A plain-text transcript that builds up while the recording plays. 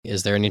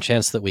Is there any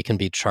chance that we can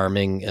be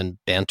charming and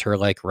banter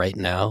like right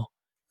now?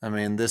 I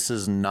mean, this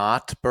is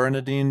not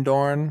Bernadine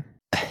Dorn.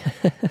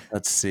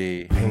 Let's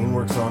see. Pain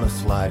works on a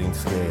sliding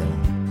scale.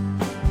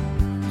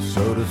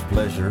 So does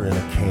pleasure in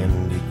a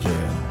candy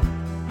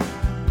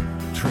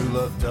jail. True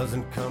love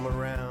doesn't come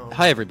around.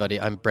 Hi,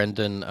 everybody. I'm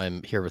Brendan.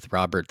 I'm here with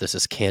Robert. This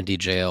is Candy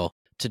Jail.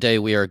 Today,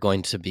 we are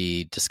going to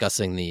be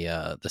discussing the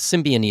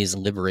Symbionese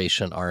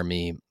Liberation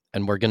Army,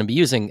 and we're going to be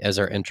using as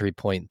our entry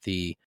point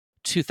the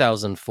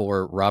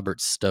 2004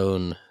 Robert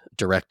Stone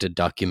directed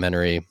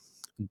documentary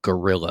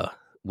Guerrilla,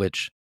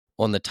 which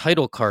on the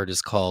title card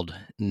is called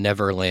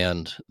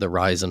Neverland, The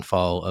Rise and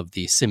Fall of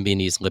the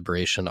Symbionese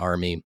Liberation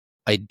Army.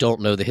 I don't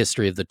know the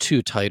history of the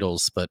two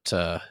titles, but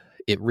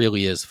it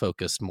really is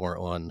focused more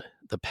on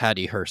the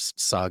Patty Hearst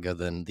saga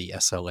than the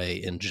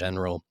SLA in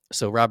general.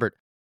 So, Robert,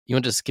 you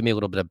want to just give me a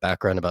little bit of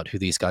background about who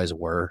these guys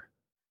were?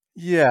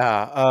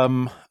 Yeah,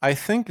 I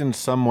think in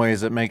some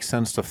ways it makes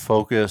sense to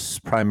focus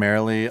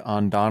primarily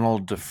on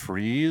Donald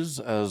DeFreeze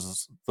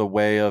as the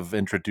way of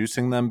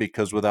introducing them,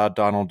 because without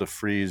Donald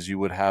DeFreeze, you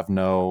would have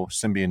no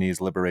Symbionese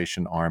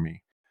Liberation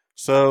Army.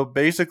 So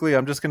basically,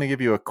 I'm just going to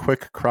give you a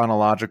quick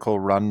chronological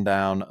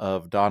rundown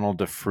of Donald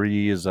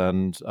DeFreeze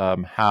and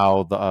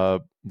how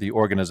the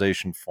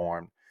organization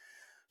formed.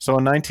 So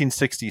in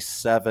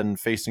 1967,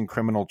 facing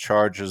criminal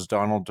charges,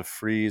 Donald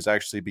DeFreeze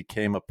actually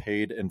became a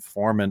paid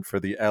informant for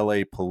the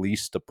LA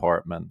Police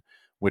Department,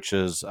 which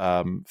is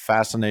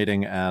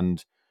fascinating.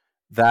 And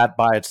that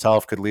by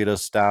itself could lead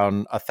us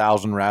down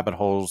 1,000 rabbit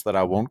holes that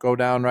I won't go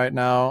down right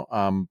now,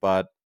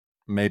 but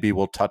maybe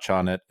we'll touch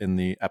on it in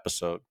the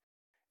episode.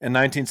 In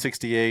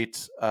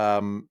 1968,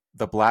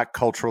 the Black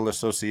Cultural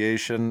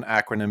Association,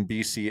 acronym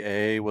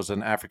BCA, was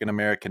an African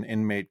American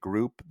inmate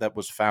group that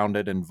was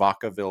founded in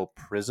Vacaville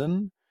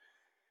Prison.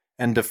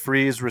 And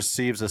DeFreeze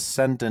receives a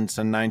sentence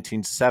in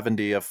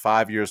 1970 of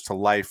 5 years to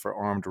life for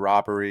armed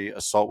robbery,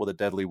 assault with a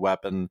deadly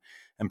weapon,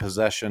 and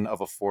possession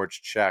of a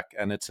forged check.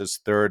 And it's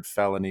his third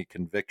felony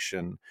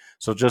conviction.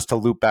 So just to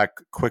loop back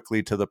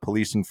quickly to the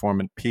police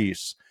informant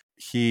piece,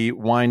 he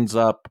winds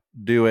up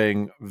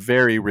doing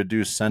very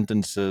reduced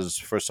sentences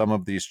for some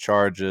of these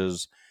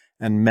charges.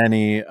 And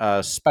many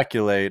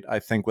speculate, I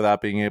think,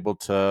 without being able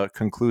to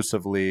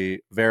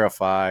conclusively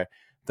verify,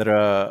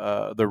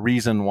 that the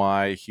reason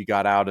why he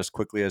got out as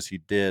quickly as he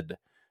did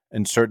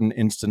in certain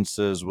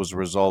instances was a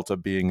result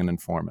of being an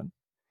informant.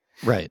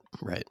 Right.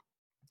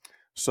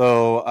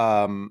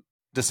 So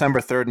December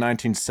 3rd,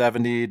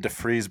 1970,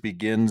 DeFreeze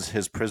begins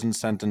his prison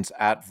sentence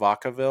at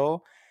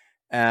Vacaville.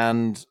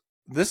 And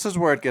this is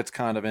where it gets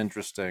kind of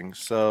interesting.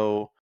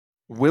 So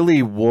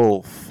Willie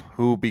Wolfe,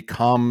 who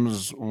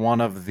becomes one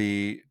of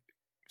the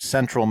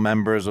central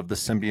members of the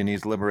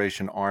Symbionese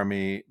Liberation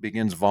Army,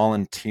 begins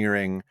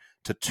volunteering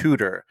to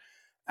tutor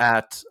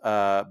at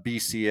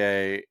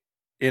BCA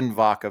in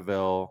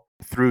Vacaville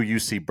through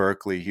UC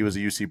Berkeley. He was a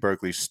UC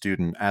Berkeley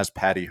student, as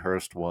Patty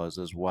Hearst was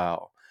as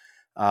well.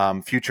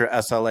 Future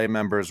SLA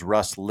members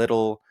Russ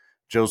Little,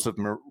 Joseph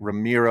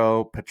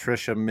Ramiro,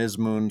 Patricia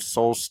Mizmoon,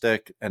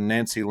 Solstick, and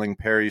Nancy Ling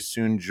Perry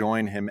soon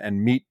join him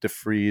and meet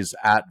DeFreeze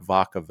at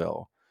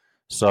Vacaville.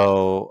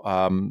 So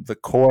the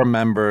core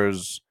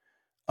members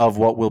of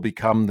what will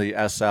become the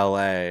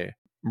SLA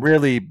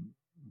really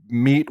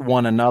meet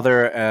one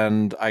another,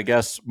 and I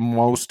guess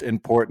most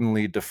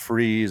importantly,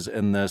 DeFreeze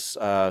in this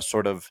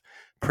sort of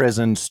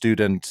prison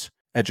student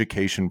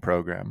education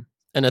program.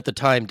 And at the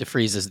time,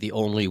 DeFreeze is the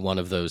only one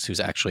of those who's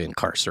actually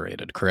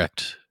incarcerated,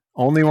 correct?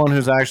 Only one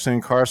who's actually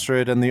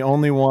incarcerated, and the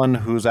only one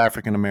who's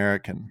African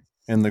American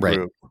in the Right.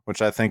 group,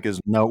 which I think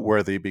is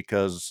noteworthy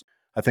because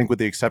I think with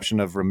the exception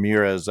of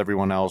Ramirez,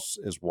 everyone else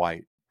is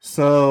white.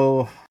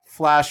 So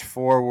flash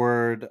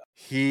forward,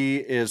 he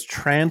is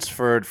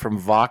transferred from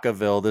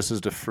Vacaville, this is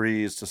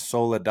DeFreeze, to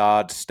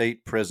Soledad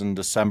State Prison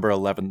December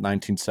 11th,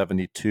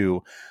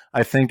 1972.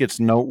 I think it's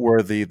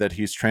noteworthy that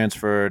he's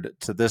transferred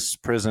to this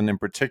prison in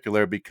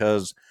particular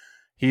because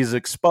he's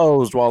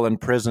exposed while in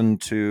prison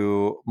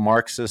to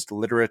Marxist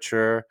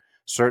literature,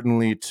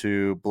 certainly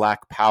to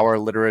Black Power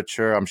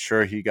literature. I'm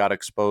sure he got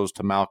exposed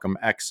to Malcolm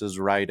X's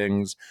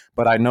writings,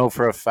 but I know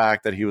for a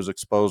fact that he was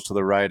exposed to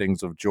the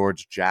writings of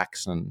George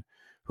Jackson,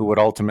 who would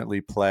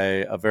ultimately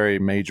play a very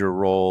major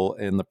role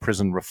in the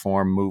prison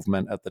reform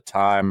movement at the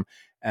time,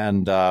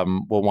 and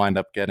will wind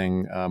up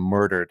getting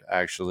murdered,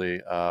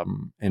 actually,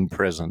 in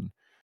prison.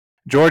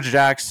 George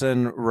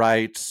Jackson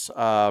writes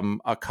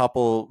a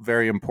couple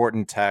very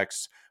important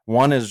texts.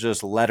 One is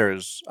just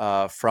letters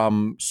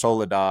from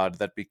Soledad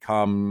that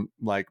become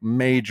like a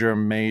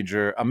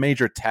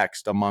major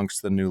text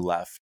amongst the New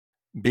Left.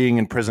 Being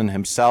in prison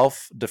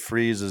himself,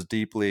 DeFreeze is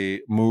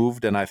deeply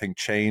moved and I think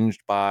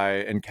changed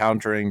by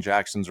encountering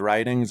Jackson's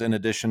writings, in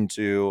addition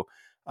to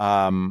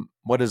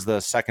what is the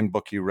second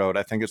book he wrote?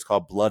 I think it's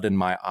called Blood in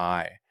My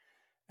Eye.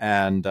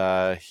 And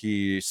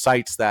he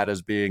cites that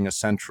as being a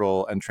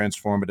central and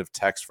transformative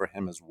text for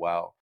him as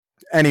well.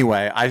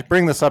 Anyway, I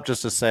bring this up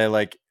just to say,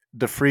 like,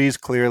 DeFreeze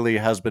clearly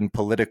has been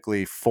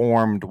politically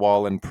formed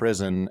while in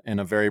prison in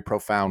a very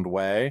profound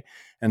way.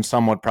 and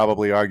some would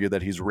probably argue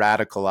that he's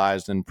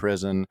radicalized in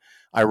prison,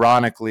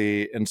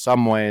 ironically, in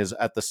some ways,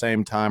 at the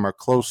same time or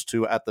close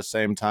to at the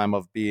same time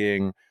of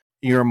being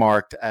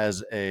earmarked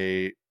as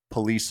a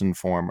police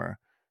informer.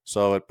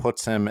 So it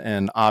puts him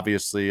in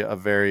obviously a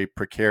very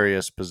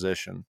precarious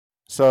position.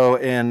 So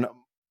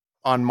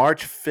on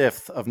March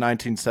 5th of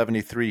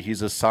 1973,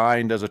 he's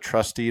assigned as a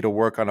trustee to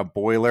work on a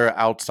boiler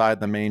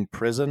outside the main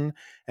prison,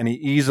 and he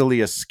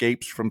easily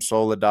escapes from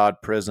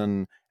Soledad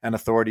prison, and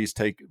authorities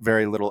take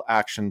very little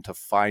action to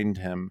find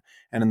him.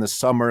 And in the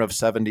summer of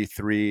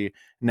 73,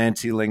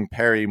 Nancy Ling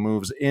Perry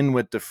moves in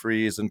with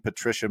DeFries and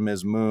Patricia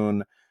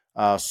Mizmoon,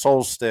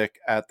 Solstick,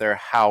 at their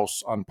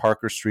house on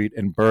Parker Street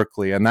in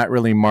Berkeley. And that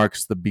really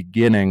marks the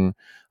beginning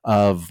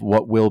of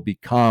what will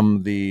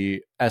become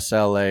the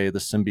SLA, the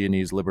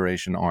Symbionese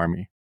Liberation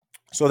Army.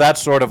 So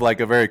that's sort of like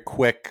a very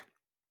quick,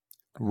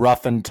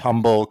 rough and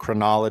tumble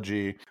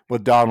chronology,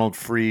 with Donald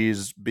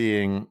Freeze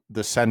being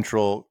the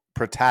central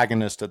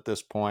protagonist at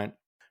this point.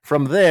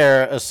 From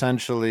there,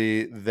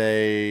 essentially,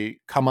 they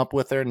come up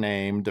with their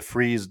name.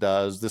 DeFries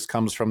does. This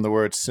comes from the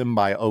word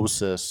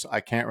symbiosis.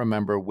 I can't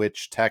remember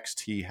which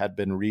text he had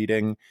been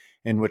reading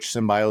in which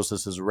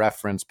symbiosis is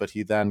referenced, but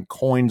he then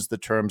coins the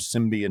term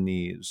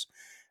Symbionese.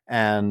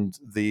 And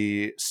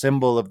the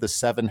symbol of the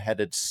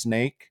seven-headed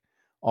snake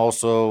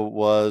also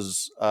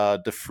was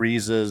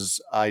DeFries's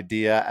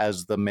idea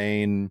as the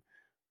main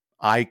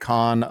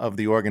icon of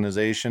the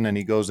organization, and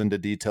he goes into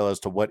detail as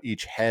to what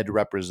each head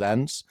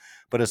represents.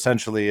 But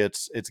essentially,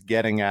 it's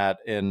getting at,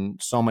 in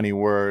so many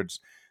words,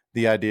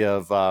 the idea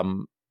of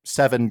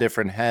seven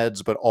different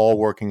heads, but all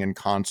working in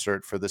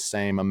concert for the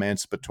same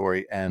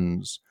emancipatory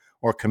ends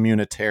or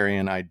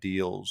communitarian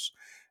ideals.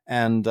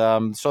 And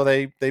so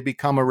they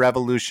become a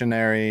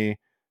revolutionary,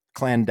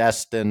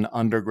 clandestine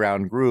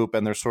underground group,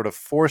 and they're sort of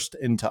forced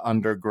into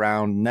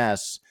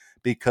undergroundness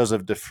because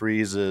of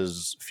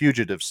DeFries's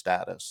fugitive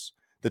status.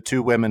 The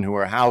two women who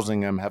are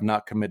housing him have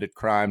not committed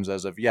crimes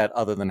as of yet,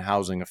 other than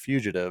housing a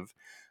fugitive.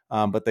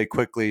 But they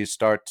quickly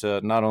start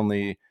to not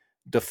only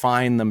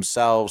define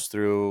themselves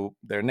through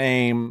their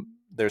name,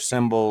 their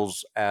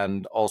symbols,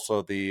 and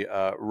also the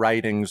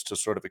writings to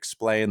sort of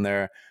explain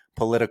their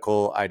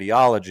political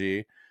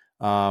ideology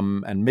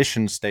and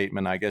mission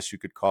statement, I guess you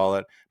could call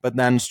it, but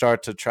then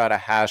start to try to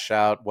hash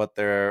out what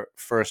their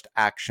first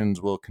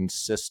actions will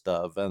consist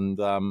of. And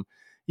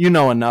you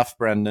know enough,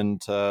 Brendan,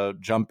 to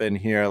jump in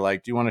here.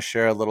 Like, do you want to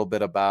share a little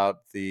bit about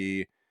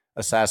the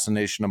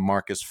assassination of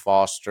Marcus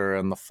Foster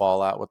and the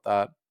fallout with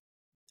that?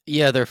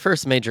 Yeah, their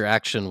first major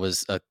action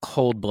was a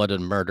cold-blooded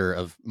murder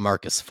of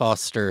Marcus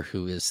Foster,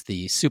 who is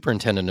the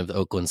superintendent of the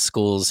Oakland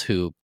schools,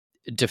 who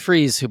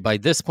DeFries, who by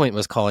this point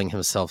was calling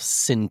himself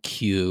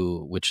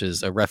Sin-Q, which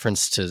is a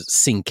reference to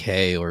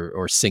Cinque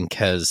or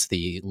Cinques,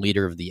 the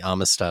leader of the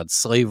Amistad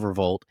slave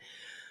revolt,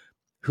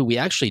 who we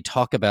actually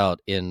talk about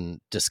in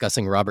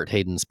discussing Robert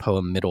Hayden's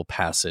poem Middle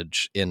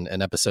Passage in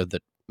an episode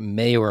that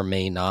may or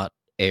may not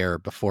air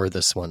before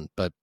this one.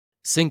 But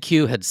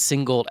Sin-Q had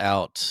singled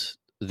out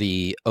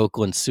the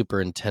Oakland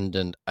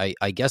superintendent,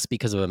 I guess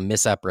because of a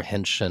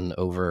misapprehension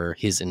over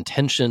his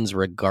intentions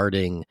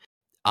regarding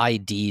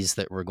IDs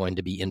that were going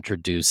to be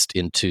introduced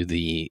into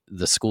the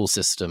school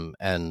system.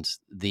 And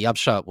the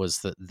upshot was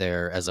that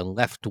there, as a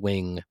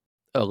left-wing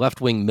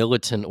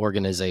militant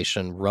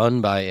organization run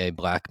by a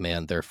black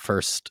man, their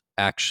first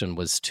action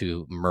was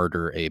to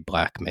murder a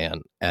black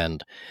man.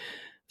 And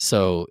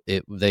so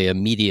they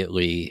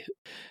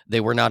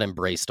were not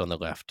embraced on the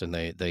left, and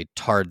they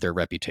tarred their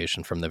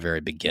reputation from the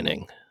very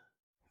beginning.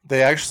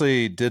 They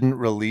actually didn't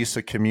release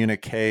a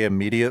communique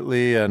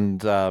immediately, and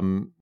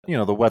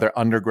the Weather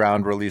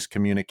Underground released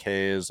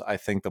communiques. I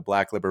think the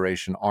Black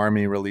Liberation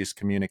Army released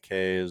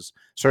communiques.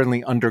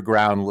 Certainly,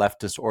 underground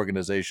leftist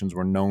organizations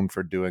were known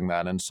for doing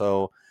that. And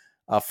so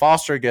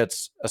Foster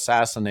gets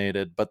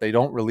assassinated, but they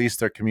don't release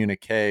their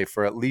communique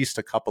for at least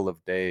a couple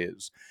of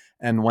days.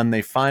 And when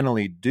they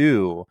finally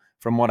do,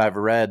 from what I've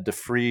read,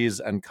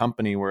 DeFries and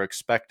company were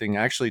expecting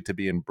actually to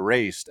be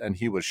embraced, and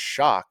he was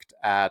shocked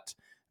at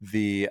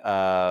the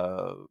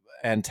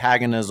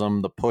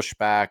antagonism, the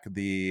pushback,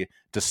 the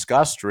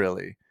disgust,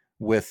 really,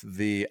 with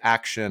the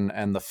action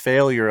and the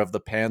failure of the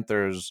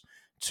Panthers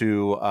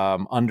to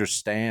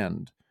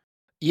understand.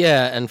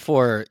 Yeah, and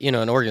for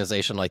an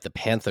organization like the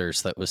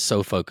Panthers that was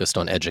so focused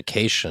on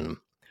education,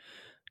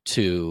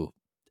 to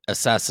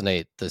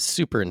assassinate the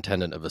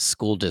superintendent of a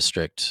school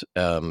district,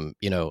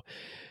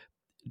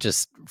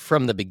 just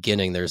from the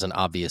beginning, there's an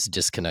obvious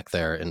disconnect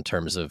there in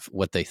terms of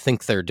what they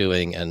think they're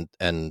doing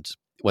and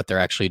what they're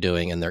actually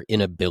doing, and their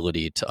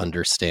inability to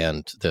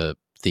understand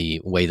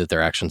the way that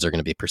their actions are going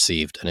to be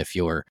perceived. And if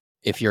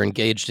you're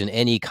engaged in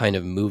any kind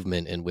of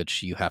movement in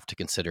which you have to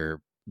consider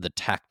the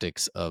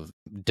tactics of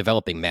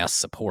developing mass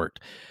support,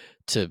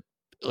 to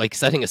like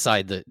setting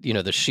aside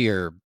the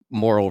sheer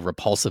moral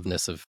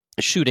repulsiveness of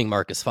shooting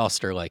Marcus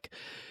Foster, like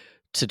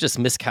to just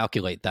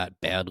miscalculate that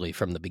badly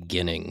from the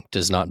beginning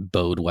does not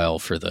bode well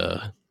for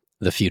the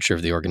future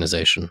of the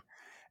organization.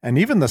 And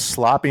even the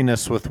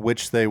sloppiness with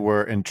which they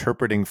were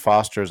interpreting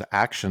Foster's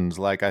actions,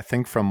 like I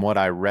think from what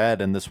I read,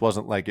 and this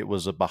wasn't like it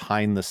was a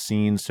behind the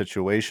scenes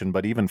situation,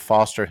 but even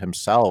Foster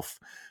himself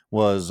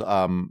was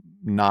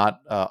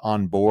not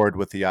on board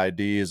with the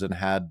ideas and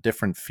had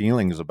different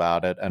feelings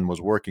about it and was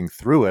working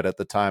through it at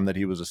the time that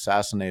he was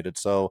assassinated.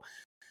 So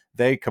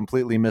they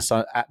completely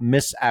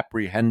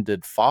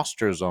misapprehended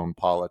Foster's own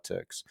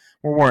politics.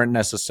 We weren't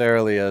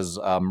necessarily as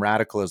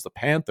radical as the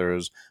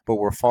Panthers, but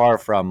we're far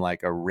from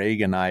like a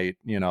Reaganite,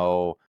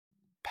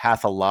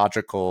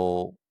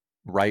 pathological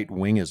right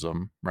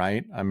wingism,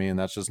 right? I mean,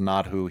 that's just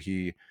not who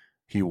he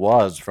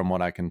was, from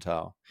what I can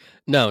tell.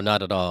 No,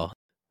 not at all.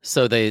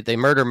 So they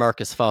murder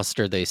Marcus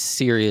Foster. They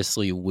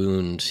seriously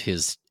wound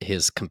his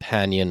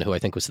companion, who I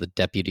think was the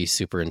deputy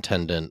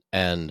superintendent,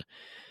 and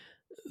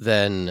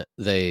then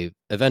they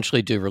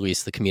eventually do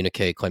release the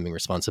communique claiming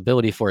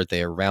responsibility for it.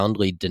 They are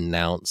roundly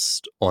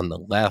denounced on the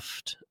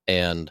left,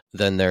 and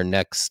then their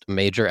next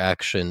major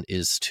action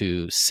is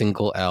to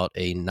single out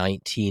a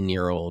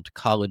 19-year-old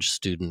college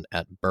student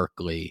at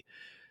Berkeley,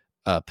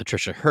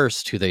 Patricia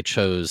Hearst, who they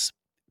chose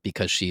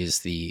because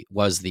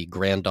was the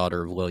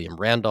granddaughter of William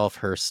Randolph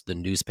Hearst, the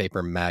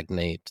newspaper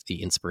magnate,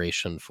 the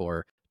inspiration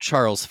for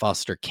Charles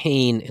Foster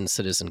Kane in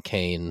Citizen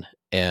Kane.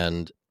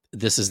 And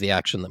this is the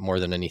action that more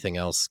than anything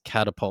else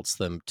catapults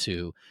them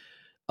to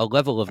a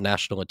level of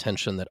national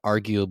attention that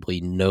arguably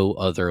no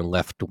other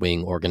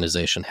left-wing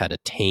organization had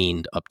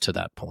attained up to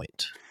that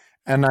point.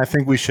 And I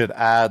think we should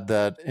add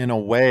that in a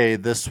way,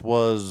 this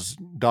was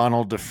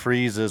Donald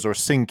DeFreeze's, or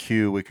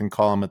Cinque, we can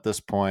call him at this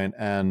point,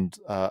 and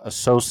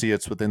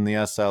associates within the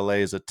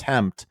SLA's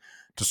attempt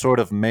to sort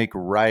of make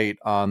right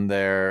on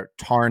their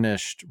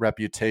tarnished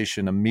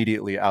reputation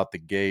immediately out the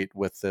gate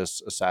with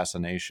this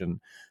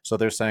assassination. So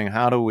they're saying,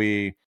 how do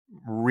we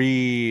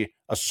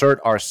reassert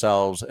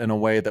ourselves in a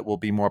way that will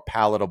be more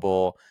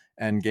palatable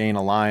and gain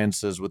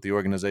alliances with the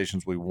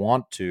organizations we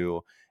want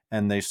to?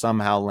 And they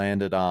somehow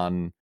landed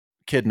on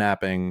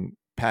kidnapping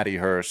Patty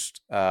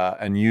Hearst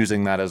and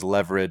using that as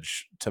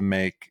leverage to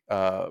make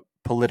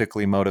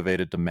politically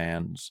motivated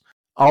demands.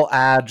 I'll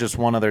add just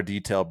one other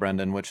detail,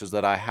 Brendan, which is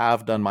that I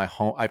have done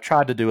I've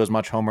tried to do as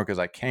much homework as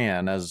I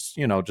can, as,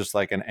 just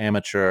like an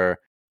amateur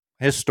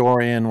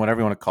historian, whatever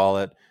you want to call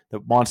it,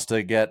 that wants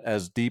to get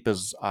as deep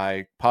as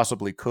I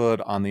possibly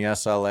could on the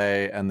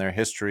SLA and their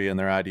history and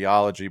their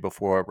ideology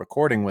before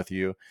recording with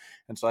you.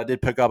 And so I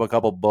did pick up a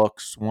couple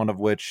books, one of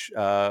which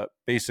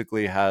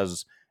basically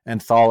has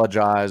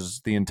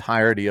anthologized the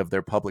entirety of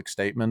their public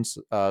statements,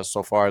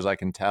 so far as I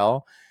can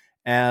tell.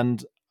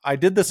 And I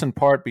did this in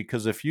part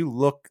because if you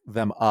look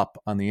them up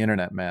on the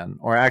internet, man,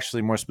 or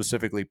actually more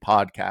specifically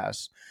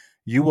podcasts,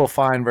 you will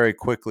find very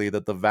quickly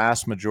that the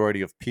vast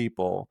majority of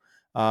people,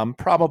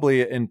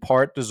 probably in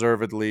part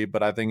deservedly,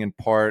 but I think in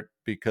part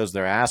because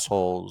they're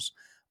assholes,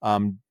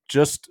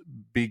 just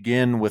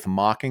begin with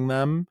mocking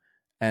them,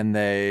 and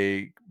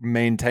they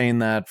maintain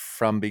that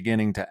from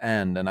beginning to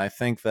end. And I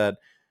think that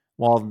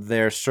while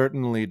they're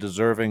certainly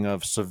deserving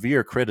of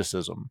severe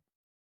criticism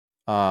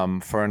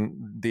for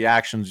the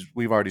actions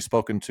we've already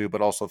spoken to,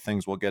 but also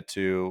things we'll get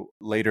to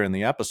later in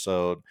the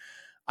episode,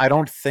 I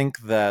don't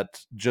think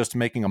that just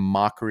making a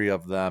mockery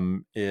of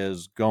them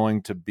is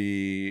going to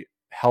be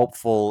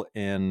helpful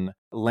in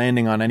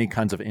landing on any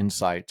kinds of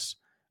insights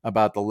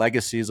about the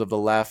legacies of the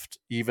left.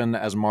 Even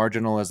as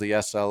marginal as the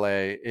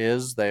SLA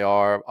is, they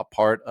are a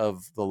part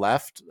of the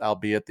left,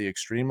 albeit the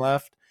extreme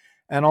left,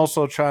 and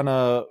also trying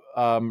to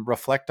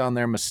reflect on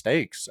their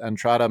mistakes and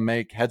try to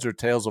make heads or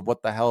tails of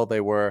what the hell they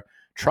were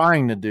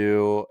trying to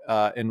do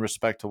in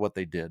respect to what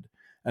they did.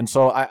 And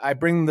so I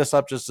bring this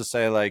up just to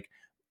say, like,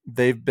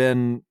 they've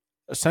been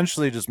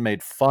essentially just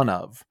made fun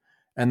of.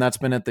 And that's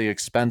been at the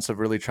expense of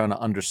really trying to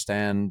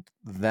understand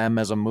them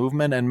as a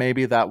movement. And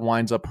maybe that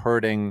winds up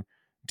hurting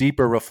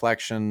deeper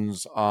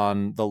reflections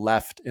on the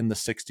left in the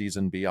 60s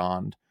and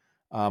beyond,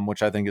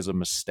 which I think is a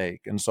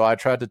mistake. And so I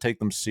tried to take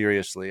them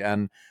seriously.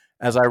 And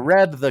as I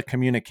read the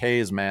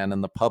communiques, man,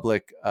 and the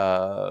public,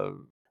 the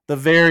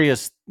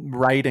various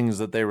writings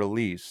that they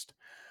released,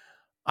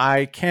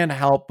 I can't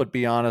help but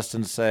be honest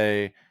and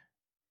say,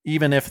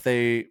 even if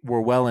they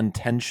were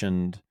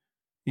well-intentioned,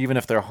 even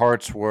if their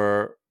hearts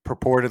were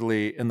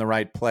purportedly in the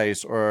right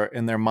place or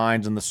in their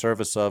minds in the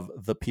service of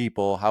the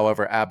people,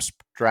 however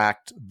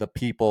abstract the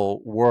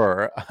people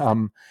were,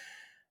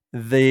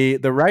 the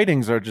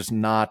writings are just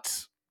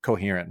not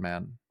coherent,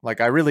 man. Like,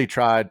 I really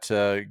tried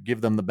to give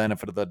them the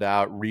benefit of the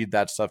doubt, read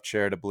that stuff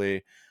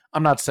charitably.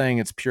 I'm not saying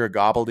it's pure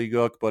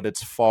gobbledygook, but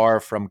it's far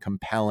from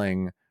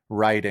compelling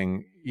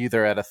writing,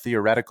 either at a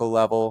theoretical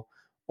level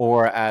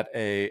or at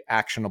a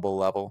actionable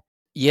level.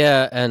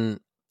 Yeah,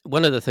 and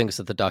one of the things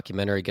that the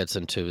documentary gets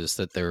into is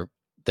that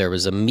there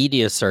was a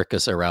media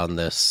circus around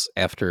this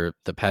after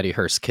the Patty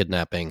Hearst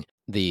kidnapping.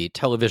 The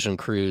television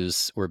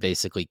crews were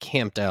basically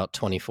camped out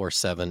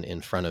 24/7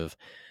 in front of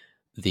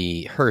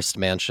the Hearst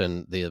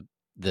mansion.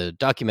 The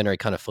documentary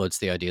kind of floats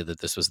the idea that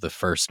this was the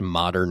first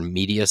modern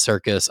media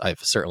circus.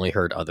 I've certainly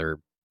heard other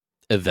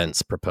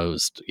events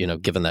proposed,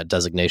 given that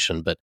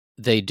designation, but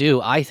They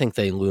do. I think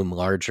they loom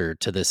larger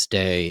to this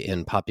day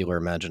in popular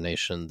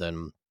imagination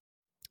than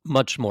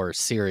much more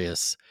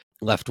serious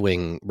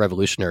left-wing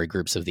revolutionary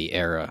groups of the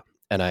era.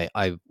 And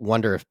I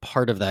wonder if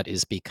part of that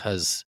is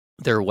because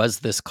there was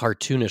this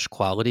cartoonish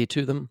quality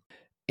to them.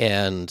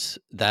 And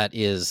that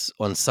is,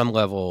 on some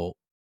level,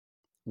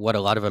 what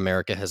a lot of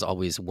America has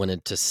always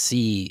wanted to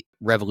see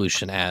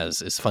revolution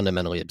as, is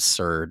fundamentally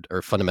absurd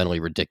or fundamentally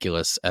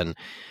ridiculous. And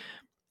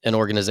an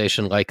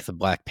organization like the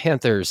Black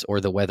Panthers or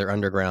the Weather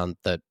Underground,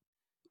 that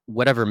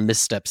whatever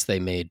missteps they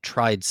made,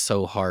 tried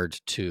so hard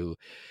to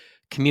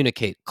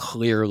communicate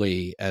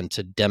clearly and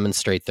to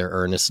demonstrate their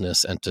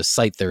earnestness and to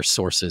cite their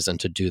sources and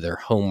to do their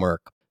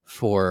homework.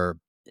 For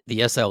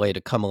the SLA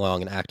to come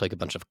along and act like a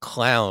bunch of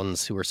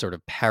clowns who were sort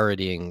of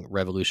parodying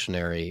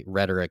revolutionary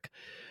rhetoric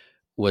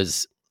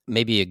was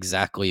maybe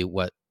exactly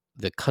what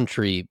the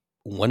country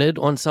wanted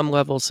on some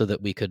level, so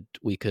that we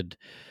could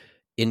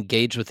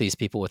engage with these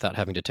people without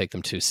having to take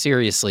them too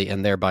seriously,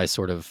 and thereby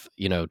sort of,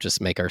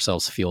 just make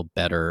ourselves feel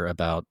better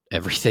about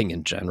everything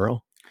in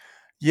general.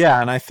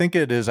 Yeah, and I think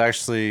it is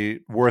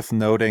actually worth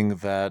noting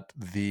that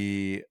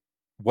the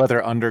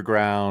Weather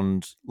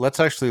Underground, let's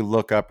actually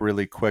look up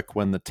really quick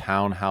when the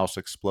townhouse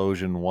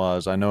explosion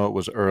was. I know it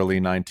was early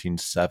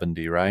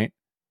 1970, right?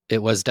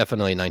 It was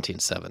definitely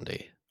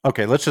 1970.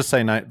 Okay, let's just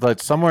say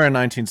somewhere in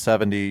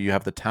 1970, you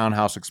have the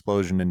townhouse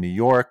explosion in New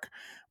York,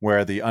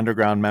 where the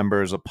underground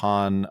members,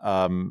 upon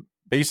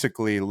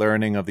basically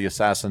learning of the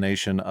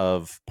assassination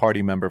of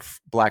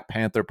Black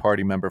Panther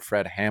Party member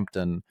Fred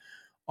Hampton,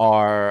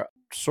 are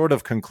sort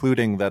of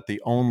concluding that the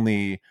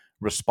only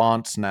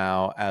response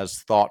now, as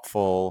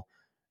thoughtful,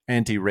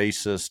 anti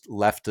racist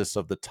leftists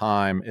of the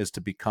time, is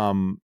to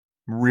become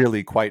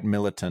really quite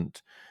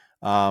militant.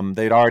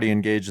 They'd already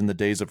engaged in the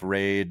Days of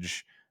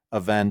Rage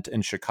event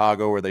in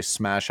Chicago where they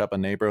smash up a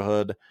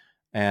neighborhood.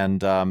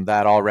 And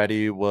that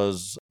already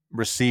was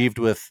received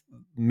with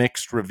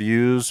mixed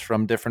reviews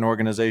from different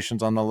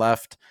organizations on the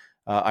left.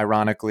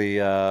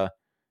 Ironically,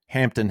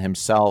 Hampton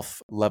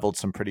himself leveled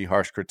some pretty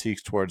harsh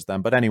critiques towards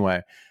them. But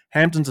anyway,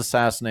 Hampton's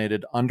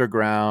assassinated.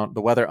 The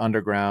Weather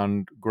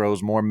Underground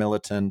grows more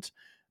militant.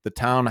 The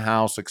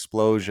townhouse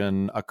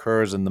explosion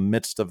occurs in the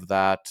midst of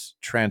that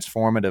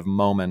transformative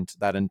moment,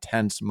 that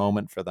intense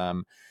moment for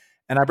them.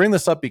 And I bring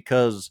this up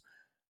because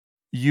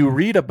you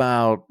read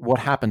about what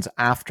happens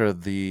after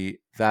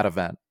that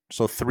event.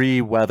 So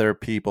 3 weather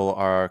people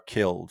are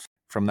killed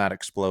from that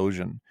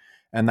explosion.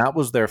 And that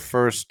was their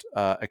first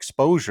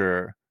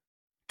exposure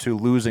to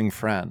losing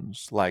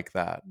friends like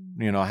that,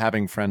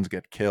 having friends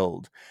get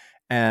killed.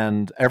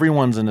 And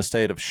everyone's in a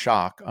state of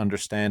shock,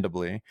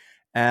 understandably.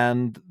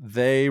 And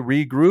they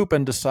regroup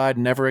and decide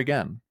never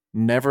again.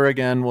 Never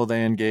again will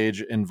they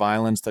engage in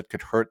violence that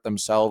could hurt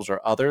themselves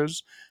or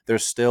others. They're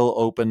still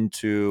open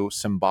to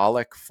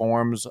symbolic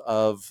forms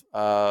of,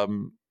 I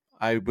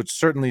would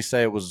certainly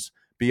say it was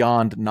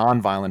beyond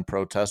nonviolent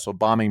protests. So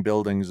bombing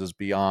buildings is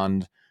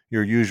beyond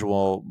your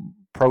usual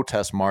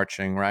protest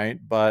marching, right?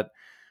 But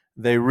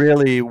they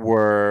really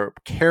were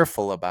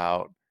careful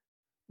about,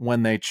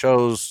 when they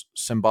chose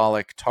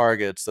symbolic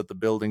targets, that the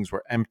buildings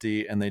were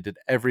empty, and they did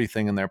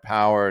everything in their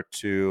power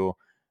to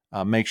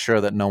make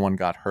sure that no one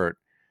got hurt.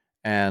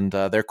 And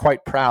they're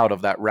quite proud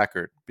of that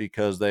record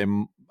because they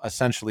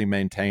essentially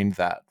maintained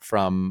that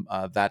from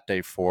that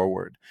day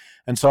forward.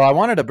 And so I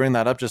wanted to bring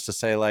that up just to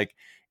say, like,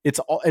 it's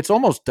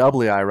almost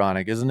doubly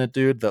ironic, isn't it,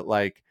 dude? That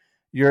like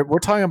we're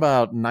talking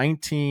about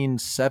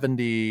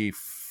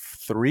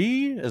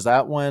 1973. Is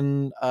that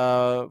when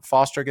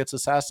Foster gets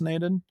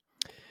assassinated?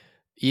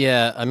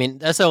 Yeah, I mean,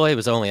 SLA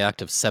was only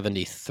active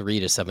 73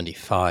 to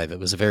 75. It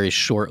was a very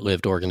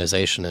short-lived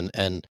organization,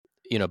 and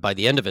by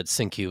the end of it,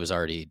 Sinque was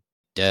already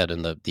dead,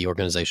 and the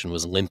organization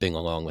was limping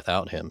along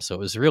without him. So it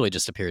was really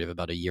just a period of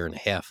about a year and a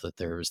half that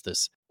there was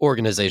this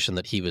organization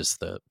that he was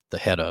the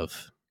head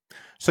of.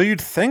 So you'd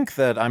think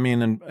that, I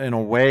mean, in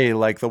a way,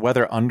 like the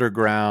Weather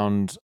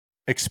Underground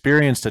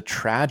experienced a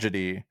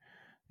tragedy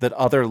that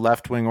other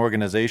left-wing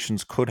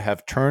organizations could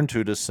have turned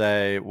to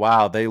say,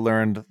 wow, they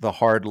learned the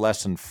hard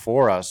lesson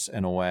for us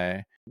in a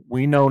way.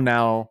 We know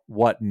now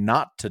what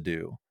not to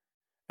do.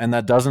 And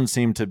that doesn't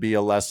seem to be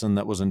a lesson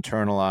that was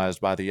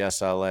internalized by the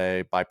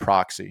SLA by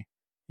proxy.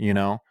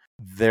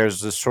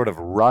 There's this sort of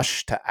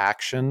rush to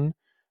action,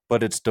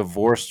 but it's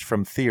divorced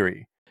from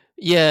theory.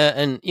 Yeah,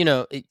 and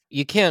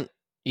you can't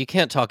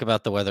talk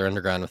about the Weather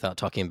Underground without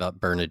talking about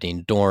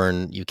Bernardine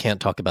Dorn. You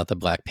can't talk about the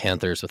Black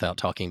Panthers without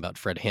talking about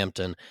Fred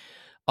Hampton.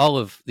 All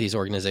of these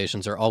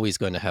organizations are always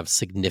going to have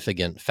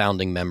significant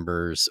founding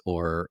members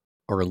or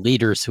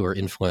leaders who are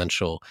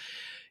influential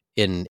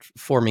in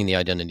forming the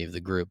identity of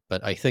the group.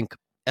 But I think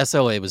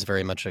SLA was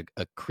very much a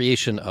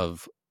creation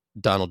of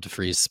Donald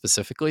DeFreeze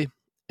specifically,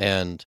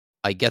 and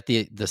I get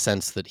the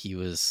sense that he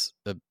was.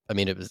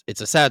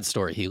 It's a sad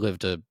story. He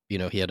lived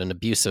he had an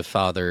abusive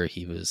father.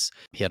 He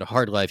had a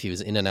hard life. He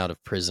was in and out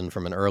of prison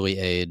from an early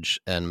age,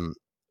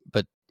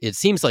 but it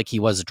seems like he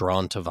was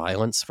drawn to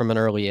violence from an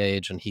early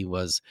age, and he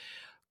was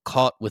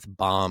caught with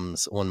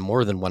bombs on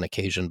more than one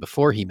occasion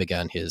before he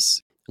began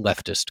his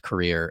leftist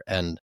career.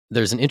 And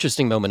there's an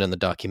interesting moment in the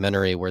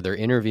documentary where they're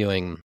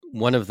interviewing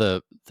one of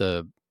the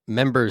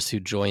members who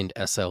joined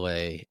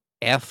SLA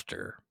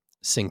after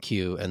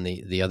Sinkyu and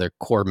the other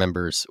core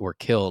members were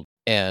killed,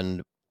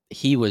 and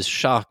he was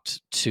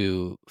shocked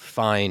to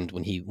find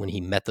when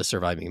he met the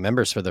surviving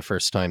members for the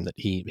first time that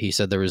he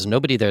said there was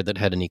nobody there that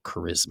had any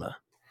charisma,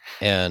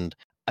 and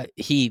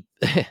he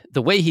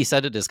the way he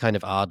said it is kind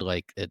of odd,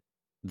 like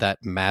that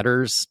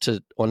matters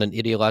to on an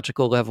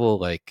ideological level,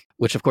 like,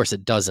 which of course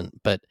it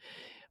doesn't, but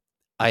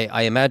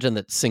I imagine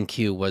that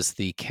Sinkyu was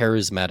the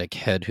charismatic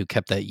head who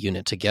kept that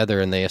unit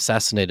together, and they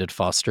assassinated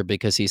Foster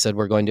because he said,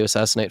 we're going to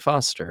assassinate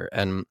Foster.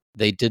 And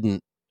they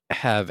didn't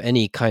have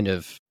any kind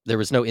of, there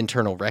was no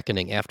internal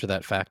reckoning after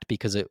that fact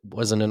because it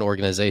wasn't an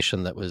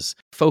organization that was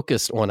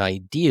focused on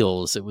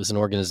ideals. It was an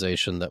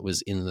organization that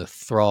was in the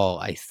thrall,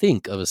 I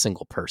think, of a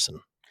single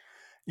person.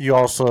 You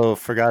also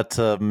forgot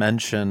to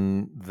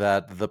mention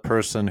that the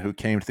person who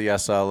came to the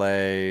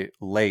SLA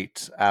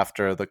late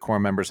after the core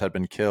members had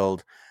been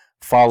killed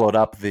followed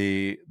up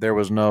there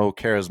was no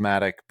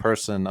charismatic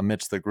person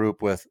amidst the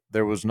group with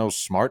there was no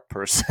smart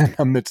person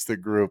amidst the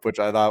group, which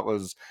I thought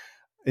was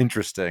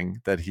interesting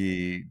that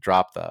he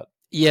dropped that.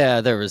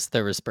 Yeah, there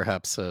was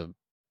perhaps a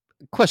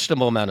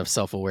questionable amount of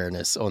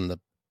self-awareness on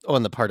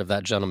the part of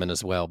that gentleman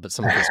as well, but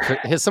some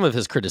of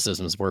his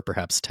criticisms were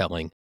perhaps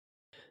telling.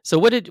 So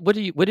what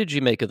did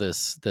you make of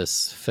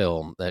this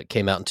film that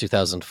came out in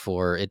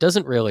 2004? It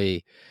doesn't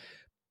really,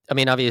 I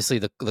mean, obviously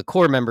the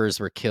core members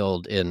were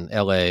killed in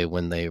LA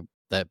when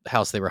that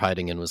house they were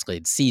hiding in was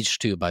laid siege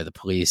to by the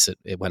police.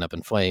 It went up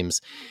in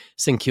flames.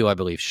 Sinkyu, I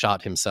believe,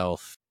 shot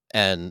himself,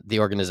 and the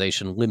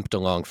organization limped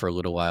along for a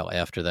little while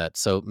after that.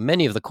 So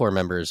many of the core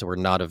members were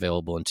not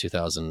available in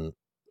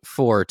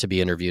 2004 to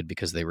be interviewed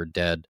because they were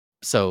dead.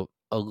 So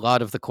a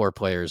lot of the core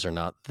players are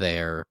not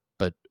there.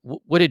 But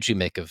what did you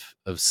make of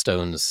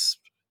Stone's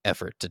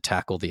effort to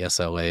tackle the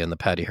SLA and the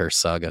Patty Hearst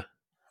saga?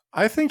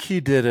 I think he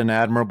did an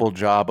admirable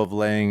job of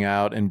laying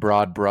out in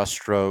broad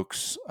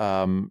brushstrokes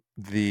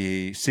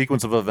the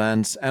sequence of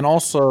events and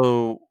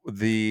also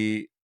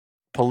the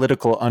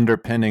political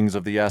underpinnings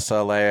of the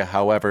SLA,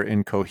 however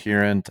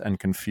incoherent and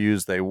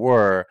confused they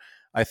were.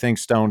 I think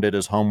Stone did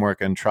his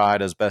homework and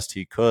tried as best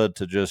he could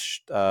to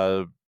just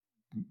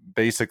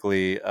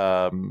basically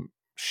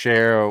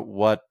share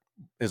what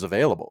is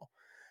available,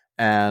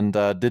 and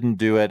didn't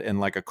do it in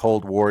like a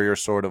Cold Warrior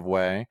sort of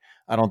way.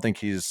 I don't think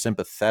he's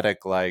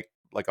sympathetic like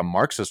a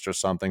Marxist or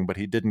something, but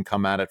he didn't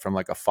come at it from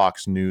like a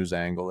Fox News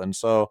angle. And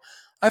so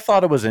I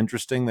thought it was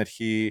interesting that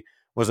he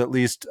was at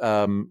least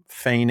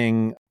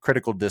feigning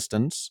critical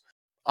distance.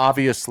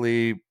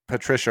 Obviously,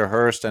 Patricia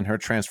Hearst and her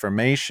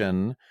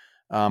transformation,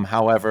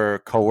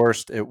 however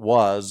coerced it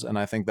was, and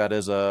I think that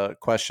is a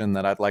question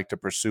that I'd like to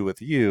pursue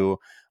with you,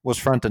 was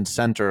front and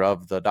center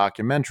of the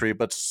documentary,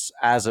 but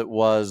as it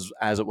was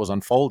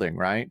unfolding,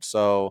 right?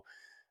 So,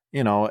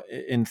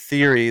 in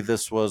theory,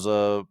 this was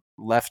a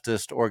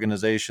leftist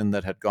organization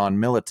that had gone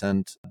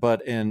militant,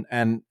 but in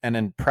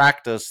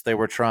practice, they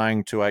were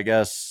trying to, I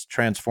guess,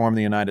 transform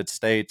the United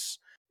States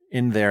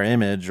in their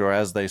image, or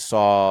as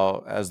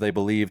they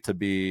believed to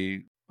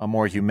be a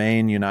more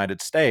humane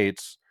United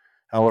States,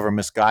 however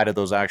misguided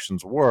those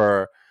actions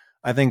were.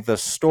 I think the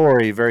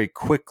story very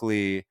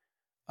quickly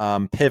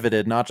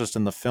pivoted, not just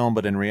in the film,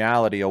 but in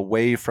reality,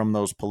 away from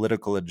those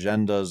political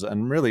agendas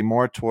and really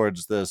more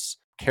towards this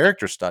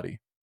character study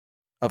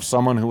of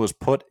someone who was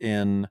put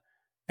in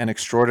an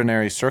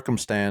extraordinary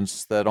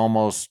circumstance that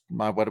almost,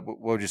 what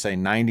would you say,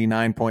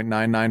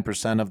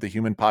 99.99% of the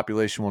human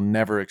population will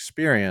never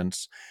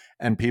experience,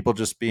 and people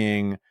just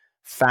being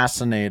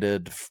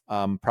fascinated,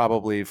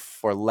 probably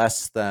for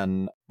less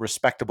than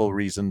respectable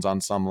reasons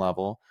on some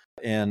level,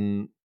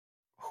 in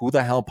who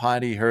the hell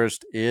Patty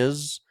Hearst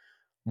is,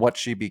 what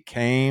she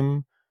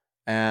became,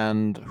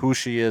 and who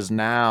she is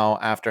now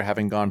after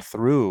having gone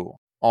through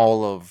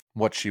all of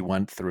what she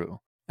went through.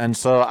 And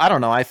so I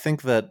don't know. I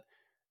think that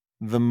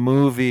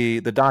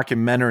the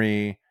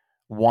documentary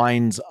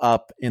winds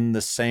up in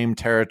the same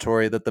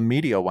territory that the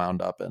media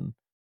wound up in,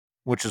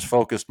 which is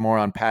focused more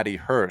on Patty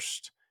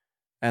Hearst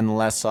and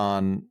less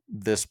on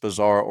this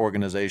bizarre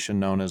organization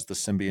known as the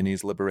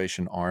Symbionese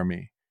Liberation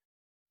Army.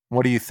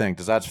 What do you think?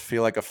 Does that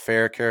feel like a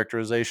fair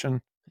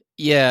characterization?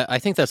 Yeah, I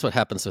think that's what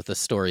happens with the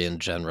story in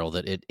general,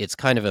 that it's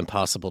kind of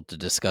impossible to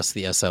discuss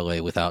the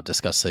SLA without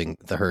discussing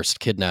the Hearst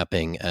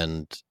kidnapping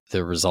and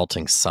the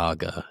resulting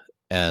saga.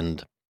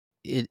 And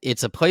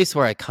it's a place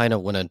where I kind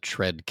of want to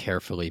tread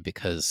carefully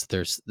because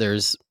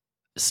there's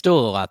still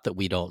a lot that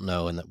we don't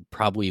know and that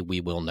probably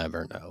we will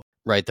never know.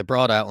 Right? The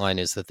broad outline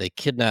is that they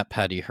kidnap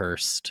Patty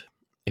Hearst,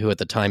 who at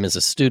the time is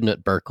a student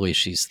at Berkeley.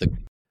 She's the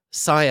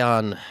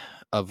scion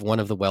of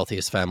one of the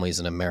wealthiest families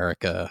in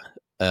America,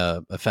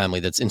 a family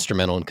that's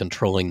instrumental in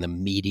controlling the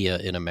media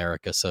in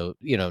America. So,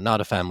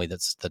 not a family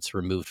that's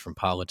removed from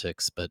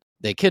politics, but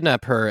they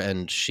kidnap her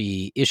and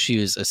she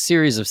issues a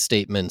series of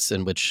statements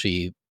in which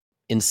she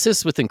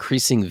insists with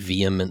increasing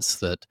vehemence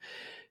that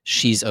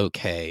she's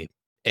okay.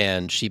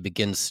 And she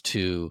begins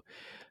to,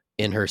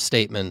 in her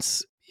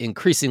statements,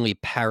 increasingly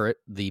parrot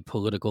the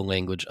political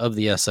language of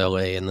the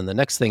SLA. And then the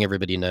next thing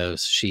everybody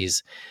knows,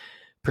 she's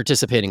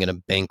participating in a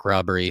bank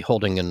robbery,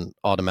 holding an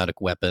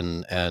automatic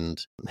weapon,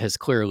 and has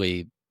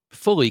clearly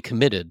fully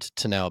committed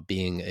to now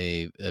being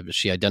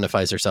she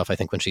identifies herself, I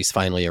think, when she's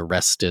finally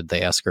arrested.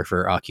 They ask her for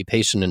her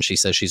occupation, and she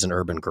says she's an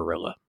urban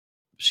guerrilla.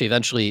 She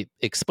eventually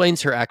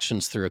explains her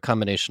actions through a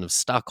combination of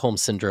Stockholm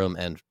syndrome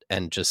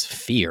and just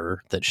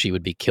fear that she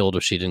would be killed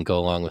if she didn't go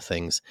along with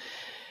things.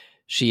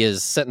 She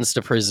is sentenced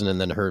to prison, and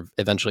then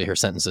eventually her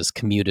sentence is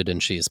commuted,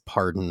 and she is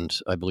pardoned,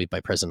 I believe, by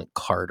President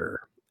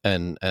Carter,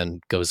 and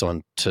goes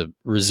on to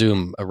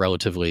resume a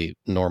relatively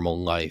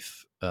normal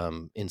life,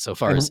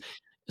 insofar as And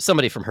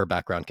somebody from her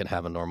background can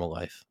have a normal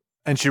life.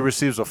 and she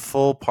receives a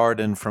full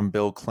pardon from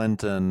Bill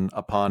Clinton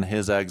upon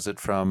his exit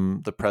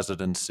from the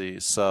presidency.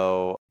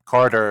 So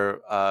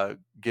Carter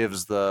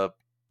gives the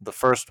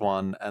first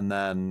one, and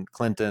then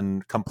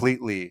Clinton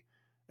completely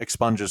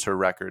expunges her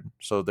record.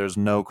 So there's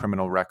no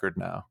criminal record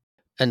now.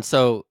 And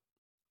so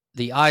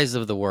the eyes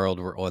of the world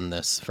were on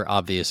this for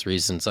obvious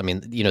reasons. I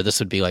mean, this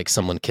would be like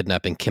someone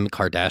kidnapping Kim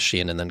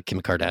Kardashian, and then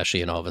Kim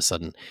Kardashian all of a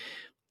sudden,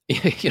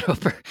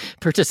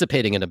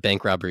 participating in a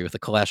bank robbery with a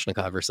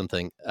Kalashnikov or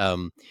something.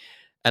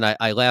 And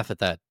I laugh at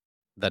that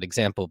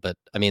example, but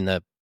I mean,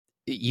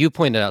 you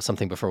pointed out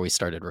something before we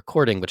started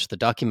recording, which the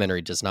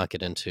documentary does not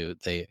get into.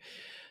 The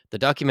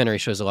documentary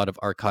shows a lot of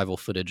archival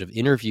footage of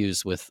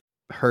interviews with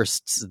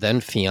Hearst's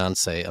then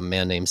fiance, a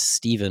man named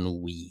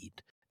Stephen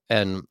Weed.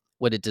 And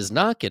what it does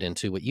not get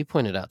into, what you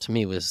pointed out to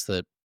me, was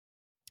that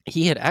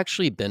he had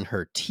actually been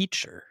her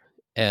teacher,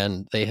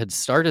 and they had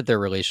started their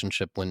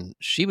relationship when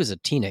she was a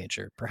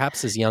teenager,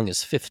 perhaps as young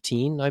as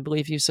 15, I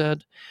believe you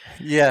said.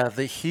 Yeah,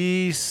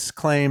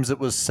 claims it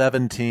was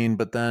 17,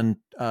 but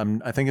then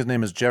I think his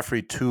name is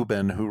Jeffrey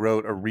Toobin, who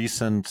wrote a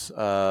recent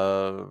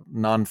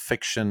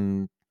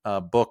nonfiction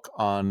book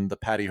on the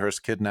Patty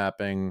Hearst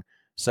kidnapping,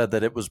 said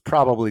that it was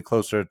probably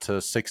closer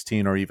to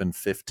 16 or even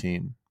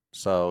 15.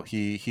 So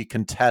he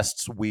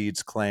contests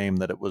Weed's claim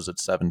that it was at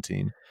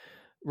 17.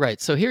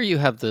 Right. So here you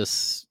have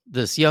this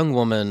young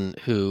woman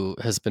who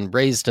has been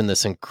raised in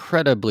this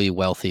incredibly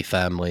wealthy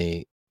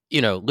family,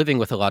 living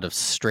with a lot of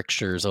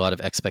strictures, a lot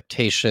of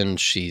expectations.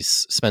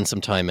 She's spent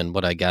some time in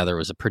what I gather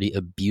was a pretty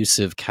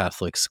abusive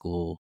Catholic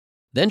school.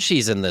 Then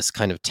she's in this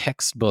kind of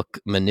textbook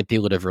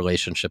manipulative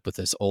relationship with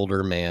this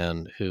older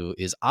man who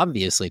is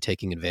obviously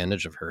taking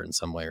advantage of her in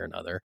some way or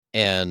another,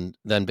 and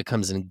then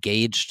becomes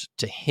engaged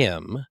to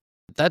him.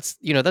 That's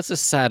a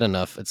sad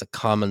enough, it's a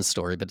common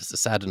story, but it's a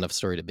sad enough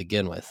story to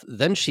begin with.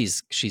 Then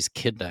she's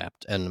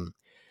kidnapped and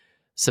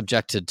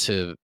subjected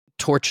to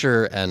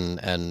torture and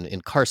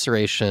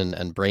incarceration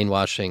and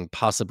brainwashing,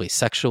 possibly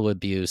sexual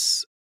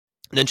abuse.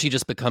 And then she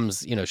just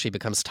becomes, she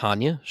becomes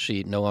Tanya.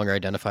 She no longer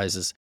identifies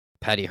as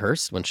Patty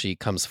Hearst. When she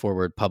comes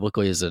forward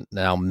publicly as a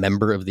now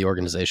member of the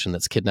organization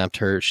that's kidnapped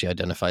her, she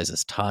identifies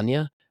as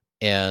Tanya.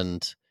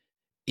 And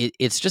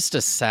it's just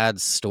a sad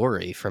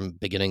story from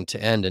beginning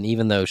to end. And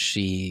even though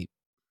she,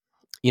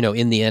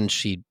 in the end,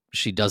 she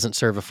doesn't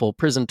serve a full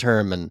prison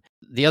term. And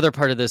the other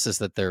part of this is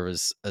that there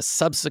was a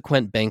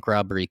subsequent bank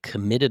robbery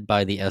committed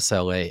by the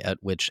SLA at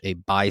which a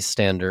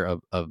bystander,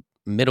 a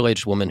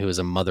middle-aged woman who is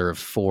a mother of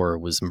 4,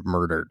 was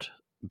murdered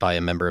by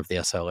a member of the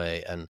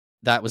SLA. And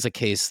that was a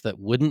case that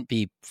wouldn't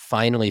be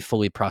finally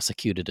fully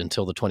prosecuted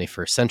until the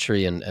 21st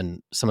century.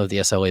 And some of the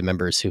SLA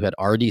members who had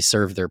already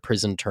served their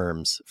prison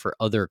terms for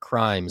other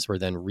crimes were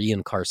then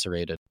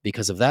reincarcerated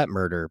because of that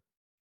murder.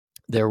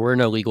 There were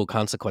no legal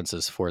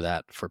consequences for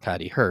that for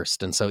Patty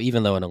Hearst. And so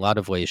even though in a lot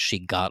of ways she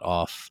got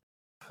off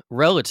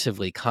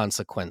relatively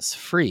consequence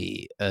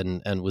free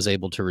and was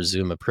able to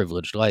resume a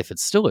privileged life,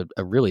 it's still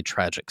a really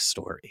tragic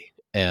story.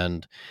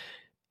 And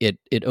it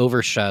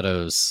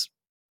overshadows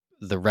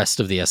the rest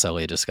of the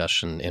SLA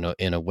discussion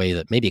in a way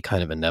that may be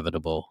kind of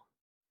inevitable.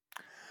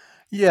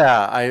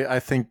 Yeah, I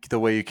think the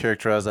way you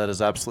characterize that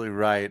is absolutely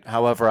right.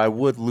 However, I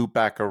would loop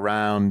back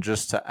around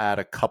just to add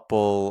a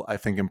couple, I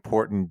think,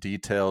 important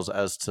details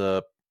as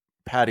to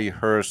Patty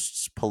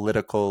Hearst's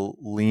political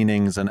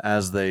leanings and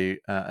as they,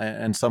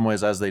 in some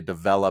ways, as they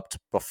developed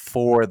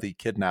before the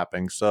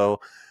kidnapping. So,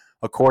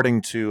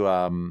 according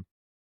to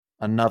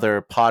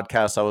another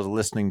podcast I was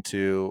listening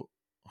to,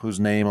 whose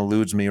name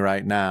eludes me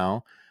right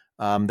now,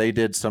 they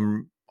did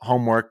some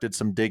homework, did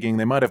some digging.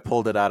 They might have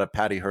pulled it out of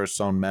Patty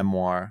Hearst's own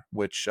memoir,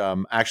 which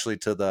actually,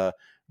 to the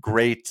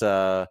great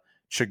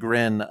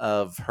chagrin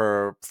of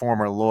her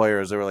former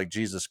lawyers, they were like,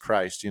 Jesus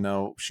Christ,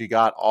 she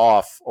got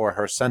off, or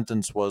her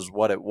sentence was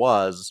what it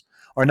was.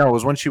 Or no, it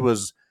was when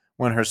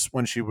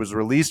she was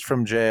released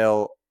from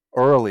jail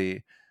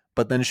early,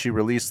 but then she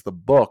released the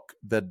book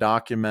that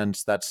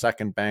documents that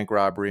second bank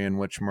robbery in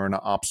which Myrna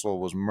Opsahl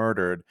was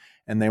murdered.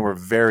 And they were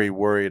very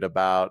worried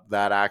about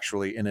that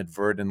actually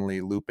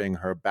inadvertently looping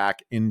her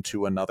back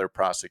into another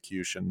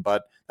prosecution.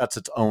 But that's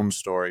its own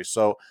story.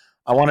 So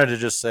I wanted to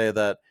just say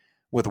that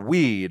with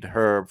Weed,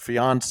 her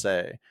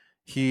fiance,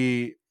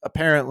 he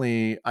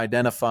apparently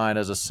identified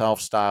as a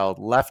self-styled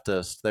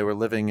leftist. They were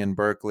living in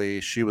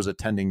Berkeley. She was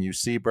attending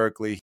UC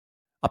Berkeley.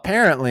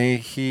 apparently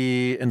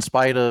he, in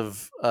spite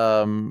of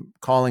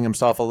calling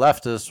himself a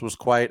leftist, was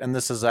quite, and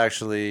this is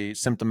actually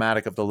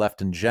symptomatic of the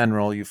left in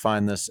general. You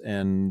find this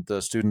in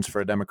the Students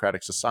for a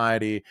Democratic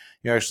Society.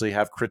 You actually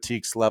have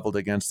critiques leveled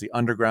against the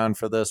underground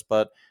for this,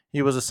 but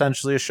he was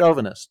essentially a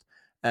chauvinist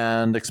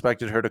and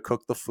expected her to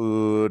cook the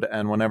food.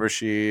 And whenever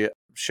she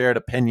shared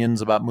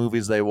opinions about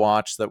movies they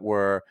watched that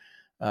were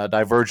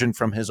divergent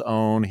from his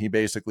own, he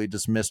basically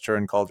dismissed her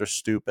and called her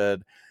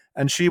stupid.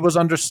 And she was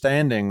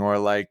understanding, or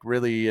like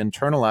really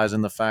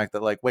internalizing the fact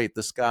that, like, wait,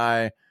 this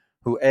guy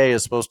who A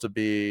is supposed to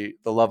be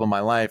the love of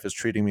my life is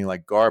treating me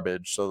like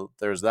garbage. So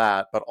there's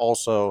that. But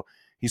also,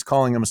 he's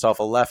calling himself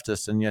a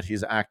leftist and yet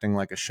he's acting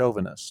like a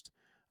chauvinist.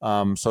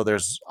 So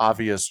there's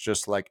obvious,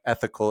 just like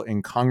ethical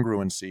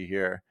incongruency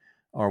here,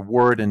 or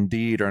word and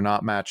deed are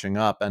not matching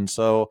up. And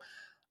so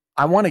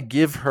I want to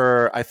give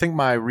her, I think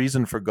my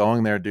reason for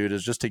going there, dude,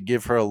 is just to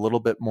give her a little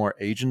bit more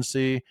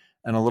agency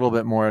and a little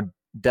bit more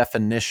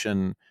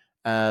definition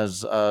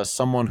as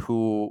someone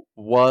who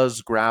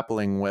was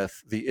grappling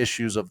with the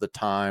issues of the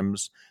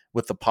times,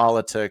 with the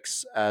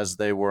politics as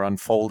they were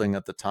unfolding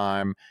at the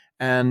time,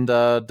 and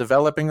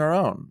developing her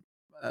own.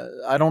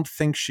 I don't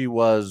think she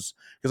was,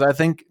 because I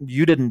think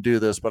you didn't do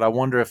this, but I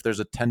wonder if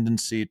there's a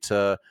tendency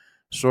to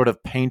sort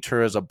of paint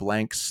her as a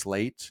blank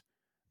slate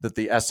that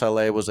the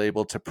SLA was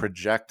able to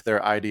project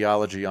their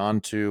ideology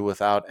onto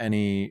without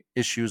any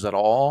issues at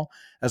all,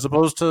 as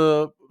opposed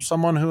to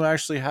someone who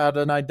actually had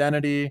an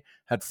identity,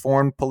 had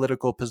formed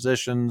political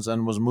positions,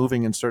 and was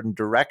moving in certain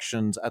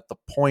directions at the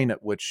point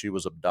at which she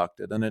was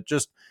abducted. And it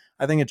just,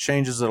 I think it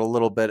changes it a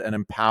little bit and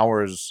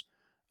empowers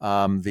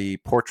the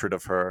portrait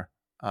of her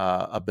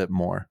a bit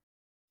more.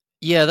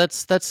 Yeah,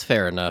 that's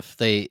fair enough.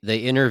 They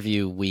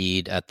interview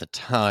Weed at the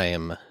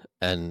time,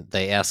 and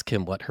they ask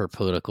him what her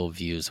political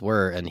views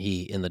were, and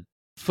he, in the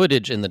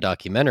footage in the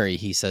documentary,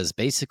 he says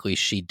basically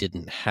she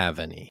didn't have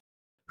any.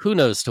 Who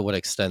knows to what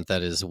extent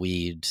that is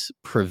Weed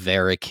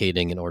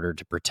prevaricating in order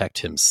to protect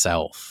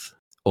himself,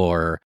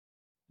 or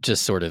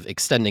just sort of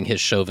extending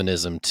his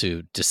chauvinism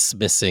to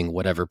dismissing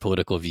whatever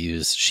political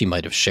views she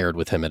might have shared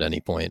with him at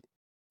any point.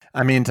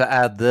 I mean, to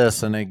add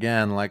this, and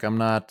again, like, I'm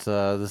not,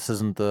 this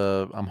isn't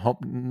the,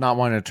 not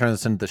wanting to turn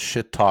this into the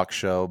shit talk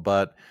show,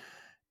 but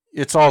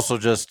it's also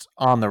just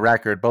on the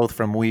record, both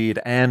from Weed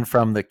and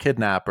from the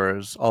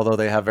kidnappers, although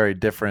they have very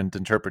different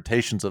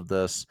interpretations of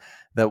this,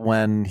 that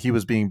when he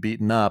was being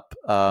beaten up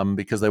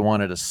because they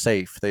wanted a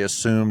safe, they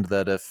assumed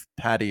that if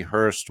Patty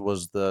Hearst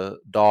was the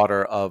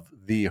daughter of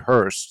the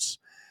Hearsts,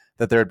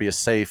 that there'd be a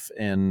safe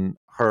in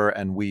her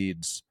and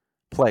Weed's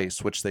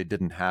place, which they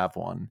didn't have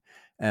one.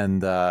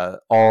 And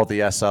all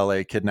the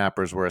SLA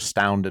kidnappers were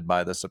astounded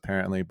by this,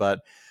 apparently. But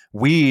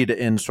Weed,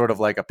 in sort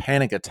of like a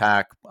panic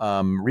attack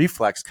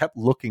reflex, kept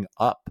looking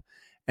up,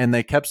 and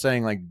they kept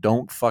saying, like,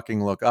 don't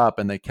fucking look up,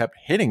 and they kept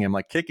hitting him,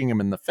 like kicking him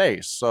in the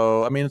face.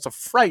 So I mean, it's a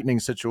frightening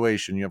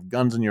situation. You have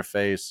guns in your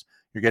face,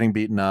 you're getting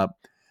beaten up,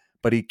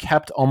 but he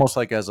kept, almost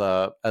like as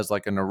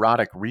like a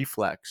neurotic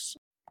reflex,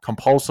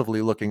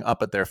 compulsively looking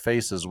up at their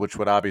faces, which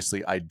would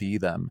obviously ID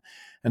them.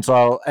 And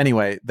so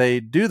anyway,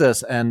 they do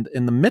this, and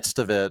in the midst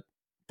of it,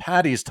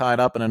 Patty's tied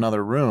up in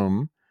another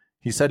room.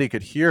 He said he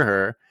could hear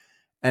her,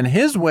 and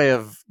his way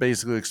of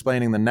basically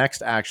explaining the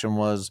next action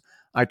was,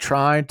 I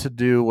tried to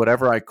do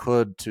whatever I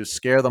could to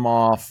scare them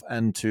off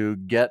and to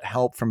get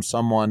help from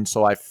someone.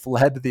 So I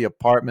fled the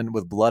apartment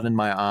with blood in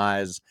my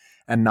eyes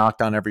and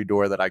knocked on every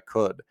door that I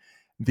could.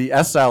 The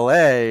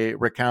SLA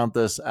recount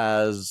this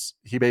as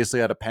he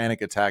basically had a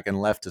panic attack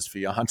and left his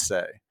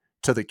fiance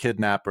to the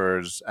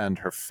kidnappers and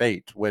her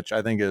fate, which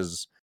I think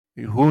is,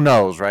 who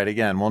knows, right?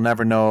 Again, we'll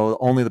never know.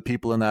 Only the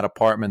people in that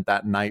apartment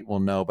that night will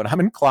know. But I'm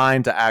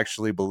inclined to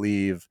actually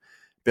believe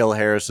Bill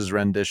Harris's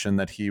rendition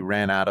that he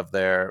ran out of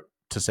there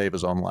to save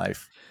his own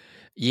life.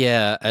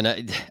 Yeah,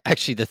 and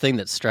actually, the thing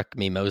that struck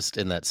me most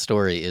in that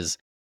story is,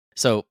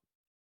 so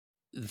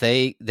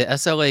the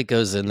SLA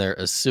goes in there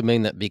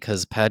assuming that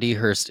because Patty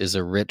Hearst is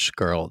a rich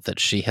girl, that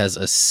she has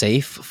a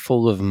safe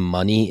full of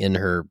money in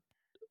her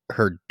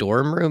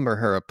dorm room or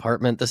her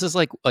apartment. This is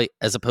like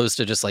as opposed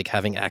to just like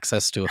having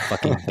access to a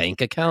fucking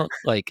bank account.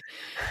 Like,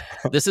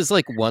 this is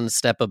like one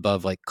step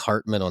above like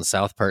Cartman on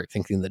South Park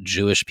thinking that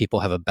Jewish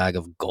people have a bag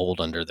of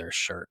gold under their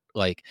shirt.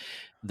 Like,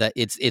 that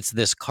it's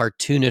this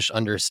cartoonish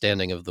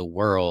understanding of the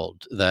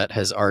world that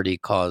has already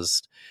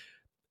caused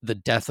the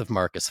death of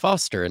Marcus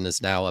Foster and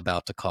is now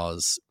about to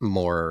cause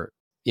more,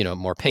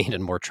 more pain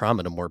and more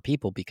trauma to more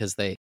people, because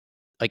they,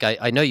 like,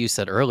 I know you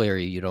said earlier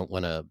you don't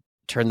want to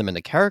turn them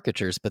into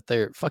caricatures, but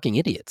they're fucking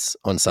idiots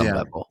on some Yeah,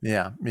 level.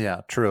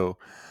 yeah, true.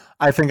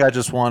 I think I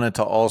just wanted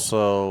to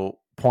also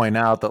point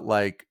out that,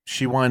 like,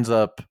 she winds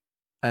up,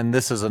 and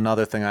this is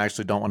another thing I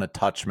actually don't want to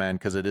touch, man,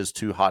 because it is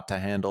too hot to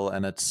handle,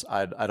 and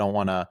I don't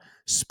want to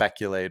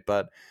speculate,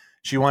 but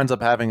she winds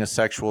up having a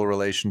sexual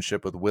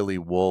relationship with Willie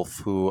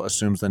Wolf, who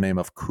assumes the name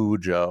of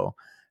Cujo,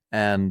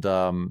 and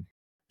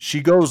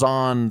she goes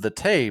on the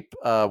tape,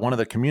 one of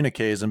the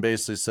communiques, and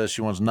basically says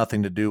she wants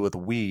nothing to do with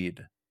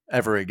Weed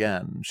ever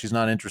again. She's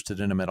not interested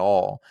in him at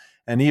all.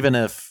 And even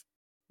if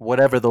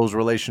whatever those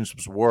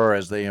relationships were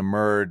as they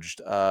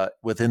emerged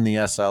within the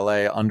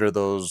SLA under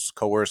those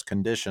coerced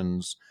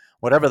conditions,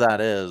 whatever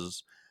that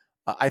is,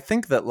 I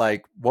think that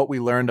like what we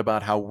learned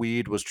about how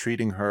Weed was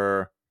treating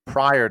her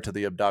prior to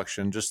the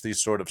abduction, just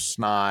these sort of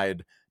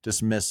snide,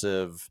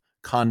 dismissive,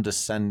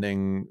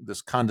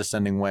 this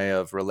condescending way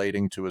of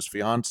relating to his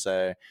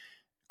fiance,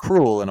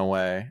 cruel in a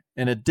way,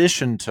 in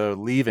addition to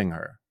leaving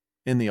her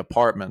in the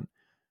apartment.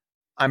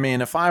 I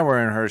mean, if I were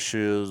in her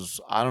shoes,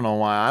 I don't know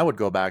why I would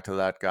go back to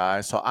that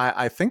guy. So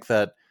I think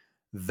that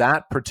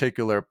that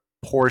particular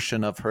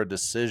portion of her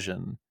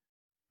decision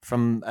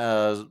from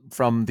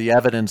the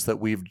evidence that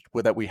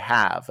we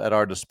have at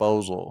our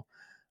disposal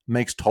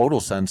makes total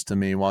sense to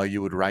me why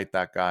you would write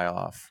that guy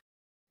off.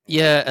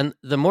 Yeah, and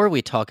the more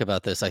we talk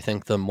about this, I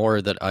think the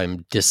more that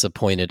I'm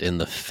disappointed in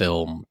the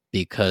film,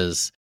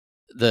 because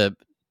the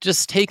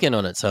just taken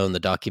on its own, the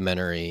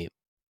documentary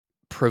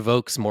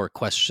provokes more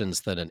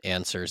questions than it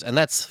answers, and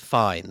that's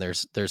fine.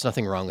 There's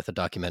nothing wrong with the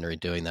documentary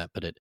doing that,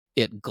 but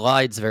it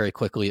glides very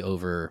quickly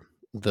over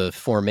the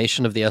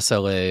formation of the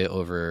SLA,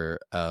 over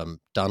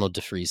Donald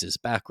DeFreeze's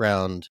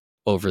background,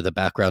 over the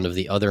background of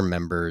the other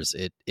members.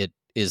 It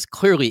is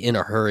clearly in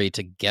a hurry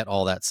to get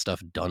all that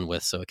stuff done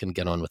with so it can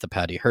get on with the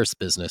Patty Hearst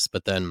business,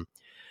 but then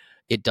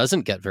it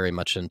doesn't get very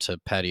much into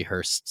Patty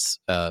Hearst's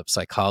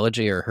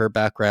psychology or her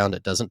background.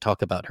 It doesn't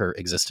talk about her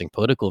existing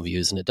political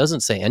views, and it doesn't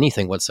say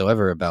anything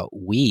whatsoever about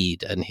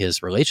Weed and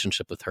his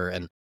relationship with her.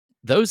 And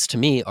those, to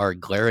me, are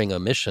glaring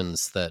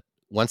omissions that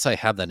once I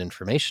have that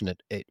information,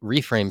 it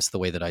reframes the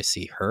way that I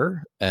see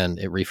her, and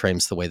it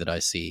reframes the way that I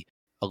see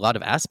a lot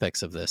of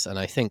aspects of this. And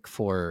I think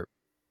for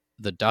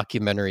the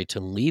documentary to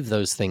leave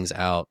those things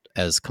out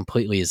as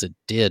completely as it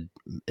did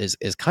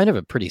is kind of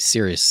a pretty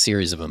serious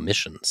series of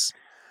omissions.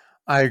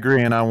 I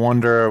agree, and I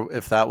wonder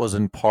if that was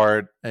in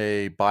part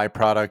a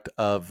byproduct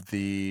of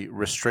the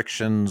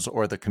restrictions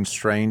or the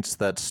constraints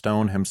that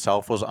Stone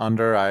himself was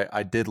under.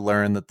 I did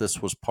learn that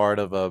this was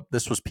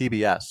this was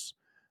PBS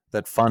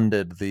that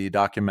funded the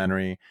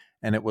documentary,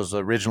 and it was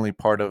originally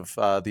part of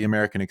the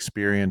American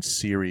Experience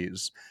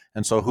series.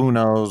 And so, who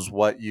knows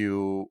what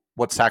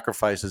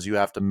sacrifices you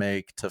have to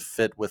make to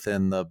fit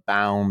within the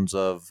bounds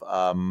of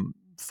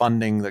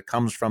funding that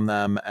comes from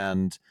them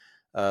and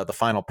the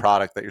final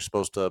product that you're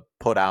supposed to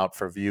put out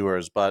for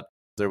viewers. But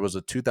there was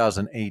a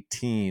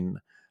 2018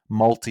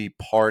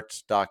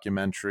 multi-part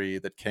documentary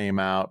that came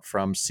out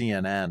from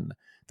CNN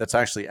that's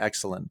actually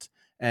excellent.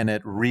 And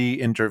it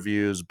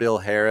re-interviews Bill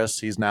Harris.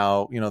 He's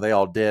now, they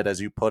all did, as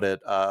you put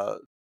it,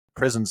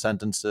 prison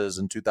sentences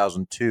in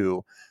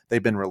 2002.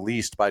 They've been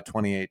released by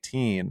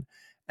 2018.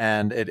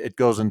 And it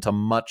goes into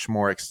much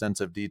more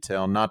extensive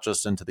detail, not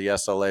just into the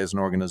SLA as an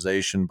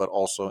organization, but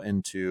also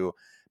into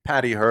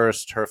Patty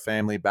Hearst, her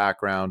family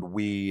background,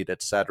 Weed,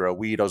 etc.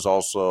 Weed was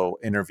also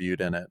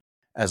interviewed in it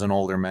as an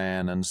older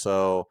man. And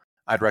so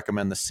I'd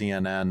recommend the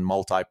CNN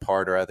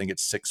multi-parter. I think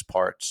it's 6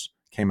 parts,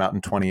 came out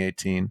in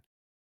 2018.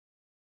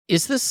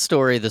 Is this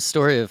story, the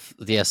story of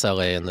the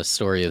SLA and the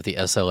story of the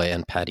SLA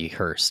and Patty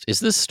Hearst, is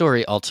this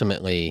story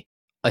ultimately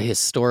a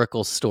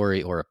historical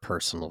story or a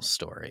personal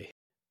story?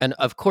 And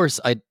of course,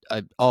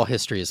 all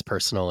history is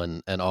personal,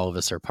 and all of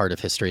us are part of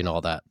history and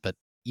all that. But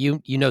you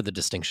know the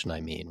distinction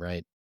I mean,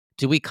 right?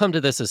 Do we come to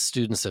this as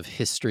students of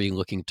history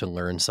looking to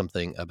learn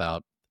something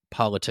about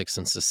politics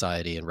and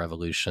society and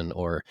revolution,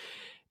 or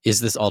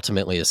is this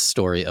ultimately a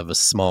story of a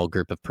small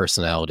group of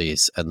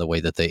personalities and the way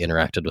that they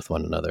interacted with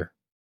one another?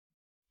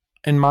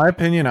 In my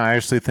opinion, I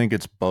actually think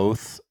it's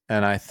both.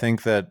 And I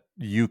think that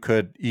you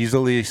could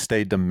easily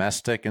stay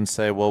domestic and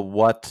say, well,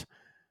 what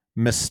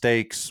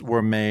mistakes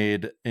were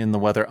made in the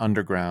Weather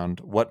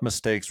Underground? What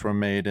mistakes were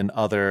made in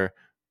other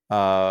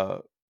uh,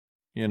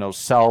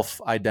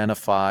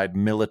 self-identified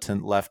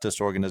militant leftist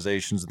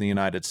organizations in the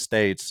United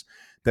States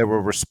that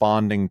were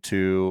responding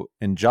to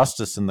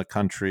injustice in the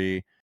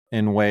country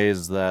in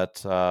ways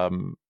that,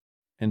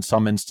 in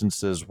some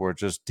instances, were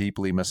just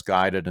deeply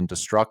misguided and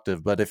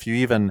destructive. But if you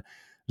even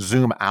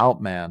zoom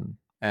out, man,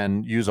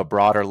 and use a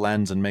broader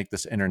lens and make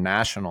this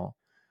international,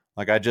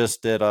 like I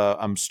just did,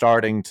 I'm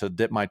starting to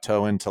dip my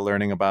toe into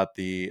learning about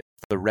the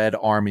Red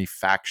Army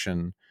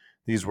faction.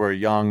 These were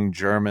young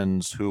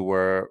Germans who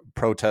were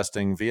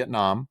protesting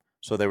Vietnam.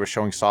 So they were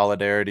showing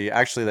solidarity.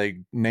 Actually, they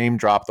name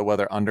dropped the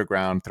Weather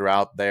Underground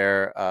throughout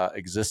their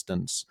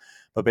existence,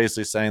 but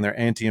basically saying they're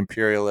anti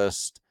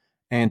imperialist,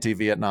 anti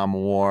Vietnam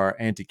War,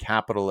 anti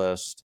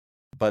capitalist.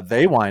 But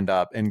they wind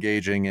up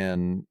engaging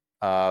in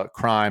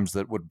crimes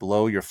that would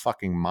blow your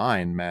fucking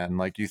mind, man.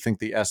 Like, you think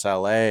the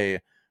SLA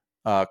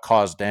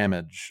caused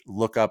damage?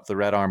 Look up the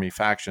Red Army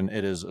faction.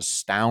 It is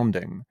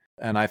astounding.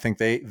 And I think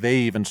they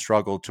even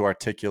struggled to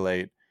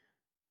articulate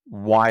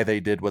why they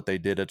did what they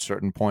did at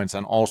certain points,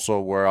 and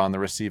also were on the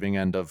receiving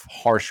end of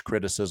harsh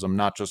criticism,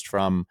 not just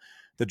from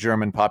the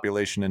German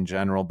population in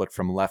general, but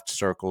from left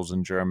circles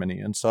in Germany.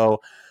 And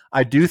so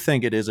I do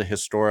think it is a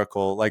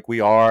historical, like,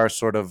 we are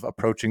sort of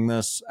approaching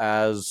this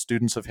as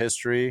students of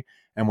history,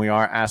 and we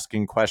are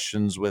asking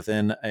questions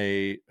within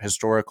a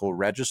historical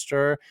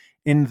register,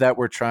 in that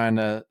we're trying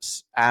to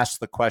ask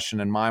the question,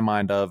 in my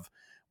mind, of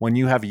when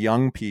you have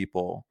young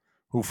people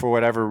who, for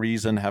whatever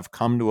reason, have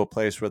come to a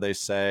place where they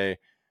say,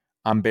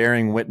 I'm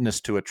bearing witness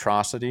to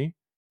atrocity.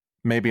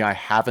 Maybe I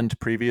haven't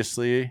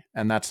previously,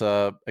 and that's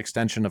a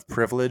extension of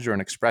privilege or an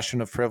expression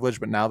of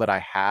privilege. But now that I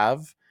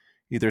have,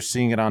 either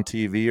seeing it on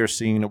TV or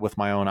seeing it with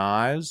my own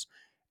eyes,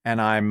 and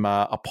I'm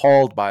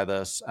appalled by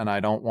this, and I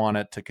don't want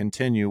it to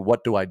continue,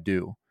 what do I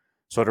do?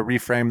 So to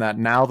reframe that,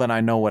 now that I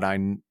know what I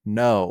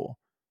know,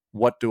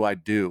 what do I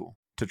do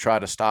to try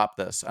to stop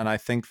this? And I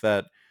think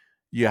that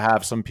you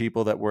have some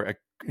people that were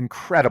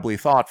incredibly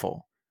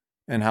thoughtful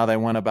in how they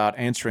went about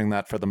answering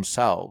that for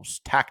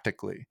themselves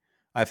tactically.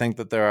 I think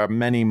that there are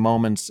many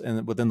moments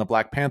within the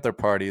Black Panther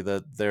Party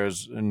that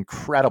there's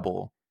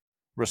incredible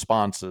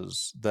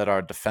responses that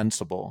are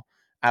defensible.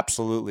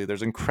 Absolutely.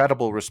 There's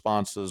incredible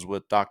responses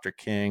with Dr.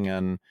 King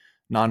and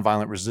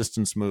nonviolent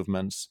resistance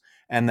movements.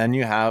 And then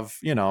you have,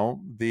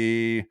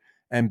 the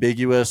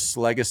ambiguous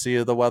legacy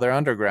of the Weather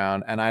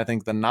Underground. And I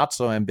think the not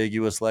so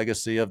ambiguous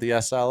legacy of the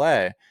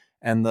SLA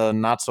and the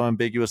not so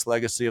ambiguous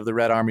legacy of the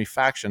Red Army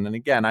faction. And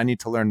again, I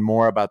need to learn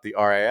more about the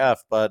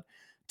RAF, but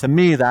to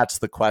me, that's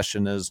the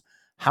question is,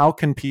 how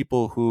can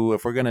people who,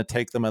 if we're going to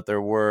take them at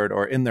their word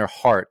or in their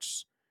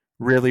hearts,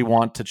 really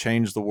want to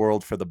change the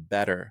world for the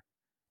better,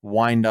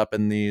 wind up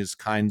in these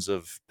kinds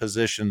of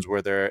positions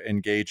where they're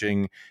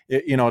engaging?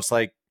 It's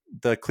like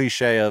the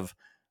cliche of,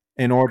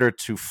 in order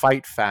to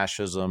fight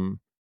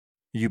fascism,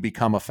 you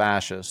become a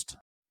fascist,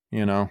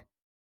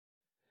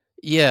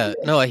 Yeah,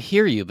 no, I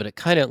hear you, but it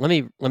kind of, let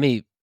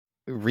me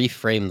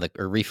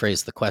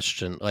rephrase the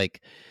question.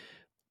 Like,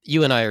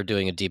 you and I are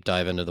doing a deep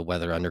dive into the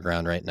Weather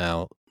Underground right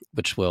now,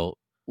 which we'll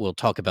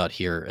talk about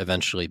here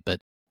eventually. But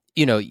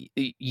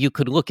you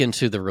could look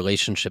into the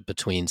relationship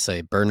between,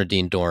 say,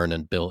 Bernardine Dorn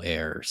and Bill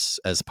Ayers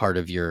as part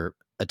of your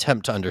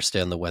attempt to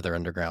understand the Weather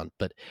Underground.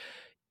 But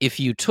if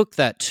you took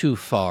that too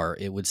far,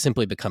 it would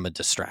simply become a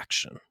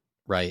distraction,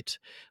 right?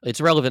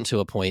 It's relevant to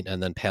a point,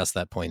 and then past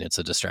that point, it's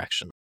a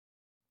distraction.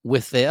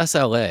 With the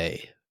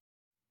SLA,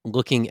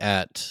 looking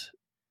at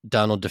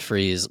Donald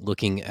DeFreeze,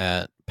 looking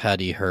at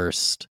Patty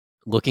Hearst,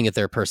 looking at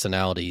their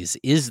personalities,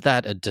 is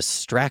that a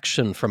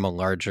distraction from a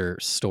larger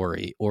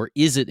story, or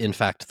is it in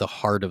fact the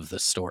heart of the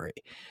story?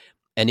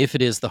 And if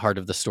it is the heart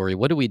of the story,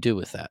 what do we do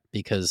with that?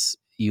 Because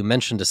you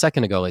mentioned a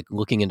second ago, like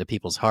looking into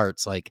people's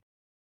hearts, like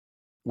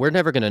we're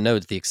never going to know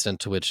the extent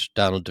to which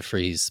Donald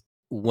DeFreeze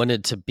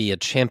wanted to be a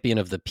champion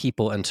of the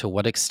people and to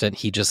what extent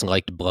he just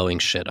liked blowing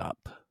shit up,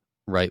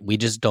 right? We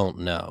just don't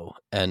know.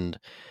 And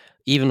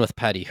even with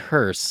Patty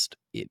Hearst,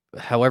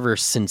 however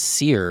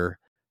sincere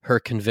her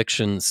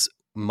convictions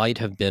might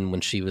have been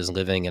when she was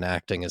living and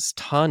acting as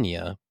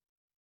Tanya,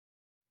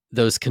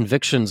 those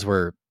convictions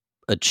were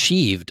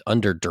achieved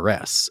under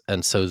duress,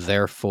 and so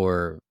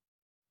therefore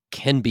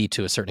can be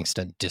to a certain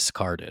extent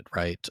discarded,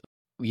 right?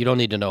 You don't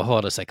need to know a whole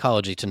lot of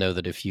psychology to know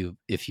that if you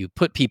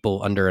put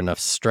people under enough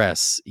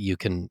stress, you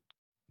can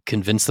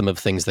convince them of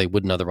things they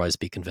wouldn't otherwise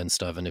be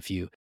convinced of. And if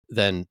you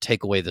then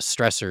take away the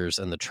stressors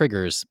and the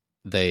triggers,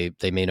 they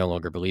may no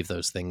longer believe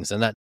those things.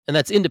 And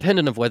that's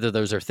independent of whether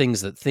those are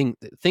things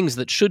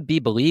that should be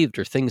believed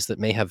or things that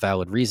may have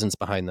valid reasons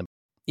behind them.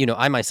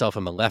 I myself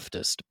am a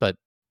leftist, but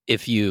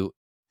if you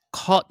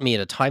caught me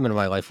at a time in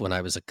my life when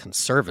I was a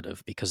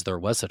conservative, because there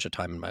was such a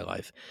time in my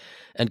life,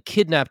 and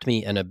kidnapped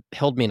me and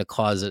held me in a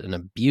closet and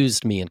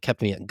abused me and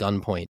kept me at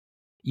gunpoint,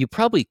 you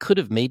probably could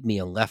have made me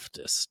a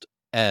leftist.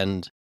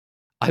 And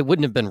I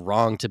wouldn't have been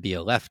wrong to be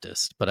a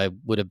leftist, but I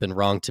would have been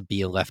wrong to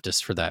be a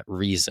leftist for that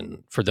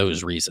reason, for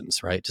those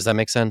reasons, right? Does that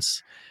make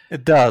sense?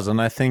 It does. And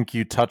I think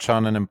you touch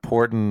on an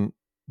important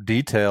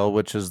detail,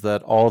 which is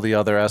that all the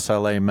other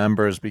SLA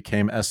members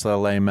became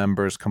SLA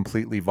members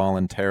completely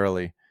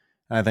voluntarily.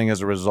 And I think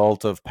as a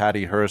result of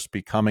Patty Hearst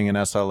becoming an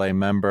SLA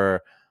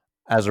member,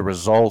 as a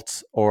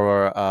result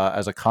or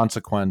as a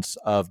consequence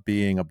of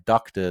being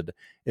abducted,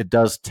 it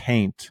does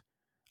taint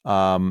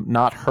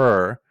not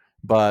her,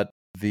 but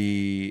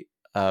the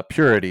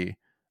purity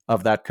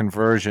of that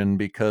conversion.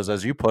 Because,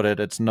 as you put it,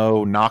 it's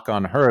no knock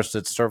on Hearst,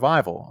 it's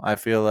survival. I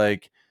feel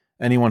like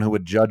anyone who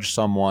would judge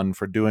someone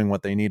for doing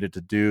what they needed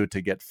to do to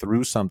get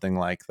through something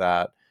like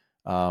that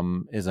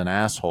is an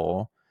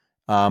asshole.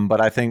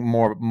 But I think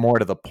more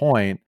to the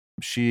point,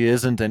 she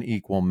isn't an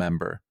equal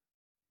member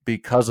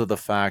because of the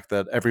fact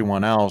that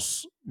everyone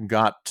else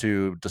got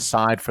to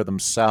decide for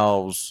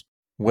themselves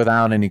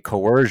without any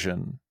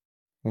coercion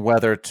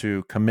whether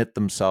to commit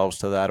themselves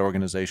to that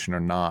organization or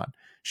not.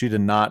 She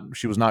did not.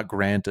 She was not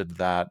granted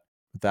that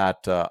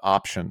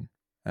option,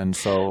 and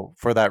so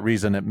for that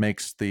reason, it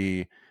makes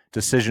the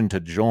decision to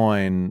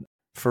join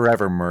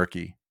forever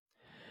murky.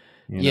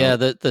 Yeah,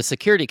 the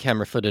security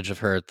camera footage of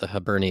her at the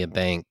Hibernia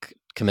Bank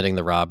committing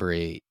the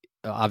robbery,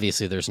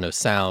 obviously there's no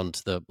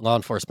sound. The law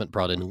enforcement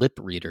brought in lip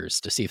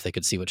readers to see if they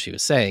could see what she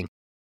was saying.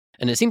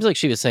 And it seems like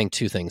she was saying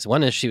two things.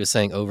 One is she was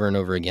saying over and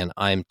over again,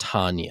 "I'm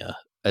Tanya,"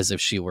 as if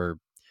she were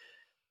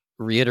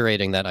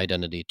reiterating that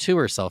identity to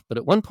herself. But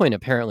at one point,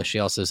 apparently, she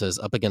also says,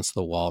 "Up against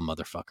the wall,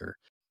 motherfucker,"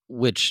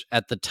 which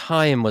at the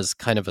time was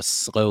kind of a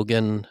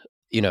slogan.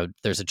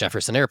 there's a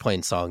Jefferson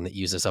Airplane song that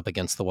uses "Up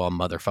Against the Wall,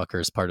 Motherfucker"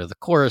 as part of the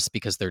chorus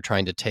because they're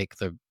trying to take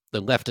the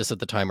leftists at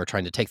the time are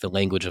trying to take the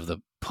language of the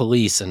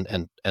police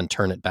and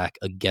turn it back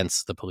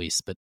against the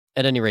police. But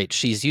at any rate,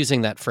 she's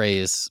using that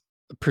phrase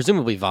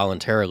presumably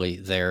voluntarily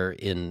there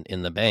in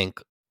the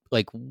bank.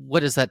 Like,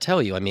 what does that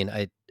tell you? I mean,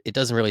 it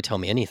doesn't really tell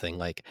me anything.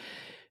 Like,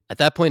 at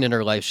that point in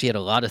her life, she had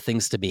a lot of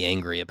things to be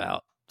angry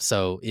about.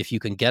 So if you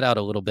can get out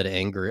a little bit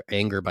of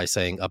anger by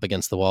saying "up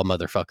against the wall,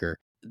 motherfucker,"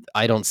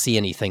 I don't see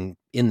anything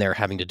in there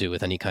having to do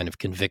with any kind of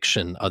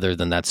conviction other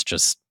than that's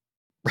just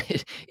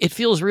it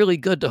feels really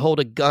good to hold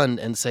a gun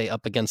and say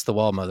 "up against the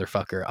wall,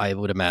 motherfucker," I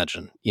would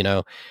imagine,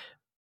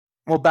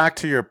 Well, back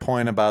to your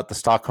point about the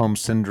Stockholm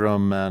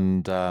syndrome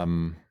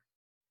and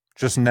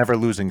just never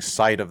losing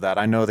sight of that.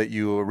 I know that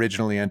you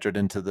originally entered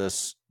into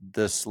this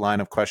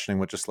line of questioning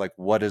with just like,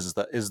 what is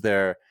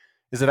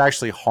is it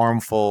actually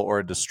harmful or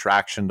a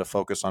distraction to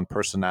focus on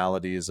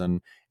personalities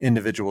and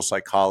individual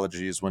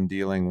psychologies when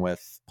dealing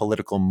with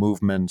political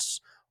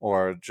movements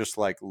or just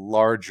like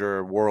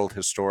larger world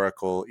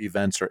historical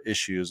events or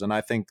issues? And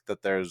I think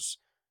that there's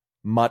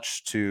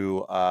much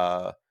to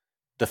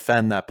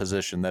defend that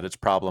position, that it's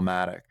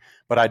problematic.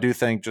 But I do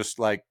think, just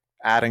like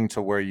adding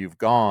to where you've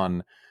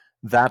gone,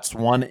 that's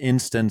one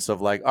instance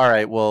of like, all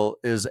right, well,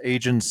 is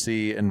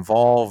agency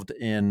involved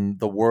in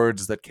the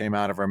words that came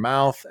out of her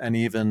mouth and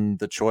even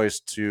the choice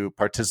to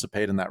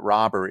participate in that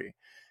robbery?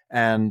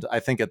 And I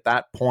think at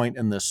that point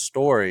in this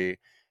story,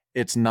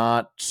 it's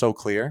not so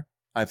clear.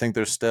 I think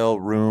there's still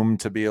room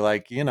to be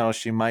like,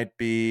 she might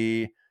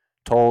be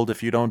told,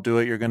 if you don't do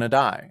it, you're going to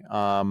die.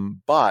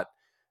 But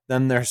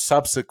then there's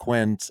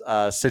subsequent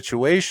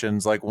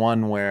situations, like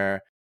one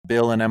where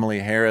Bill and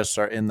Emily Harris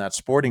are in that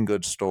sporting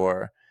goods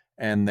store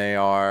and they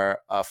are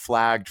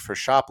flagged for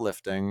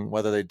shoplifting,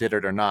 whether they did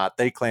it or not.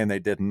 They claim they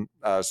didn't.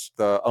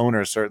 The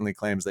owner certainly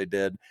claims they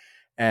did.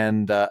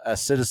 And a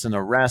citizen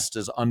arrest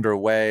is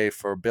underway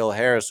for Bill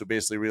Harris, who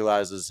basically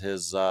realizes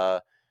his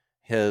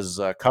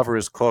cover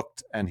is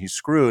cooked and he's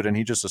screwed. And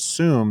he just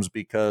assumes,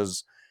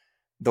 because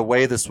the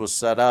way this was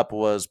set up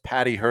was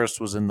Patty Hearst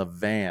was in the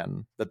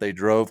van that they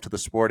drove to the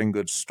sporting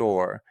goods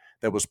store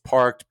that was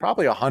parked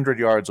probably 100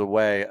 yards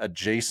away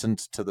adjacent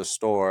to the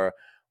store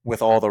with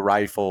all the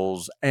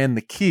rifles and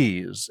the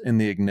keys in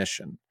the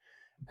ignition.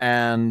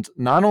 And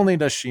not only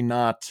does she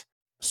not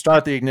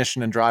start the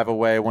ignition and drive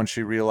away when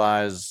she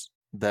realized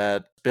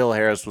that Bill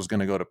Harris was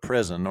going to go to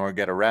prison or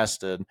get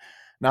arrested,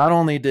 not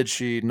only did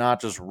she not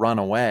just run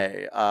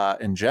away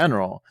in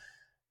general,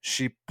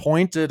 she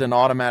pointed an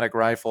automatic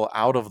rifle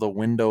out of the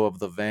window of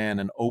the van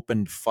and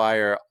opened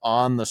fire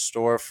on the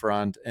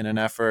storefront in an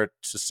effort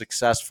to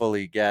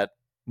successfully get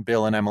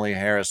Bill and Emily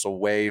Harris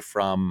away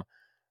from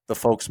the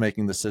folks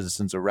making the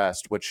citizen's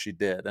arrest, which she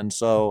did. And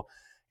so,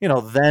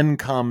 then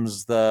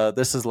comes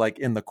this is like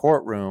in the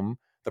courtroom,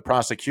 the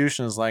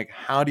prosecution is like,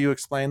 how do you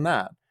explain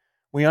that?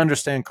 We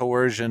understand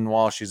coercion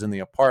while she's in the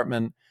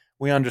apartment.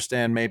 We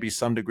understand maybe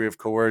some degree of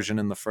coercion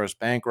in the first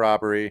bank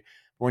robbery.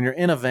 When you're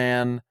in a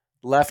van,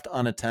 left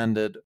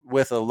unattended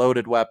with a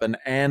loaded weapon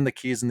and the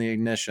keys in the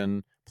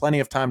ignition, plenty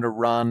of time to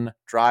run,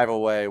 drive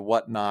away,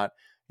 whatnot,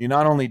 you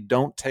not only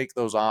don't take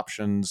those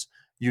options,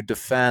 you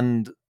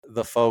defend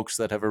the folks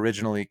that have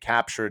originally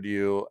captured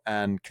you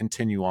and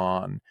continue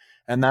on.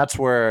 And that's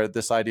where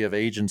this idea of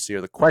agency,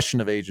 or the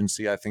question of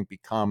agency, I think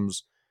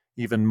becomes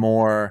even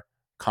more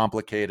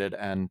complicated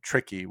and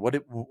tricky.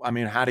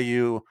 How do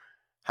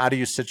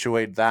you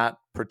situate that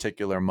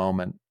particular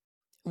moment?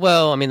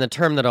 Well, I mean, the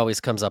term that always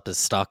comes up is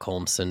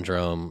Stockholm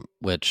syndrome,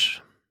 which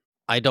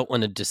I don't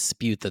want to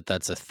dispute that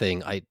that's a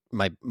thing.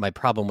 My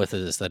problem with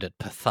it is that it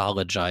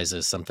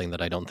pathologizes something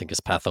that I don't think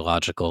is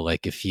pathological.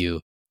 Like, if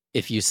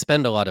you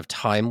spend a lot of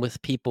time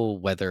with people,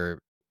 whether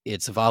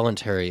it's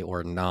voluntary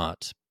or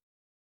not,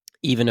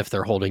 even if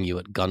they're holding you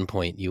at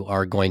gunpoint, you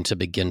are going to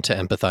begin to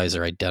empathize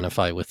or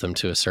identify with them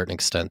to a certain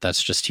extent.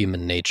 That's just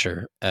human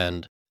nature.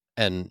 And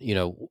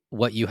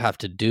what you have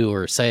to do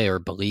or say or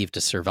believe to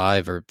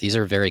survive, or these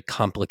are very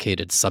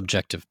complicated,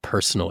 subjective,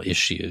 personal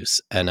issues.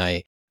 And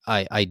I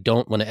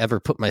don't want to ever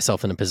put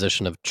myself in a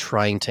position of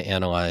trying to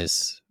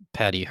analyze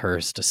Patty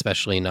Hearst,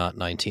 especially not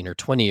 19 or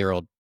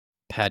 20-year-old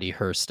Patty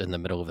Hearst in the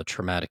middle of a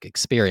traumatic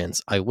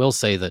experience. I will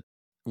say that,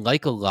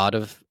 like a lot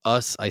of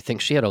us, I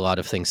think she had a lot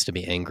of things to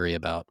be angry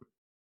about.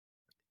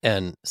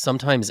 And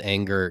sometimes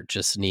anger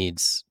just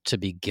needs to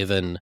be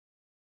given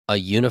a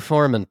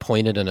uniform and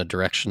pointed in a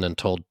direction and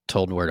told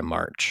where to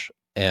march.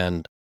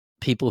 And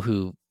people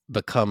who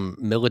become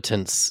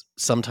militants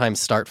sometimes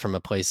start from a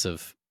place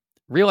of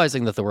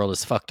realizing that the world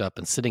is fucked up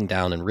and sitting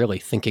down and really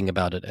thinking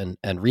about it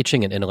and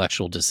reaching an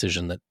intellectual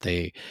decision that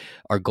they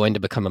are going to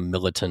become a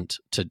militant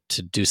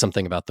to do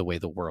something about the way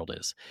the world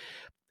is.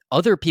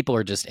 Other people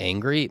are just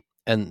angry,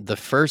 and the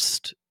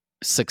first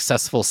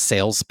successful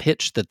sales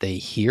pitch that they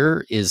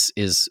hear is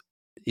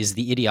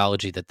the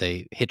ideology that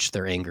they hitch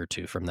their anger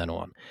to from then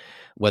on,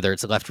 whether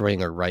it's left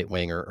wing or right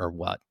wing or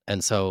what.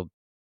 And so,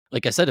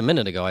 like I said a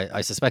minute ago,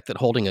 I suspect that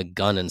holding a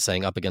gun and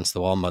saying "up against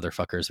the wall,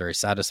 motherfucker" is very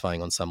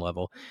satisfying on some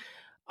level.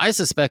 I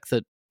suspect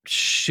that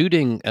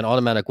shooting an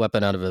automatic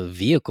weapon out of a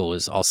vehicle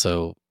is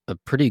also a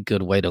pretty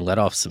good way to let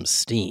off some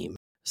steam.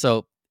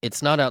 So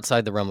it's not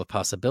outside the realm of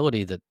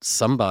possibility that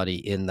somebody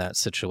in that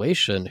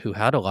situation who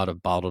had a lot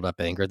of bottled up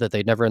anger that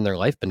they'd never in their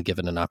life been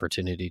given an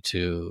opportunity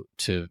to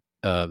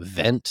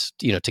vent,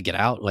 to get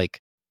out,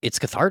 like, it's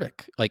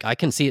cathartic. Like, I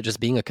can see it just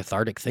being a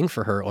cathartic thing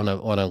for her on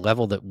a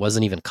level that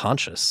wasn't even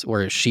conscious,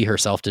 where she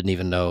herself didn't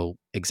even know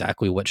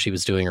exactly what she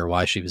was doing or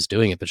why she was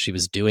doing it, but she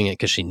was doing it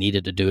because she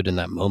needed to do it in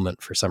that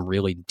moment for some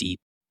really deep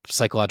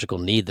psychological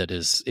need that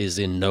is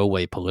in no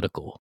way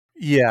political.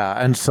 Yeah,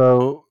 and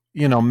so,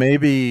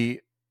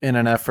 maybe in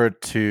an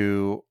effort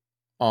to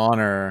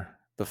honor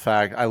the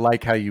fact, I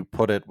like how you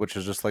put it, which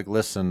is just like,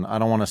 listen, I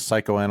don't want to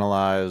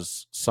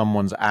psychoanalyze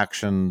someone's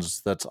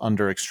actions that's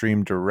under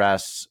extreme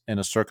duress in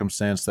a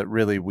circumstance that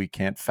really we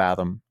can't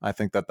fathom. I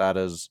think that that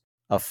is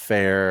a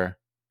fair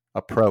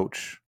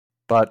approach.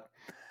 But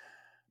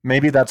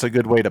maybe that's a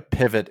good way to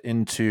pivot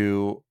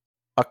into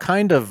a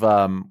kind of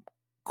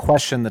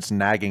question that's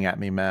nagging at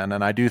me, man.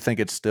 And I do think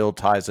it still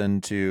ties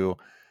into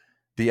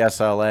the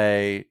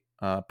SLA,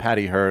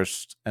 Patty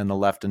Hearst, and the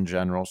left in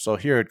general. So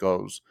here it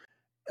goes.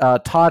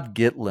 Todd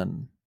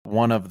Gitlin,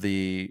 one of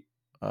the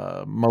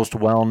most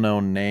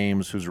well-known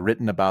names who's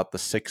written about the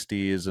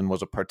 60s and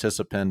was a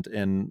participant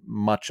in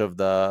much of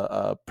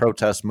the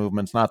protest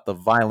movements, not the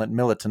violent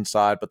militant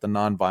side, but the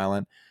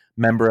nonviolent,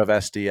 member of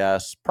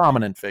SDS,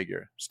 prominent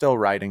figure, still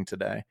writing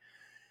today.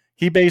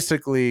 He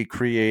basically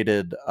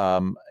created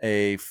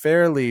a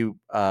fairly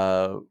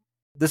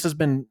this has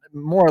been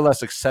more or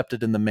less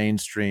accepted in the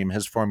mainstream,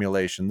 his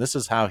formulation. This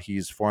is how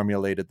he's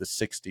formulated the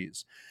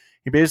 60s.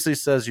 He basically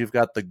says you've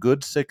got the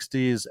good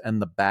 60s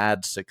and the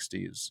bad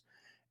 60s.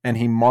 And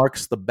he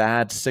marks the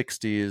bad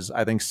 60s,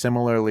 I think,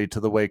 similarly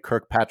to the way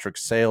Kirkpatrick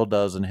Sale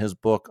does in his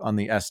book on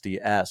the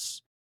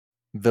SDS.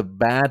 The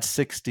bad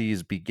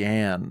 60s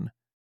began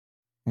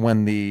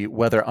when the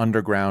Weather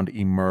Underground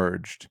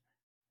emerged,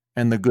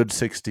 and the good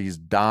 60s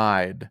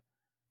died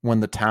when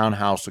the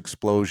townhouse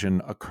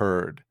explosion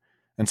occurred.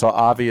 And so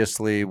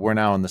obviously we're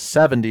now in the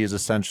 70s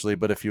essentially,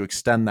 but if you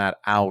extend that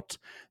out,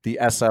 the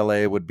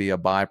SLA would be a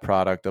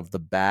byproduct of the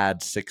bad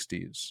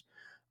 60s.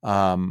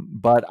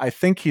 But I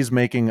think he's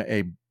making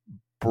a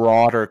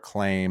broader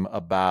claim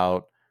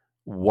about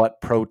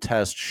what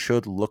protest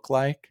should look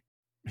like.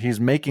 He's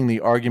making the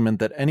argument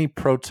that any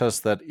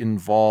protest that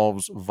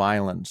involves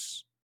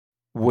violence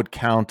would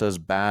count as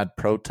bad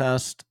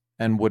protest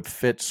and would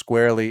fit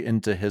squarely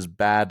into his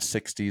bad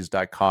 60s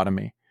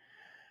dichotomy.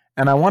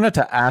 And I wanted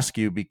to ask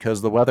you,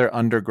 because the Weather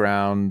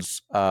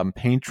Underground's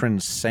patron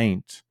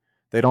saint,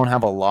 they don't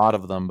have a lot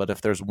of them, but if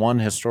there's one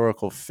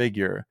historical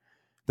figure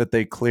that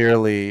they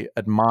clearly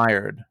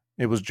admired,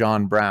 it was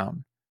John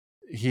Brown.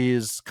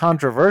 He's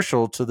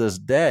controversial to this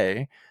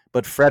day,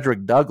 but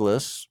Frederick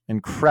Douglass,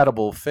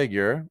 incredible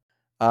figure,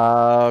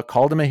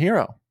 called him a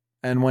hero.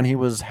 And when he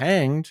was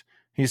hanged,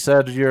 he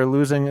said, "You're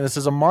losing, this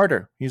is a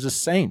martyr. He's a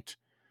saint."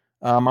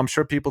 I'm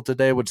sure people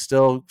today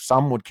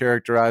some would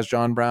characterize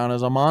John Brown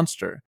as a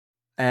monster.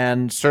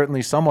 And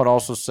certainly some would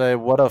also say,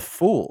 what a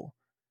fool.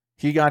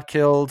 He got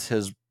killed,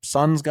 his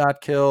sons got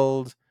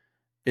killed,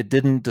 it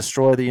didn't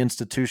destroy the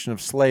institution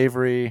of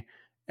slavery,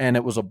 and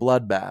it was a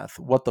bloodbath.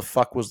 What the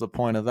fuck was the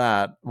point of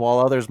that? While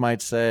others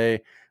might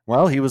say,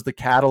 well, he was the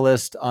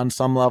catalyst on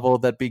some level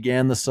that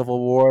began the Civil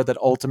War that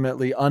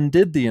ultimately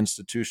undid the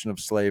institution of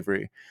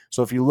slavery.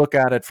 So if you look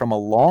at it from a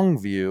long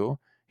view,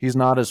 he's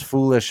not as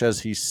foolish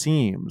as he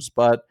seems.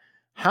 But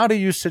how do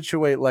you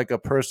situate like a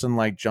person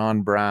like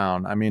John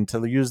Brown? I mean,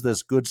 to use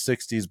this good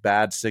 60s,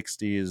 bad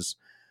 60s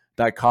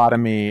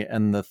dichotomy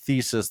and the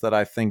thesis that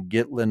I think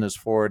Gitlin is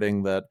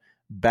forwarding, that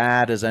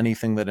bad is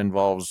anything that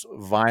involves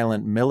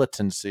violent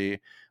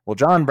militancy. Well,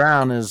 John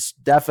Brown is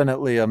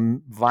definitely a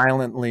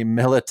violently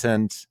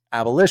militant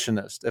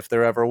abolitionist, if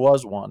there ever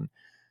was one.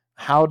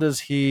 How do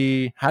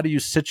you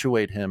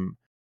situate him?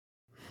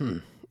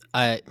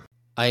 I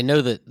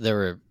know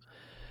that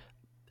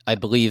I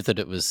believe that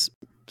it was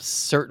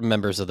certain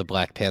members of the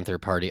Black Panther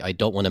Party. I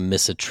don't want to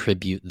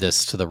misattribute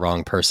this to the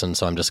wrong person,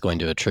 so I'm just going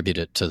to attribute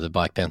it to the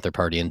Black Panther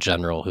Party in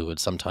general, who would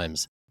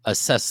sometimes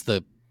assess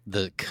the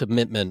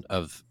commitment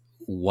of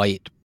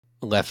white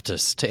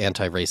leftists to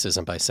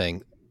anti-racism by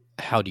saying,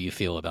 how do you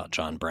feel about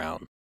John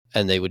Brown?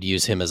 And they would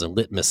use him as a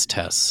litmus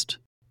test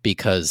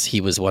because he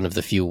was one of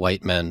the few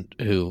white men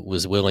who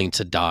was willing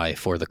to die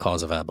for the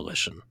cause of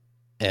abolition.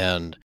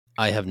 And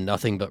I have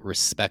nothing but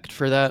respect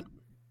for that.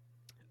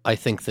 I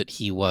think that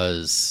he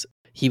was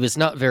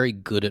not very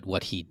good at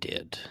what he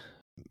did.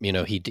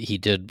 He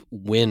did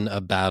win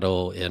a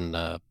battle in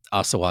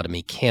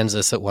Osawatomie,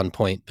 Kansas at one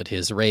point, but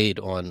his raid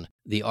on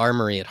the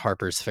armory at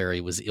Harper's Ferry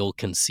was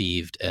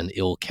ill-conceived and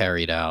ill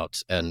carried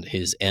out, and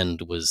his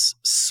end was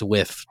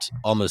swift,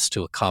 almost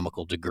to a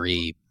comical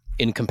degree,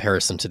 in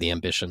comparison to the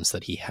ambitions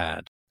that he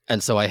had.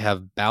 And so I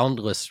have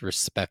boundless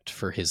respect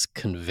for his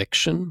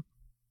conviction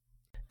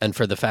and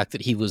for the fact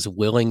that he was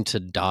willing to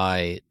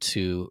die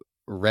to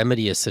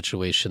remedy a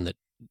situation that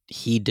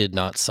he did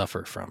not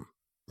suffer from,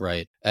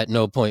 right? At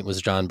no point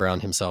was John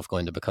Brown himself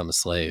going to become a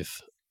slave.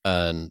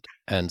 And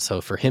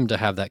so for him to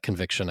have that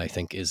conviction, I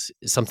think is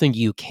something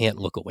you can't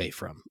look away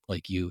from.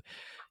 Like you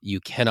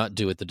cannot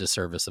do it the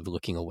disservice of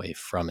looking away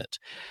from it.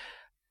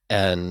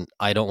 And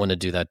I don't want to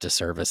do that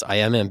disservice. I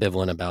am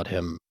ambivalent about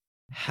him.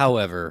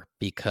 However,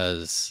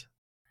 because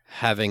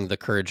having the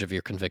courage of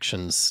your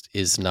convictions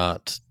is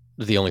not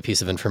the only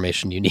piece of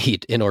information you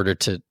need in order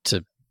to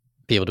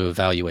be able to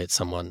evaluate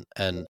someone.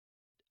 And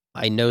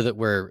I know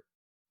that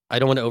I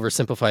don't want to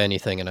oversimplify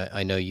anything, and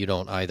I know you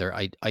don't either.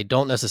 I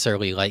don't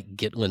necessarily like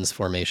Gitlin's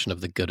formation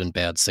of the good and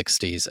bad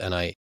 60s, and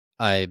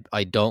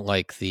I don't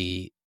like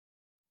the,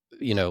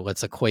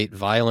 let's equate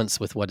violence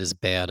with what is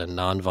bad and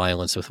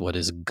nonviolence with what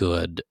is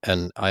good.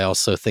 And I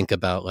also think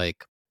about,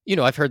 like,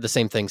 I've heard the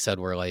same thing said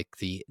where, like,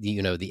 the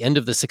end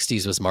of the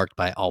 60s was marked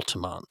by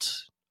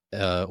Altamont,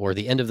 or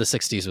the end of the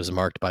 60s was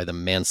marked by the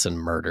Manson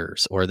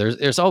murders, or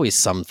there's always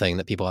something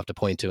that people have to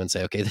point to and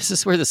say, okay, this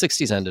is where the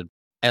 60s ended.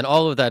 And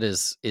all of that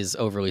is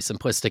overly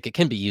simplistic. It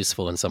can be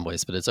useful in some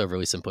ways, but it's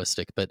overly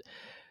simplistic. But,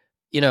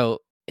 in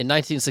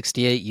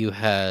 1968, you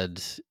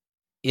had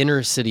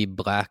inner city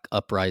black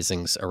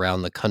uprisings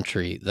around the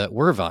country that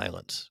were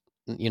violent.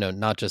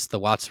 Not just the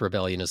Watts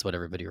Rebellion is what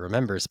everybody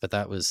remembers, but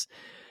that was,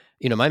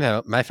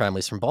 my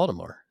family's from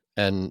Baltimore,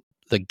 and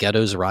the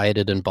ghettos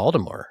rioted in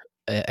Baltimore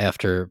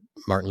after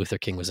Martin Luther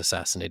King was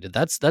assassinated.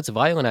 That's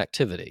violent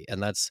activity,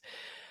 and that's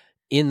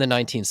in the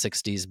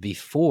 1960s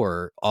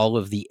before all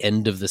of the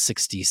end of the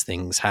 60s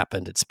things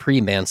happened. It's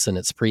pre-Manson,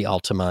 it's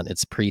pre-Altamont,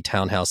 it's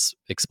pre-townhouse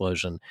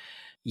explosion.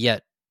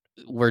 Yet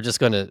we're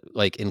just going to,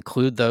 like,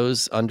 include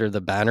those under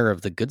the banner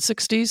of the good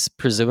 60s,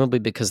 presumably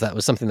because that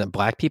was something that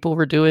black people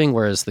were doing,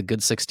 whereas the good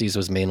 60s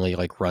was mainly,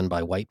 like, run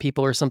by white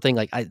people or something.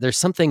 Like, there's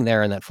something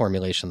there in that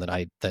formulation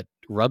that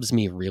rubs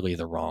me really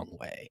the wrong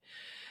way.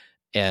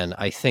 And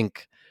I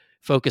think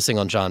focusing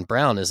on John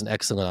Brown is an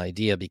excellent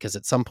idea, because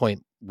at some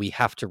point we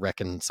have to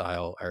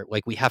reconcile, or,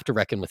 like, we have to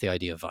reckon with the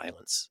idea of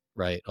violence,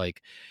 right?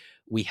 Like,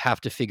 we have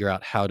to figure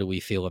out, how do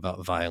we feel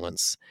about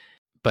violence?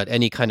 But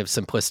any kind of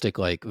simplistic,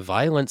 like,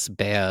 violence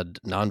bad,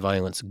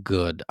 nonviolence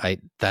good,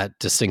 that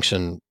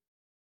distinction,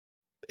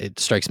 it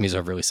strikes me as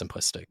overly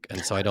simplistic.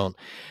 And so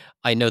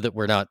I know that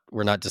we're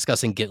not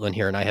discussing Gitlin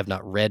here, and I have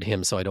not read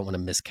him, so I don't want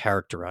to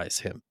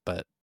mischaracterize him,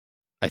 but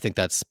I think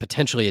that's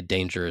potentially a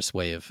dangerous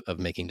way of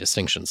making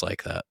distinctions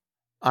like that.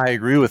 I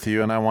agree with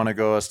you, and I want to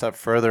go a step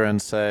further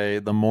and say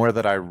the more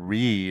that I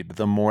read,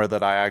 the more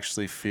that I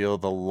actually feel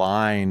the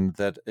line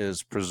that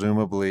is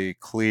presumably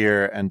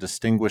clear and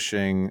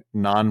distinguishing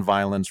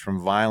nonviolence from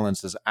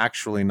violence is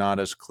actually not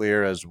as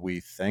clear as we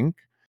think.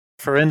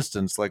 For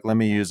instance, like, let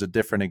me use a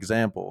different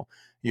example.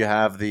 You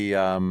have the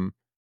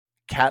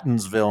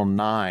Catonsville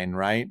Nine,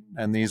 right?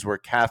 And these were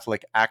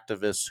Catholic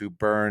activists who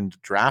burned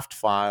draft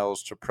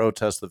files to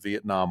protest the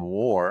Vietnam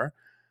War.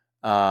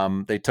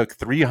 They took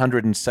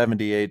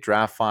 378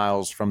 draft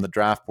files from the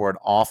draft board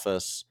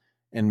office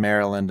in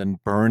Maryland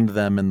and burned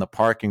them in the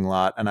parking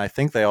lot. And I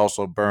think they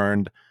also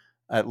burned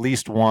at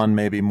least one,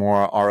 maybe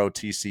more,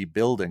 ROTC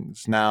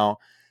buildings. Now,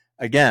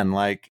 again,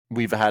 like,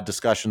 we've had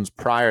discussions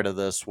prior to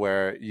this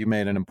where you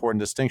made an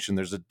important distinction.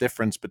 There's a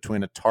difference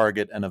between a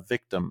target and a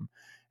victim.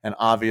 And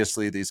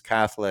obviously, these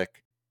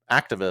Catholic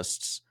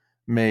activists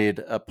made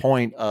a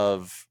point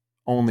of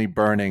only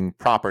burning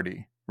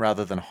property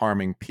rather than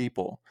harming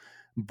people.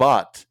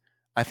 But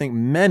I think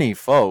many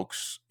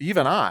folks,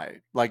 even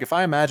I, like, if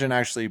I imagine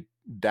actually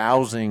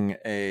dousing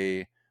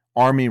a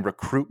army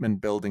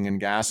recruitment building in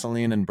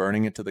gasoline and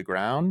burning it to the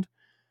ground,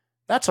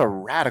 that's a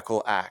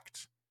radical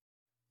act.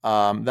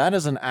 That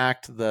is an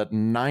act that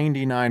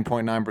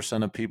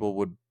 99.9% of people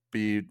would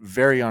be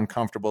very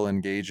uncomfortable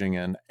engaging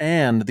in.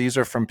 And these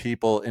are from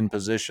people in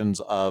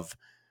positions of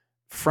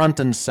front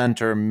and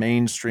center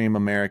mainstream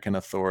American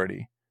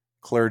authority,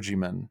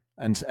 clergymen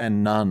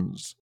and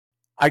nuns.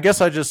 I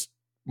guess I just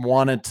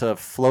wanted to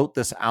float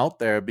this out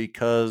there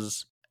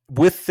because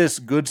with this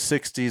good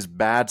 60s,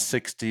 bad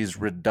 60s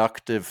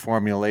reductive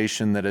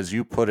formulation that, as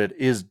you put it,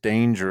 is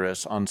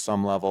dangerous on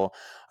some level,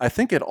 I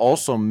think it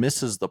also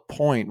misses the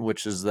point,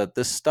 which is that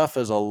this stuff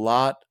is a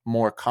lot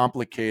more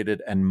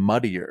complicated and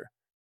muddier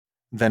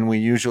than we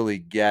usually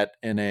get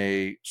in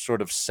a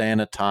sort of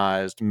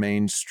sanitized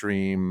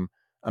mainstream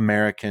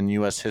American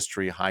US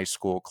history high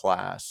school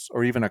class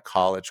or even a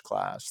college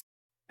class.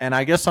 And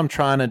I guess I'm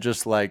trying to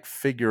just, like,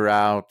 figure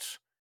out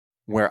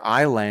where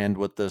I land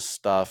with this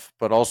stuff,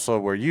 but also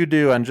where you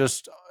do, and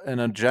just in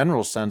a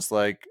general sense,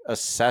 like,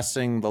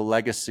 assessing the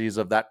legacies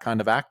of that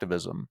kind of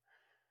activism.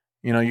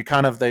 You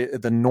kind of,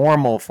 the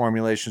normal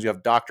formulations, you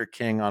have Dr.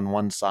 King on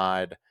one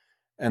side,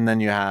 and then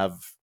you have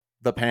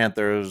the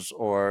Panthers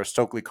or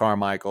Stokely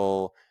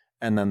Carmichael,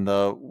 and then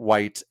the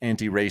white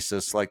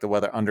anti-racists like the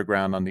Weather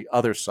Underground on the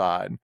other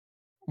side.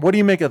 What do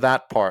you make of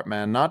that part,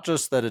 man? Not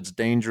just that it's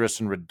dangerous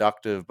and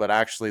reductive, but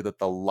actually that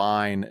the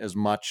line is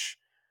much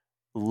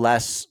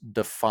less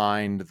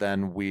defined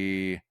than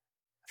we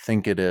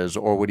think it is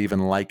or would even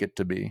like it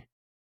to be.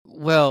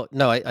 Well,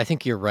 no, I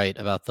think you're right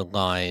about the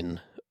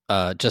line.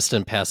 Just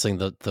in passing,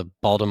 the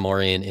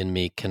Baltimorean in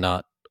me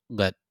cannot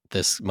let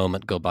this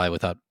moment go by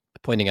without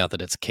pointing out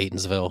that it's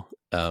Catonsville.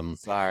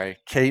 Sorry,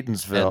 And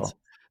Catonsville.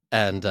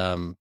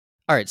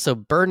 all right, so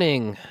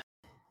burning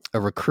a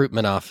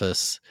recruitment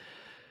office,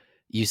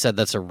 you said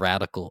that's a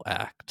radical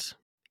act.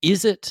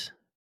 Is it?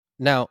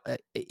 Now,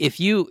 if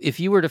you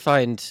were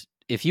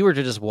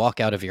to just walk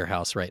out of your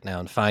house right now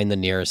and find the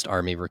nearest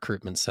Army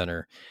recruitment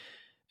center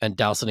and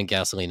douse it in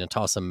gasoline and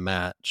toss a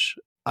match,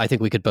 I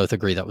think we could both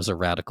agree that was a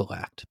radical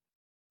act.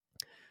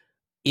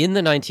 In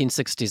the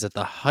 1960s, at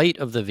the height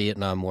of the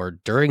Vietnam War,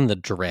 during the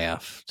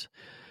draft,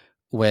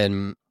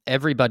 when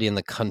everybody in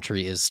the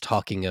country is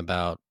talking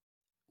about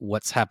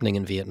what's happening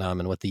in Vietnam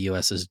and what the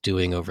US is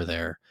doing over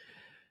there,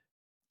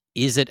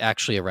 is it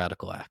actually a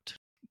radical act?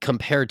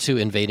 Compared to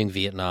invading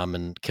Vietnam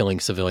and killing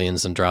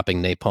civilians and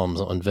dropping napalms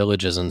on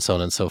villages and so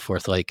on and so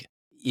forth, like,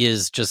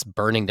 is just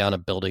burning down a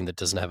building that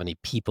doesn't have any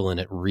people in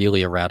it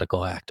really a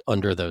radical act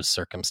under those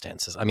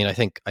circumstances? I mean, I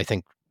think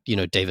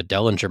David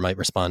Dellinger might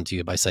respond to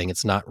you by saying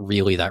it's not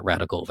really that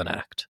radical of an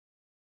act.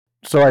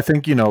 So I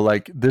think,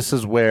 like, this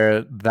is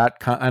where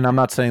and I'm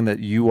not saying that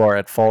you are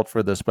at fault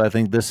for this, but I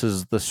think this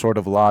is the sort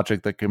of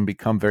logic that can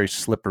become very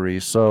slippery.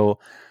 So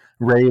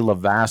Ray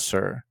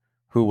Levasseur,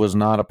 who was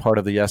not a part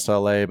of the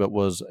SLA, but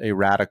was a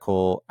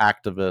radical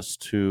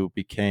activist who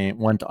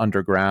went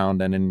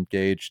underground and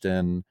engaged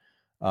in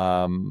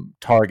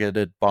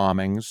targeted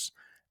bombings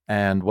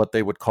and what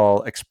they would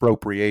call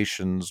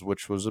expropriations,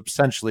 which was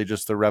essentially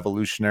just the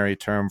revolutionary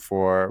term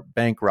for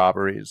bank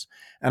robberies.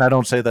 And I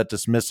don't say that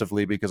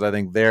dismissively, because I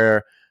think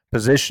they're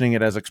positioning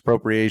it as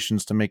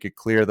expropriations to make it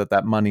clear that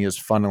that money is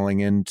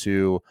funneling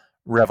into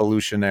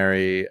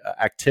revolutionary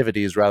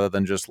activities rather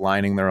than just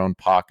lining their own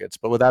pockets.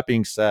 But with that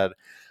being said,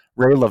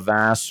 Ray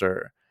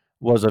Levasseur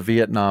was a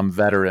Vietnam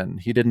veteran.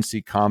 He didn't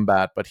see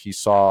combat, but he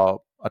saw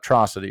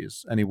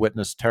atrocities and he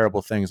witnessed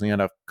terrible things. And he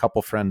had a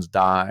couple friends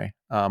die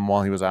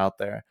while he was out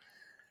there.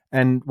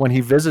 And when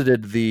he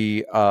visited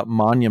the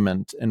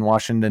monument in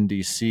Washington,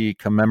 D.C.,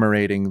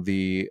 commemorating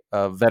the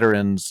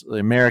the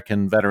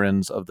American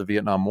veterans of the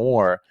Vietnam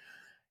War,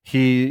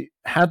 he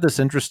had this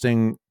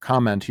interesting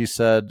comment. He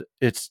said,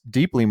 "It's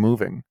deeply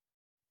moving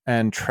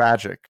and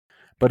tragic.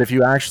 But if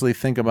you actually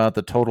think about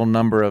the total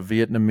number of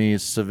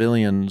Vietnamese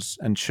civilians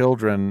and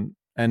children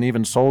and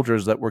even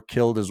soldiers that were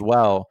killed as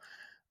well,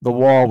 the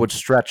wall would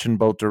stretch in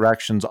both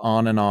directions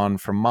on and on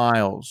for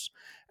miles."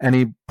 And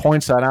he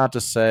points that out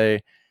to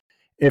say,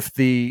 if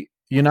the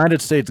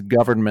United States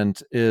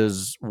government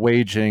is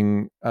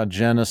waging a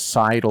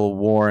genocidal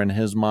war in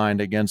his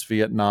mind against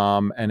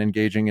Vietnam and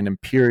engaging in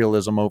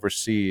imperialism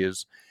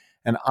overseas,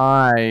 and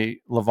I,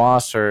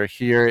 Levasseur,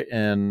 here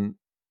in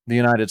the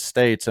United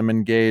States, am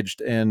engaged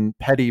in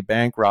petty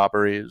bank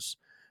robberies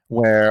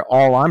where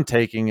all I'm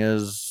taking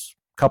is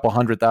a couple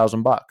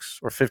 $100,000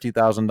 or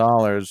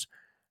 $50,000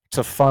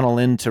 to funnel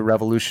into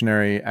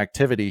revolutionary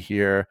activity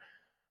here,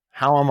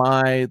 how am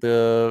I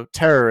the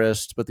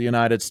terrorist, but the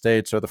United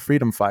States are the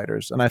freedom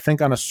fighters? And I think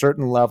on a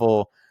certain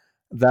level,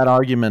 that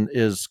argument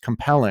is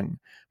compelling.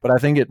 But I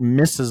think it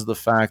misses the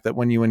fact that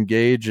when you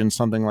engage in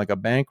something like a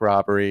bank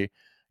robbery,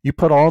 you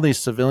put all these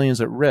civilians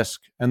at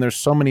risk, and there's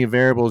so many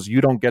variables you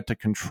don't get to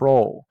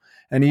control.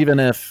 And even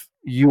if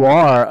you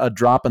are a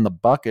drop in the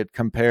bucket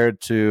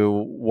compared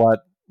to what,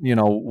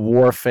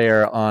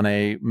 warfare on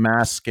a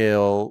mass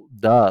scale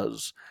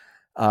does,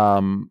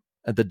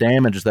 the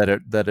damage that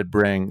it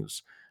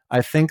brings,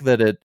 I think that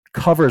it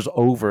covers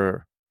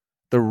over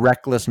the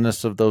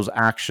recklessness of those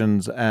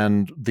actions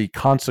and the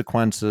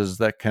consequences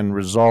that can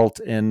result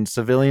in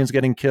civilians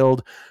getting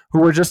killed who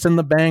were just in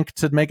the bank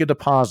to make a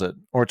deposit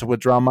or to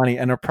withdraw money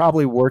and are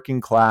probably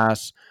working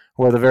class,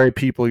 who are the very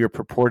people you're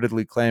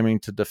purportedly claiming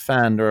to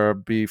defend or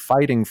be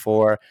fighting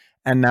for,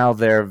 and now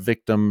they're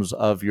victims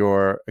of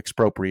your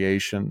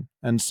expropriation.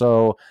 And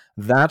so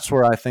that's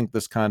where I think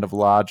this kind of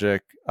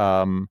logic,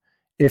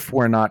 if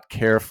we're not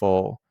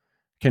careful,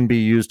 can be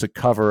used to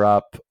cover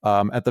up,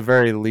 at the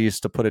very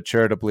least, to put it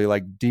charitably,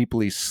 like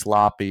deeply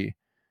sloppy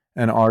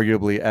and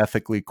arguably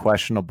ethically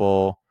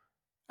questionable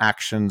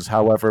actions,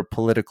 however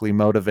politically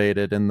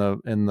motivated in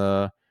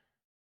the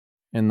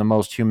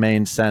most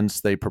humane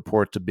sense they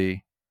purport to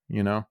be.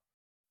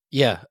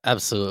 Yeah,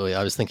 absolutely.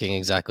 I was thinking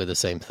exactly the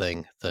same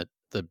thing, that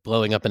the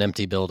blowing up an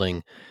empty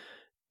building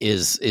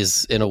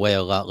is in a way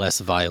a lot less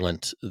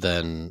violent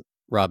than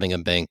robbing a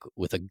bank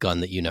with a gun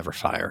that you never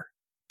fire,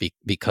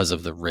 because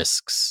of the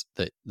risks,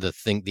 that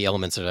the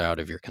elements that are out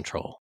of your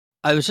control.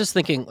 I was just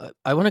thinking,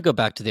 I want to go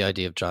back to the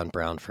idea of John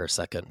Brown for a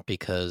second,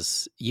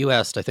 because you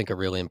asked, I think, a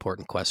really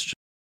important question,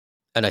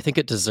 and I think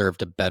it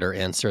deserved a better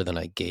answer than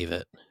I gave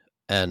it.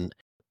 And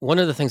one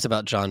of the things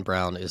about John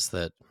Brown is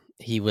that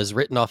he was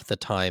written off at the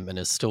time and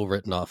is still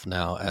written off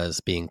now as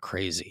being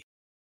crazy.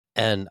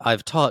 And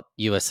I've taught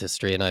U.S.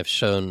 history, and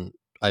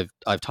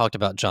I've talked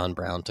about John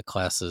Brown to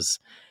classes,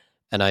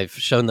 and I've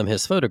shown them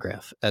his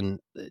photograph.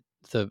 And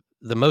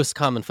the most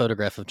common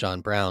photograph of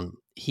John Brown,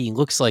 he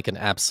looks like an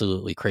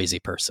absolutely crazy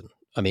person.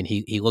 I mean,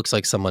 he looks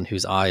like someone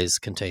whose eyes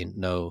contain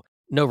no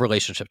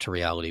relationship to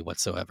reality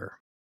whatsoever.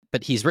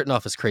 But he's written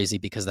off as crazy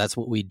because that's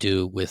what we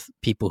do with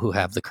people who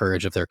have the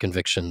courage of their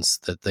convictions,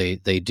 that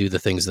they do the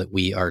things that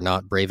we are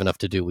not brave enough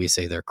to do. We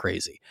say they're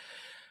crazy.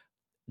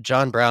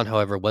 John Brown,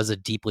 however, was a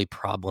deeply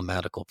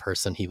problematical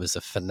person. He was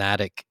a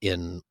fanatic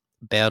in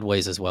bad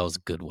ways as well as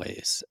good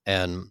ways.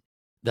 And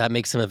that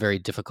makes him a very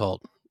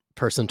difficult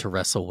person to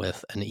wrestle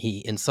with. And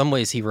in some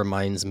ways, he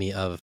reminds me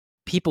of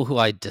people who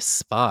I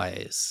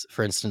despise.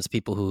 For instance,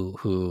 people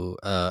who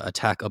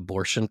attack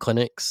abortion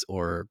clinics,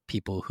 or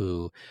people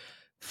who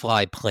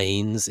fly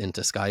planes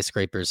into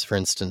skyscrapers, for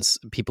instance,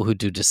 people who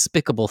do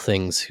despicable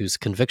things whose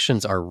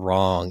convictions are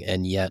wrong,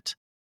 and yet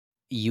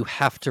you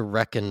have to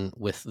reckon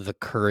with the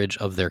courage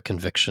of their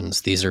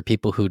convictions. These are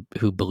people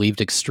who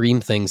believed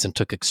extreme things and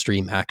took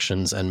extreme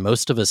actions, and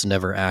most of us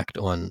never act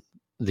on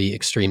the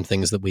extreme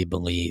things that we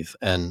believe.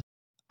 And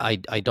I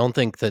don't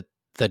think that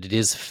it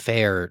is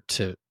fair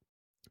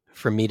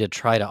for me to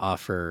try to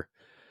offer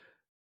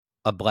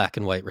a black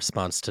and white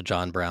response to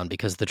John Brown,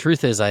 because the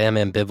truth is I am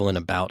ambivalent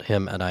about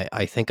him, and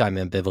I think I'm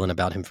ambivalent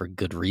about him for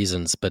good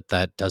reasons, but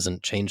that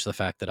doesn't change the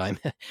fact that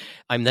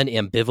I'm then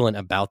ambivalent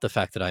about the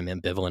fact that I'm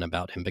ambivalent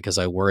about him, because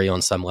I worry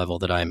on some level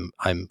that I'm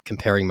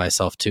comparing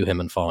myself to him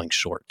and falling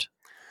short.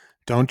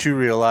 Don't you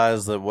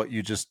realize that what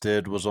you just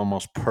did was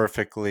almost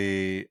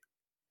perfectly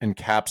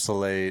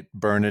encapsulate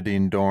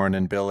Bernadine Dorn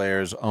and Bill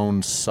Ayer's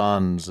own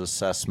son's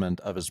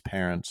assessment of his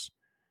parents,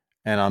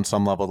 and on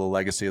some level the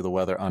legacy of the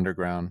Weather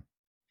Underground?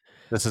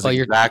 This is Well,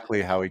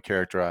 exactly how he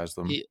characterized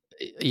them.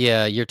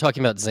 yeah, you're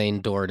talking about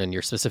Zane Dorn, and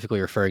you're specifically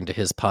referring to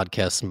his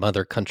podcast,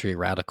 Mother Country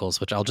Radicals,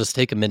 which I'll just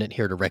take a minute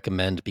here to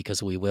recommend,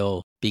 because we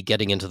will be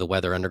getting into the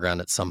Weather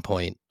Underground at some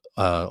point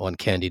on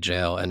Candy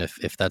Jail. And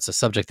if that's a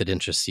subject that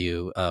interests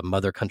you,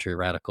 Mother Country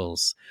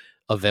Radicals,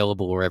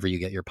 available wherever you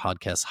get your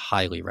podcasts,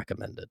 highly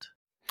recommended.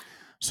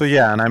 So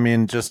yeah, and I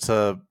mean, just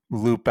to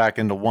loop back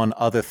into one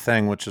other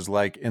thing, which is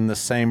like, in the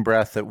same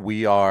breath that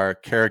we are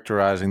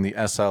characterizing the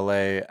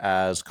SLA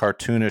as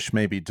cartoonish,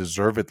 maybe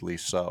deservedly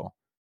so,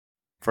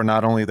 for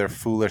not only their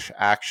foolish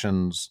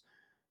actions,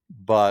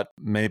 but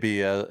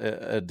maybe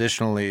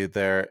additionally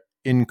their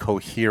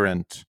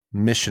incoherent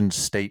mission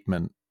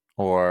statement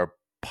or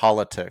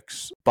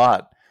politics.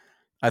 But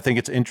I think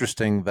it's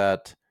interesting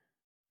that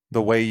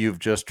the way you've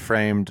just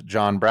framed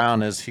John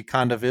Brown is he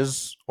kind of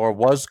is or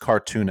was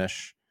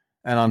cartoonish,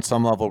 and on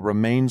some level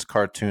remains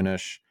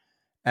cartoonish.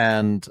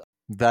 And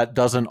that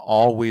doesn't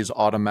always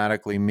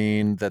automatically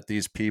mean that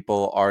these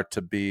people are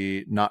to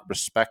be not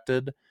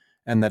respected,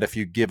 and that if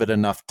you give it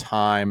enough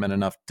time and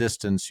enough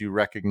distance, you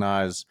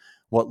recognize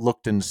what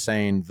looked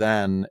insane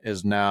then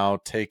is now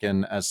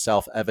taken as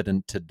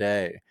self-evident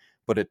today.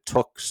 But it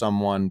took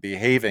someone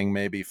behaving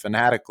maybe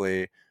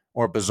fanatically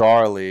or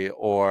bizarrely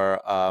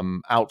or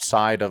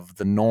outside of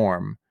the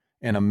norm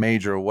in a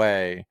major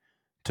way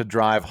to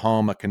drive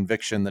home a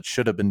conviction that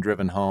should have been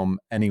driven home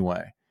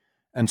anyway.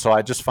 And so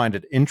I just find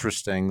it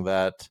interesting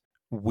that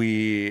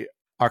we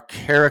are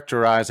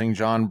characterizing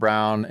John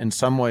Brown in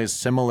some ways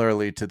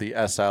similarly to the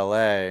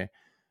SLA,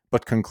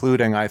 but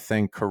concluding, I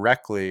think,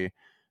 correctly,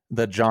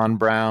 that John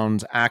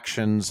Brown's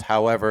actions,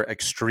 however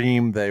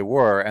extreme they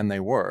were, and they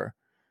were,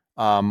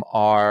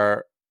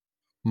 are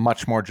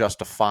much more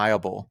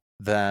justifiable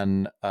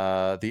than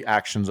the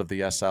actions of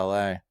the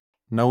SLA.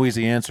 No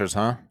easy answers,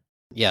 huh?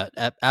 Yeah,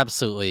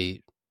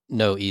 absolutely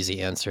no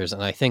easy answers.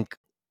 And I think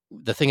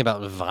the thing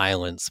about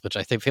violence, which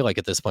I feel like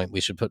at this point we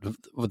should put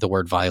the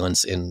word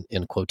violence in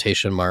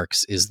quotation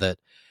marks, is that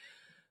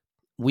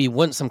we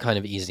want some kind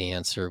of easy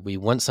answer. We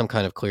want some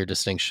kind of clear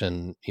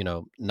distinction,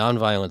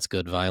 nonviolence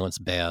good, violence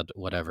bad,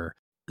 whatever.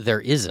 There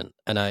isn't.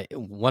 And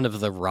one of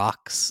the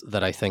rocks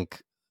that I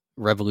think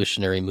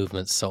revolutionary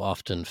movements so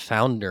often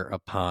founder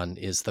upon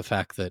is the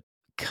fact that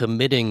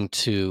committing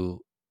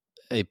to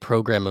a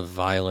program of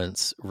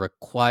violence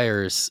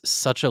requires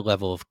such a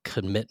level of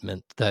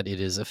commitment that it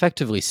is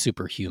effectively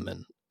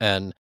superhuman.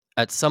 And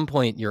at some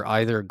point, you're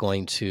either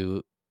going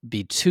to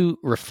be too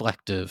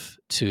reflective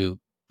to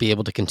be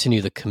able to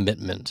continue the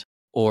commitment,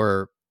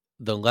 or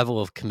the level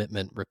of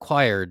commitment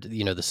required,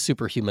 the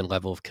superhuman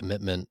level of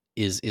commitment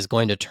is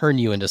going to turn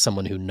you into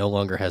someone who no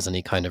longer has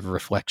any kind of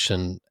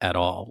reflection at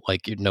all.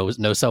 Like, no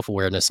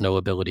self-awareness, no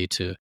ability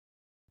to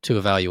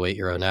evaluate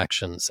your own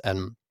actions.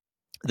 And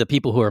the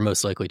people who are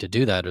most likely to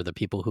do that are the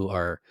people who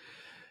are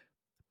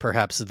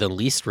perhaps the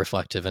least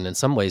reflective, and in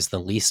some ways the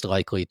least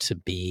likely to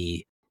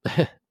be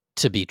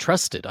to be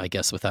trusted, I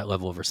guess, with that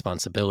level of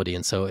responsibility.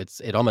 And so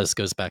it almost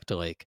goes back to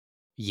like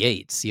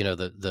Yeats,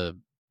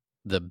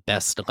 the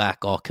best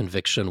lack all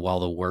conviction while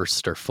the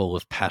worst are full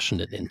of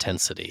passionate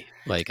intensity.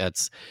 Like,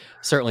 that's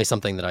certainly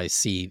something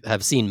that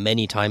have seen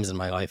many times in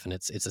my life, and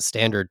it's a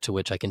standard to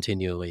which I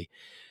continually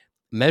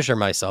measure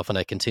myself, and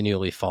I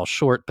continually fall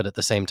short. But at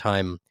the same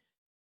time,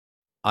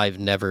 I've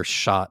never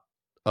shot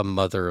a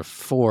mother of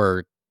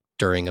four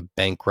during a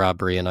bank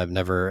robbery, and I've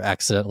never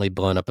accidentally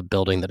blown up a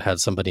building that had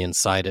somebody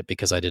inside it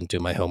because I didn't do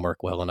my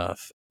homework well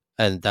enough.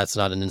 And that's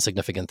not an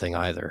insignificant thing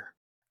either.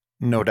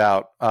 No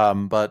doubt.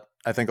 But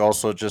I think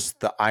also just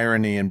the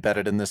irony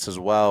embedded in this as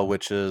well,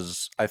 which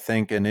is, I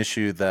think, an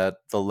issue that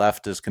the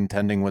left is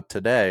contending with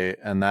today.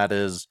 And that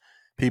is,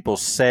 people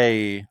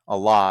say a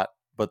lot,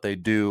 but they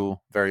do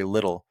very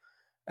little.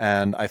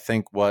 And I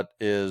think what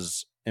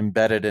is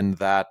embedded in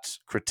that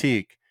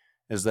critique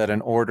is that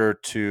in order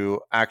to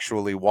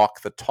actually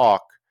walk the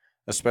talk,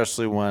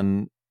 especially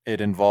when it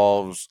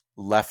involves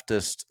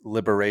leftist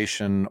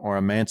liberation or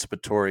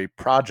emancipatory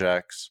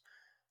projects,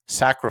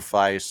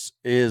 sacrifice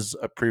is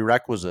a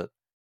prerequisite.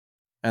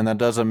 And that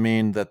doesn't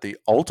mean that the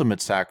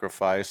ultimate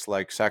sacrifice,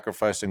 like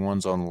sacrificing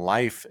one's own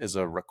life, is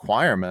a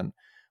requirement,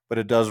 but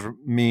it does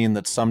mean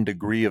that some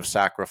degree of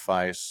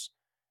sacrifice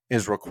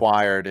is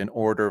required in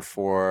order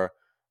for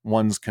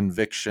one's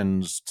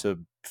convictions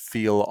to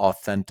feel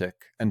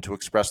authentic and to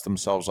express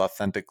themselves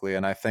authentically.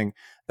 And I think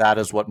that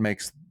is what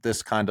makes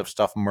this kind of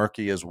stuff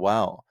murky as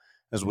well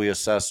as we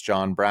assess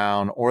John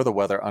Brown or the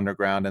Weather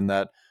Underground, in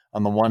that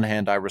on the one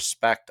hand, I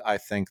respect, I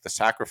think, the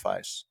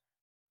sacrifice.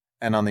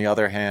 And on the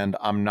other hand,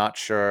 I'm not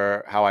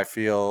sure how I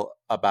feel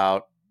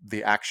about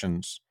the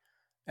actions.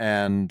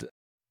 And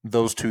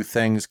those two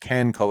things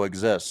can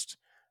coexist: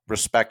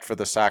 respect for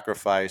the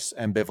sacrifice,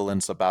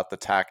 ambivalence about the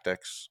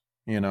tactics,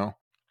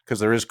 because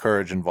there is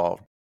courage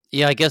involved.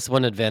 Yeah, I guess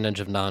one advantage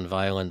of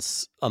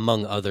nonviolence,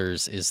 among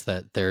others, is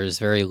that there is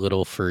very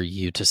little for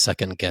you to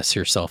second guess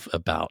yourself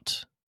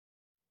about.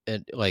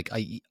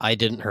 I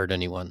didn't hurt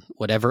anyone.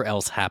 Whatever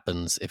else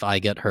happens, if I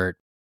get hurt,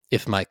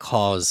 if my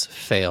cause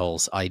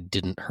fails, I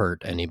didn't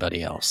hurt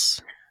anybody else.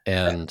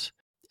 And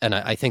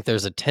I think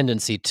there's a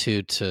tendency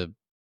to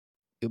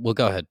well,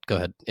 go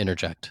ahead,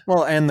 interject.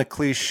 Well, and the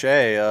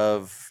cliche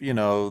of,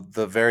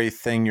 the very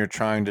thing you're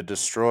trying to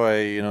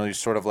destroy, you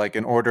sort of like,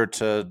 in order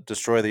to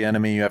destroy the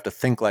enemy, you have to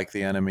think like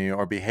the enemy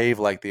or behave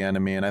like the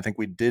enemy. And I think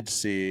we did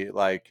see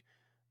like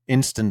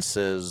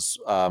instances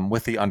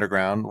with the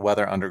underground,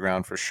 Weather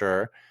Underground for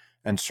sure,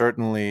 and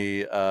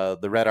certainly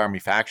the Red Army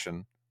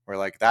faction, where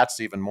like that's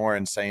even more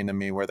insane to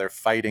me, where they're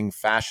fighting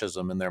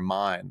fascism in their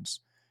minds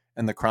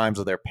and the crimes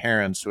of their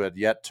parents, who had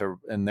yet to,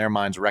 in their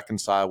minds,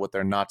 reconcile with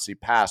their Nazi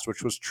past,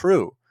 which was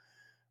true.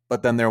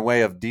 But then their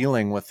way of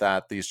dealing with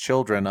that, these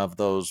children of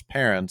those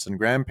parents and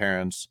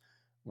grandparents,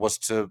 was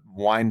to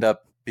wind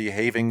up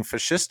behaving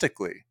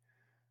fascistically.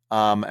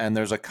 And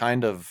there's a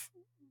kind of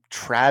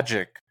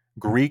tragic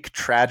Greek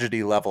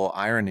tragedy level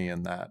irony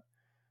in that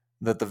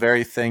the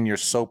very thing you're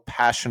so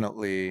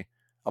passionately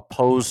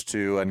opposed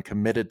to and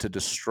committed to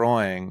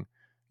destroying,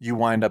 you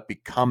wind up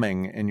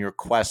becoming in your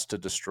quest to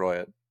destroy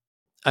it.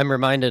 I'm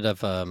reminded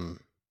of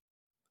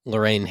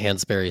Lorraine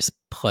Hansberry's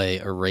play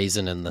A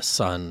Raisin in the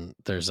Sun.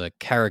 There's a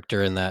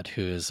character in that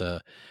who is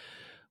a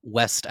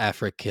West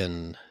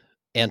African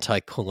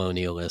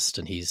anti-colonialist,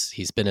 and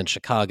he's been in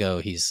Chicago.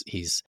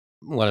 He's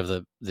one of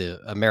the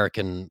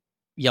American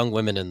young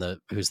women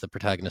who's the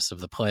protagonist of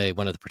the play.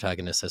 One of the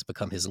protagonists has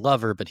become his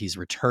lover, but he's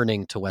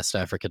returning to West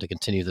Africa to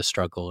continue the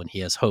struggle, and he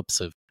has hopes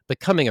of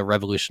becoming a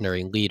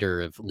revolutionary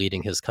leader, of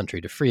leading his country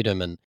to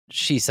freedom. And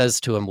she says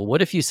to him, well,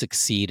 what if you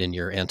succeed in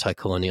your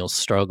anti-colonial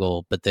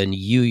struggle, but then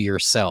you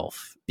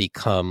yourself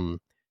become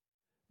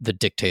the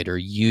dictator,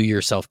 you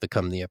yourself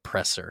become the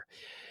oppressor?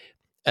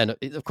 And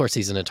of course,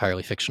 he's an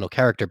entirely fictional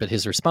character, but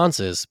his response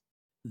is,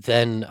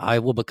 then I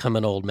will become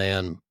an old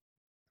man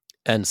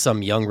and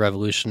some young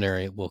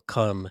revolutionary will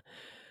come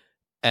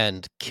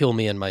and kill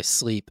me in my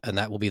sleep, and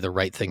that will be the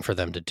right thing for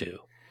them to do.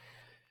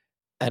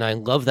 And I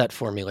love that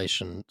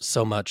formulation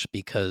so much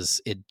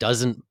because it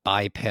doesn't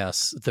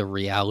bypass the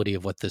reality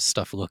of what this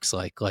stuff looks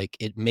like. Like,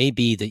 it may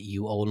be that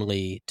you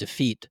only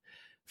defeat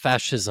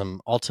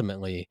fascism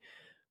ultimately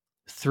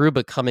through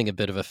becoming a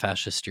bit of a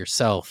fascist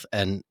yourself,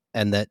 and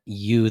that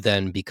you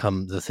then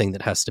become the thing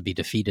that has to be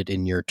defeated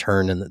in your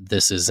turn, and that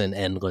this is an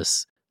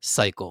endless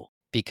cycle.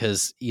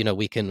 Because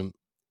we can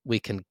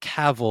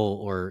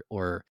cavil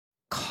or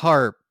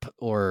carp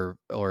or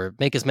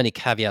make as many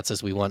caveats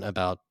as we want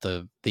about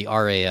the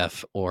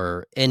RAF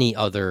or any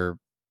other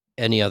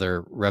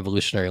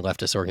revolutionary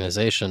leftist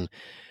organization.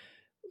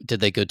 Did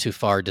they go too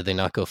far? Did they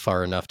not go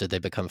far enough? Did they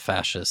become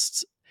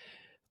fascists?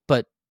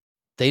 But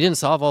they didn't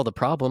solve all the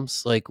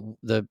problems. Like,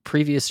 the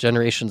previous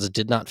generations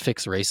did not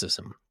fix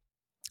racism.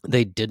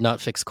 They did not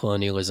fix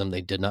colonialism.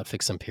 They did not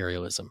fix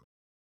imperialism.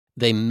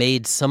 They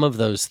made some of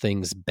those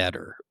things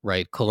better,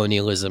 right?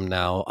 Colonialism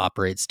now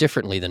operates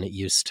differently than it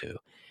used to.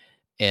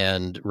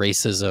 And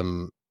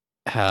racism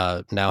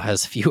now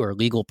has fewer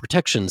legal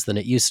protections than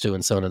it used to,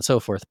 and so on and so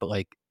forth. But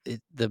like,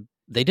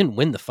 they didn't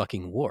win the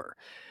fucking war.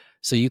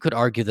 So you could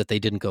argue that they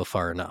didn't go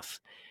far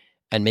enough.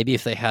 And maybe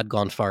if they had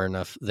gone far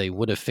enough, they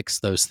would have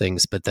fixed those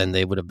things, but then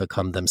they would have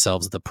become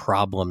themselves the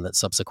problem that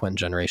subsequent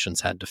generations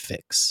had to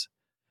fix.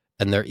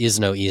 And there is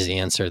no easy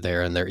answer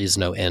there, and there is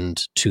no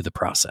end to the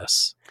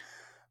process.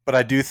 But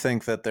I do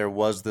think that there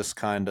was this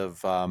kind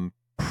of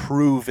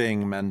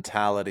proving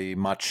mentality,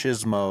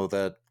 machismo,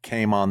 that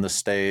came on the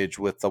stage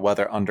with the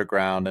Weather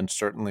Underground and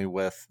certainly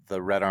with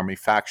the Red Army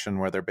faction,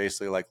 where they're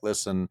basically like,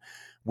 listen,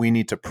 we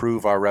need to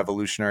prove our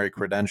revolutionary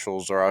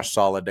credentials or our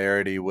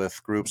solidarity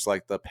with groups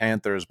like the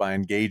Panthers by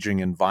engaging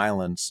in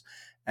violence.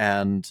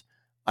 And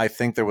I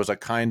think there was a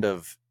kind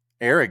of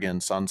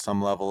arrogance on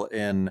some level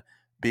in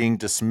being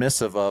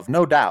dismissive of,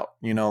 no doubt,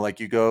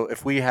 like,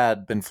 if we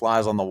had been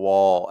flies on the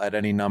wall at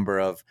any number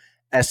of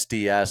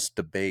SDS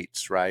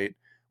debates, right,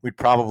 we'd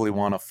probably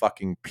want to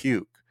fucking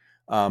puke.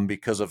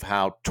 because of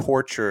how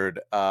tortured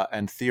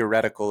and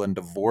theoretical and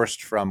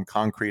divorced from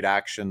concrete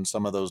action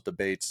some of those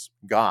debates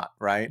got,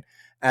 right?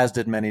 As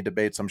did many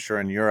debates, I'm sure,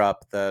 in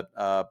Europe that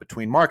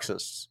between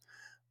Marxists.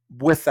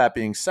 With that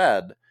being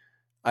said,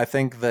 I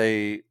think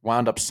they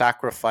wound up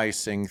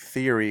sacrificing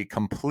theory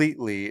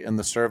completely in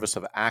the service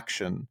of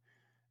action.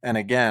 And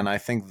again, I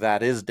think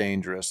that is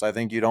dangerous. I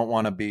think you don't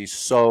want to be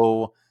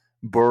so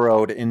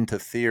burrowed into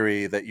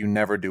theory that you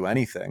never do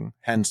anything,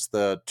 hence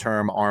the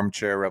term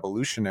armchair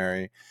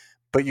revolutionary.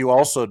 But you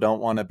also don't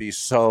want to be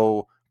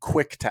so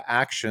quick to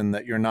action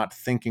that you're not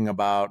thinking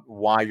about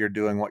why you're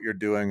doing what you're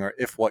doing or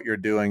if what you're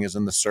doing is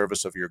in the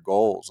service of your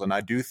goals. And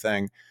I do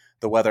think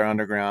the Weather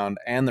Underground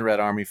and the Red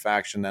Army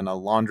faction and a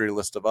laundry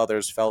list of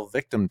others fell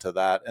victim to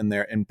that in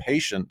their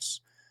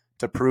impatience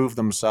to prove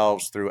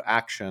themselves through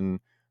action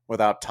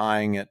without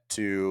tying it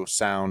to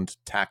sound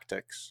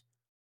tactics.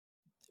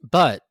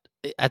 But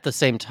at the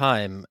same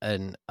time,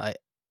 and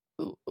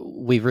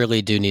we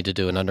really do need to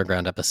do an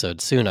underground episode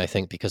soon, I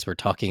think, because we're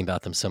talking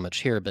about them so much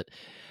here. But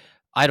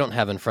I don't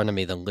have in front of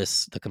me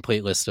the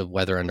complete list of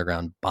Weather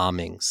Underground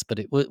bombings. But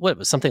it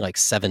was something like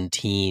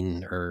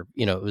 17, or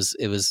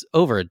it was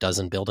over a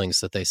dozen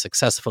buildings that they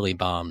successfully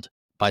bombed.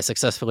 By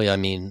successfully, I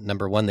mean,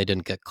 number one, they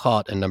didn't get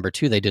caught, and number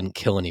two, they didn't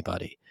kill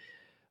anybody,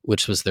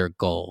 which was their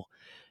goal.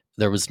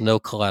 There was no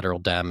collateral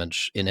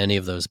damage in any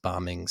of those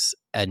bombings,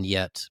 and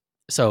yet,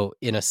 so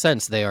in a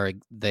sense,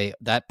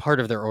 that part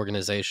of their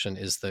organization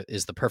is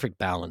the perfect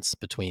balance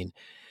between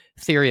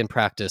theory and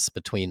practice,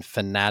 between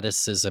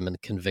fanaticism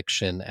and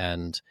conviction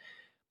and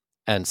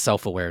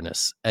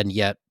self-awareness. And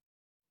yet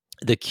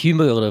the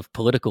cumulative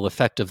political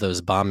effect of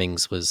those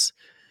bombings was,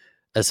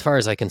 as far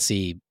as I can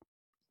see,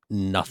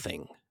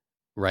 nothing.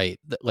 Right?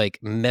 Like,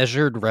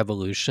 measured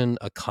revolution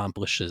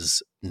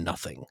accomplishes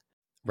nothing,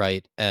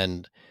 right?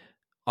 And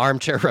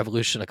armchair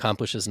revolution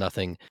accomplishes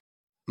nothing.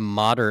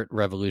 Moderate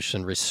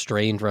revolution,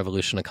 restrained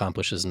revolution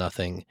accomplishes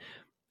nothing.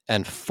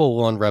 And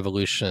full-on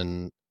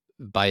revolution,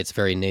 by its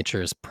very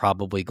nature, is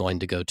probably going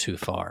to go too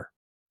far.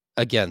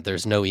 Again,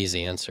 there's no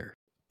easy answer,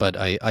 but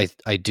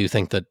I do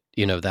think that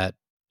that,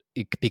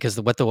 because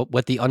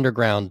what the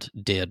underground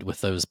did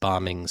with those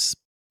bombings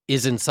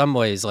is in some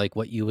ways like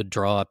what you would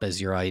draw up as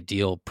your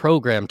ideal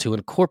program to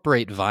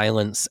incorporate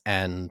violence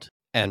and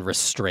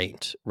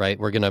restraint, right?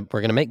 We're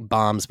gonna make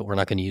bombs, but we're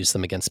not going to use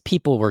them against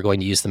people. We're going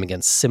to use them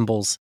against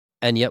symbols.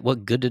 And yet,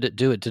 what good did it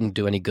do? It didn't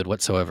do any good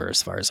whatsoever,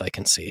 as far as I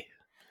can see.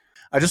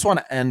 I just want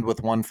to end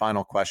with one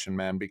final question,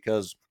 man,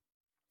 because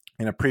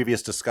in a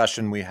previous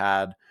discussion we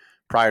had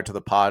prior to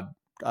the pod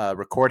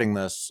recording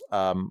this,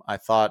 I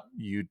thought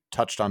you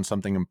touched on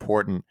something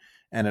important,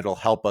 and it'll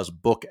help us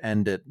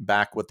bookend it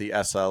back with the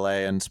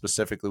SLA and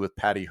specifically with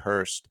Patty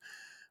Hearst,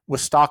 with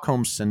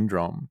Stockholm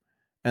Syndrome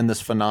and this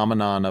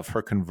phenomenon of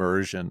her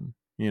conversion,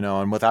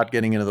 and without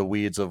getting into the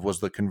weeds of was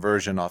the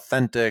conversion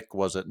authentic,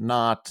 was it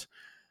not?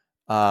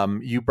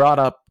 You brought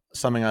up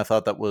something I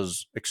thought that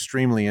was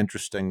extremely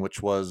interesting,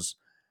 which was,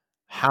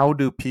 how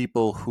do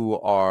people who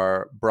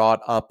are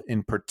brought up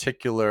in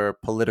particular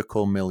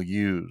political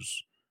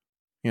milieus,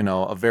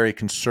 a very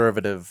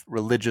conservative,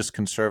 religious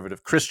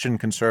conservative, Christian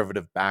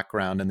conservative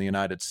background in the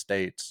United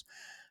States,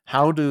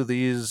 how do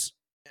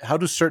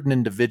certain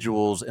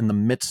individuals in the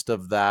midst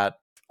of that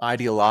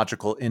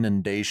ideological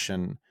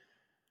inundation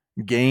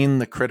gain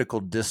the critical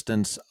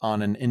distance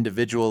on an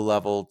individual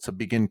level to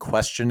begin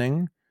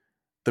questioning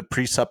the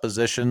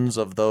presuppositions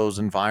of those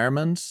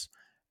environments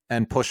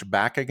and push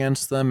back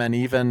against them and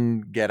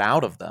even get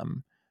out of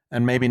them,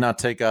 and maybe not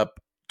take up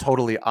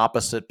totally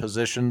opposite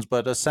positions,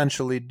 but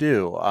essentially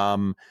do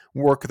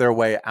work their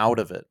way out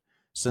of it?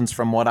 Since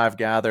from what I've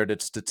gathered,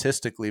 it's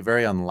statistically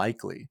very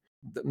unlikely.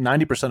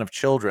 90% of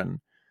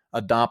children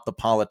adopt the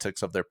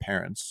politics of their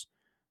parents.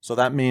 So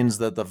that means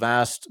that the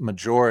vast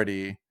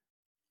majority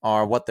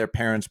are what their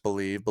parents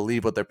believe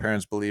what their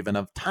parents believe, and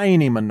a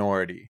tiny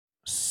minority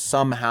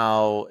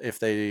somehow, if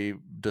they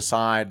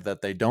decide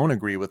that they don't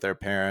agree with their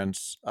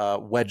parents,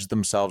 wedge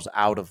themselves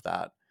out of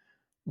that.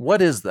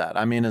 What is that?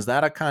 I mean, is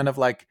that a kind of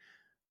like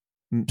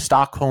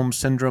Stockholm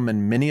syndrome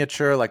in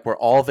miniature? Like, we're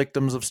all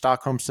victims of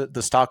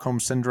the Stockholm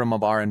syndrome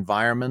of our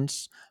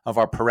environments, of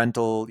our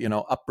parental,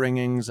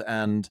 upbringings,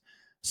 and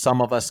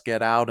some of us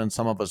get out and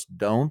some of us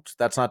don't.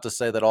 That's not to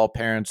say that all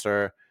parents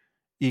are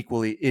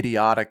equally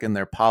idiotic in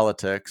their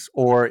politics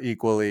or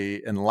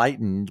equally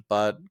enlightened,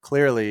 but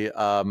clearly,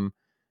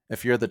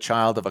 if you're the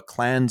child of a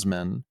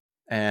Klansman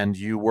and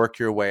you work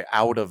your way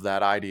out of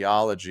that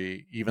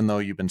ideology, even though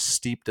you've been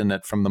steeped in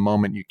it from the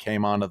moment you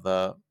came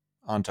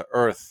onto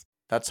Earth,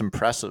 that's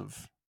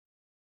impressive.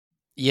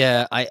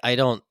 Yeah,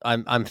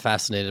 I'm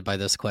fascinated by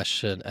this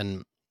question.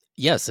 And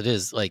yes, it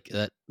is like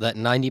that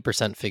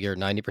 90% figure,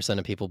 90%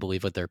 of people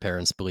believe what their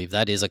parents believe.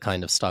 That is a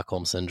kind of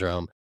Stockholm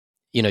syndrome.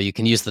 You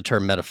can use the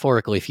term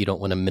metaphorically if you don't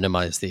want to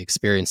minimize the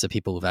experience of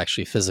people who've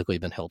actually physically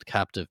been held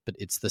captive, but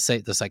it's the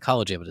same. The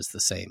psychology of it is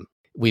the same.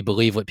 We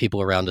believe what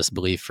people around us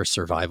believe for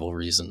survival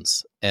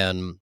reasons.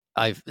 And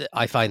I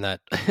find that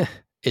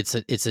it's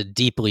a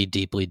deeply,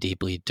 deeply,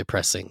 deeply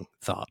depressing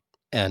thought.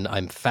 And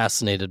I'm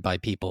fascinated by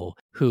people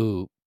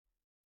who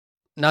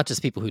not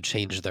just people who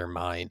change their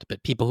mind,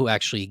 but people who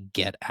actually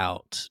get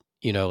out.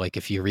 Like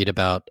if you read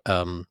about,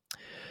 I'm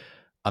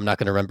not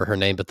going to remember her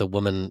name, but the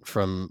woman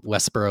from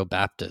Westboro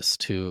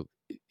Baptist who,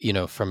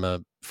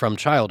 from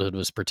childhood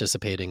was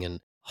participating in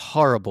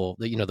horrible,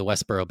 the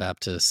Westboro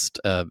Baptist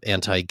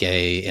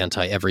anti-gay,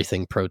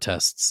 anti-everything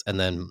protests, and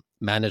then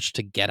managed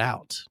to get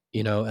out,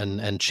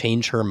 and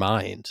change her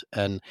mind.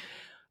 And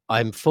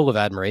I'm full of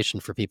admiration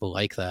for people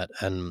like that.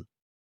 And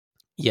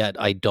yet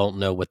I don't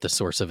know what the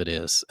source of it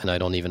is. And I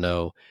don't even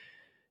know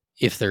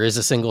if there is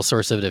a single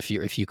source of it,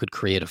 if you could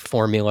create a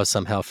formula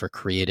somehow for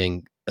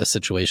creating a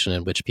situation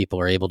in which people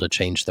are able to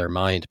change their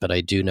mind. But I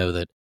do know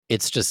that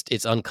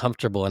it's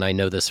uncomfortable. And I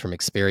know this from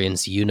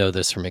experience. You know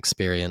this from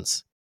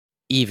experience.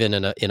 Even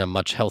in a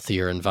much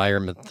healthier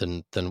environment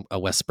than a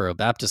Westboro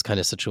Baptist kind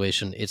of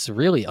situation, it's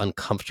really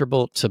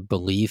uncomfortable to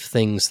believe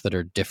things that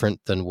are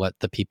different than what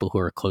the people who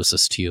are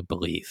closest to you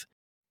believe.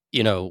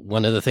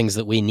 One of the things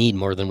that we need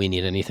more than we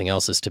need anything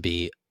else is to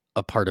be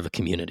a part of a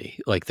community.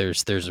 Like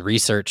there's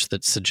research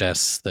that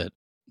suggests that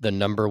the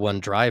number one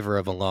driver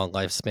of a long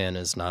lifespan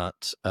is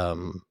not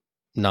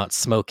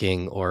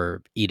smoking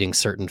or eating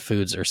certain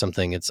foods or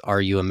something. It's,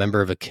 are you a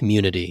member of a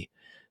community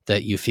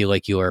that you feel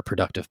like you are a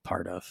productive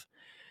part of?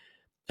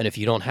 And if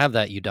you don't have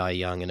that, you die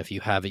young. And if you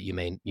have it, you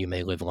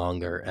may live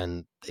longer.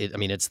 And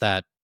it's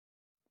that,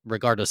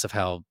 regardless of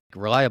how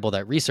reliable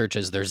that research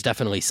is, there's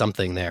definitely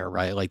something there,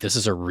 right? Like this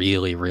is a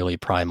really, really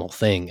primal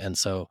thing. And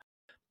so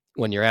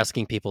when you're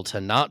asking people to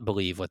not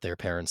believe what their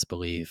parents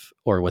believe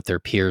or what their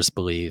peers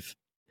believe,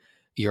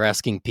 you're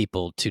asking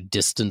people to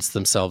distance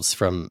themselves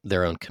from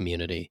their own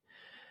community.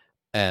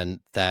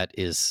 And that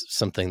is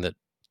something that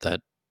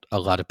a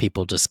lot of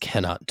people just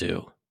cannot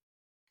do.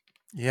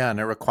 Yeah, and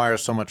it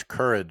requires so much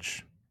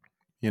courage.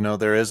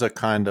 There is a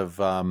kind of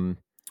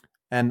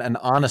and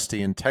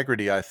honesty,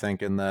 integrity, I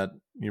think, in that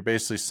you're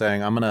basically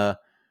saying, I'm gonna,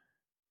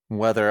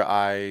 whether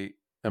I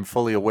am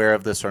fully aware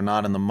of this or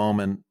not in the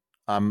moment,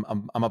 I'm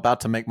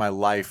about to make my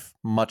life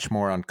much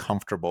more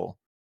uncomfortable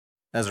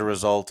as a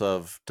result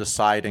of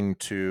deciding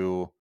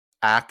to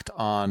act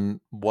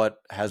on what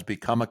has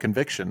become a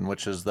conviction,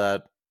 which is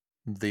that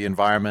the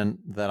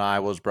environment that I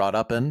was brought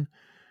up in,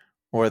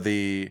 or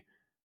the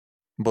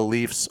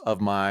beliefs of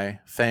my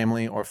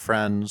family or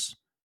friends,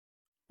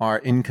 are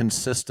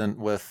inconsistent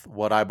with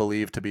what I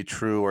believe to be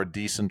true or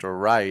decent or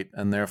right,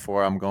 and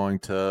therefore I'm going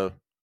to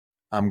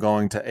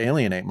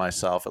alienate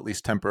myself, at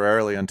least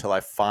temporarily, until I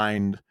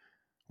find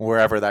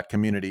wherever that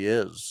community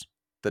is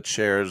that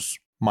shares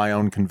my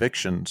own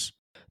convictions.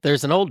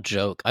 There's an old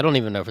joke. I don't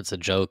even know if it's a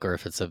joke or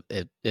if it's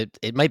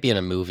it might be in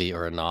a movie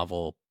or a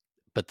novel,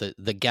 but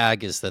the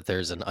gag is that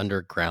there's an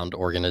underground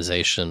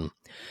organization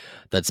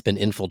that's been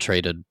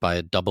infiltrated by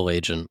a double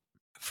agent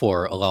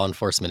for a law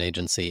enforcement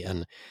agency,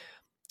 and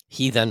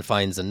he then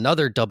finds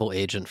another double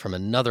agent from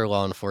another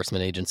law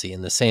enforcement agency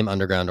in the same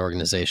underground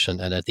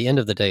organization. And at the end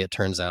of the day, it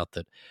turns out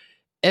that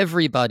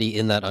everybody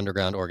in that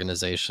underground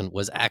organization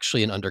was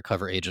actually an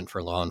undercover agent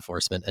for law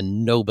enforcement,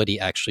 and nobody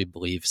actually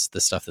believes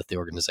the stuff that the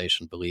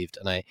organization believed.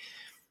 And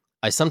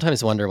I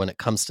sometimes wonder, when it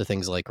comes to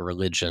things like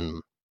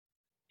religion,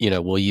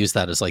 we'll use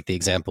that as like the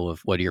example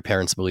of, what do your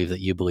parents believe that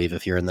you believe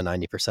if you're in the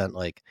 90%?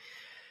 Like,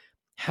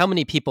 how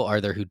many people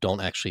are there who don't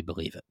actually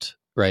believe it,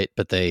 right?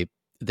 But they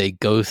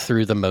go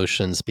through the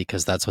motions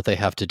because that's what they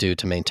have to do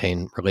to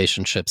maintain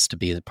relationships, to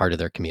be a part of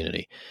their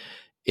community.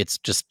 It's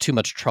just too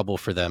much trouble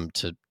for them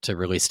to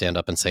really stand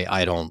up and say,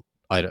 I don't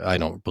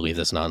believe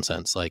this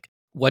nonsense. Like,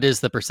 what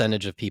is the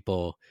percentage of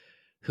people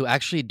who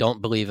actually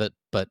don't believe it,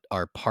 but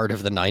are part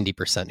of the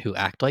 90% who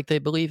act like they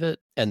believe it?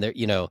 And they're,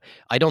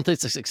 I don't think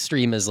it's as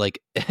extreme as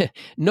like,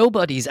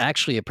 nobody's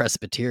actually a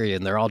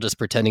Presbyterian. They're all just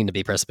pretending to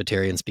be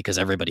Presbyterians because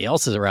everybody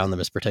else is around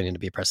them is pretending to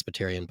be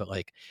Presbyterian. But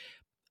like,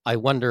 I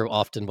wonder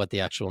often what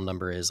the actual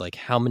number is, like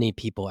how many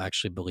people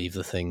actually believe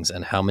the things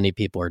and how many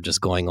people are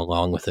just going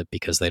along with it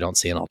because they don't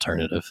see an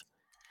alternative.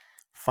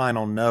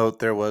 Final note,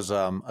 there was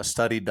a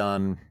study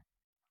done,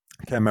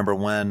 I can't remember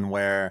when,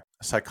 where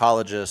a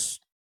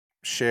psychologist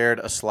shared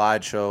a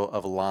slideshow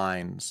of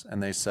lines,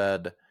 and they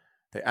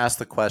asked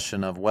the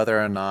question of whether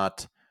or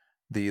not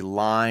the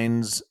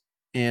lines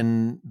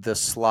in the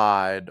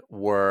slide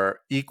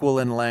were equal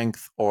in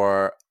length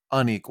or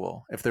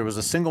unequal. If there was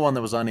a single one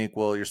that was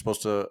unequal, you're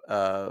supposed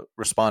to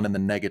respond in the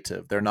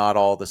negative. They're not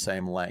all the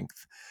same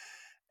length.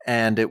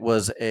 And it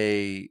was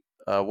a,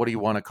 what do you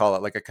want to call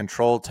it? Like a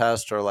control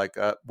test, or like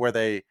where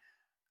they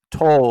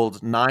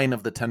told 9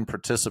 of the 10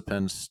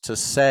 participants to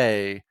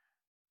say,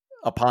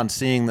 upon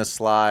seeing the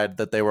slide,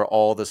 that they were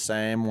all the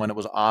same when it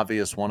was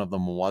obvious one of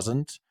them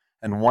wasn't.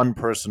 And one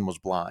person was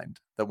blind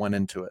that went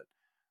into it.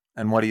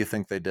 And what do you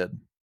think they did?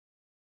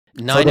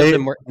 Nine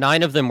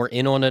of them were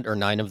in on it, or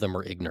 9 of them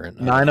were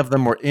ignorant. 9 of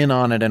them were in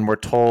on it and were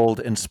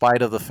told, in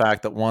spite of the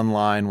fact that one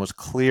line was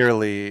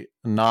clearly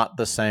not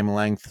the same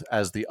length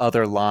as the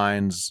other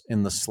lines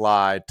in the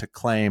slide, to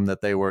claim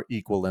that they were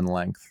equal in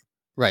length.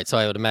 Right. So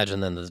I would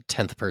imagine then the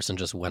 10th person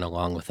just went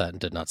along with that and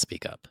did not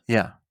speak up.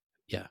 Yeah.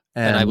 Yeah.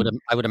 And I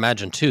would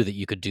imagine too that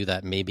you could do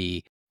that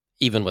maybe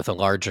even with a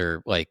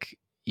larger, like,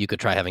 you could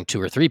try having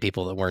 2 or 3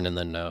 people that weren't in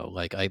the know.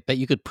 Like, I bet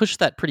you could push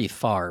that pretty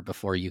far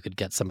before you could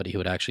get somebody who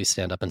would actually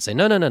stand up and say,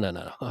 no, no, no, no,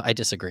 no, I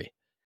disagree.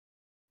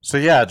 So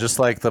yeah, just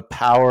like the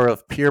power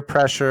of peer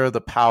pressure,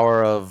 the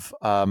power of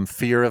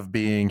fear of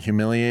being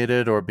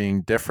humiliated or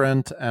being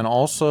different, and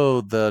also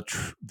the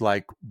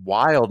like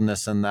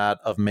wildness in that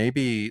of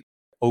maybe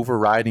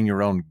overriding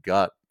your own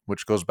gut,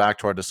 which goes back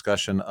to our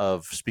discussion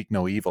of speak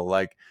no evil.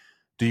 Like,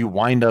 do you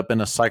wind up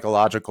in a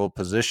psychological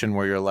position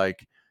where you're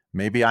like,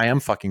 maybe I am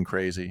fucking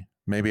crazy,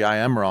 maybe I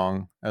am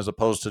wrong, as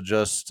opposed to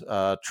just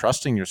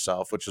trusting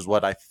yourself, which is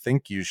what I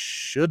think you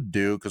should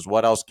do, because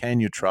what else can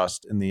you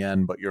trust in the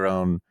end but your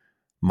own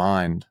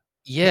mind?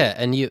 Yeah,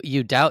 and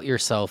you doubt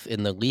yourself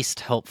in the least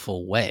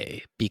helpful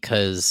way,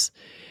 because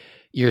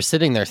you're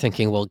sitting there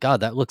thinking, well, God,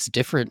 that looks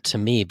different to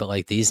me, but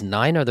like these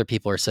 9 other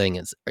people are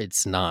saying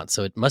it's not.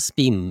 So it must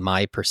be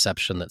my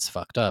perception that's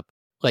fucked up.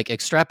 Like,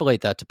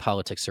 extrapolate that to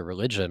politics or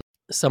religion.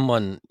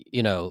 Someone,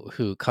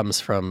 who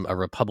comes from a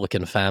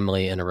Republican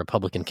family in a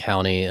Republican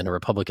county and a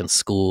Republican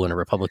school and a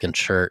Republican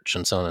church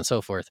and so on and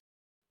so forth.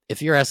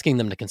 If you're asking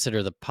them to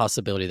consider the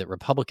possibility that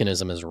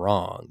republicanism is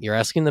wrong, you're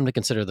asking them to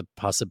consider the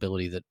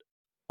possibility that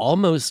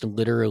almost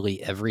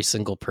literally every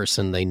single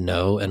person they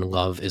know and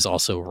love is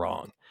also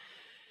wrong.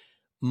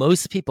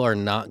 Most people are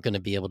not going to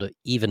be able to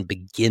even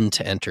begin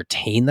to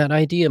entertain that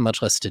idea,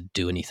 much less to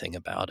do anything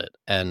about it.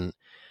 And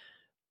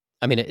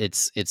I mean,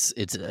 it's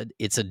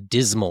a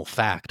dismal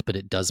fact, but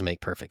it does make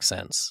perfect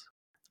sense.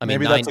 I mean,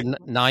 Maybe that's a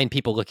nine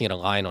people looking at a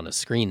line on a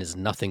screen is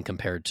nothing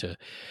compared to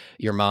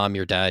your mom,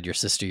 your dad, your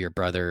sister, your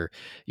brother,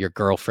 your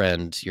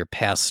girlfriend, your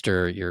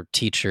pastor, your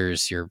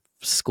teachers, your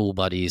school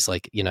buddies.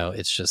 Like,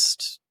 it's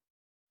just,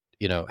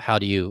 how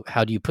do you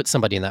put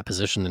somebody in that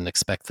position and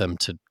expect them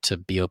to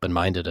be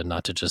open-minded and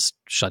not to just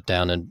shut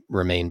down and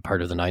remain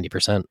part of the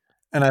 90%?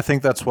 And I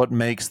think that's what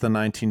makes the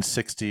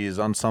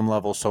 1960s on some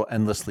level so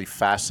endlessly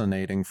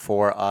fascinating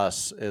for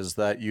us, is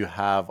that you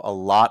have a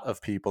lot of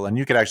people, and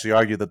you could actually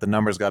argue that the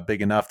numbers got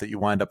big enough that you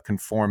wind up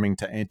conforming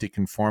to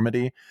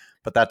anti-conformity,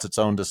 but that's its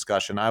own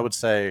discussion. I would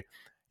say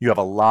you have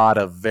a lot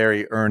of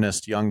very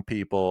earnest young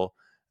people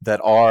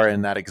that are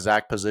in that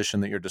exact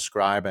position that you're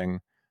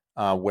describing,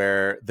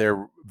 where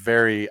their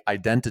very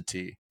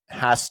identity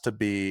has to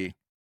be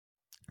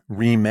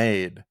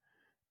remade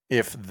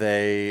if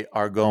they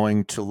are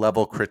going to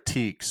level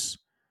critiques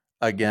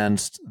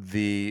against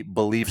the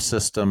belief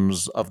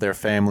systems of their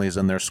families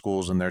and their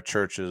schools and their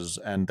churches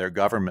and their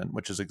government,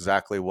 which is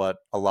exactly what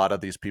a lot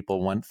of these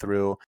people went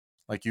through.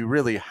 Like, you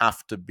really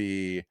have to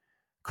be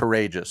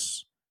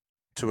courageous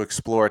to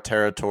explore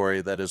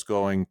territory that is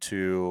going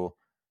to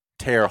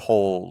tear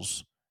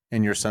holes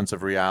in your sense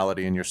of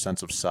reality and your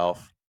sense of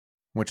self,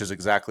 which is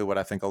exactly what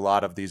I think a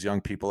lot of these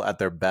young people at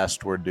their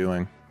best were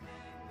doing.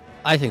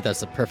 I think that's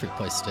the perfect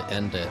place to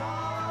end it. We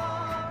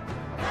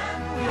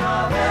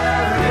are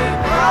very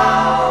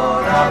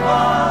proud of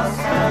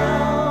ourselves.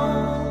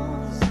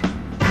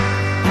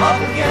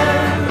 Up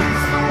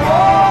against the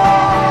wall.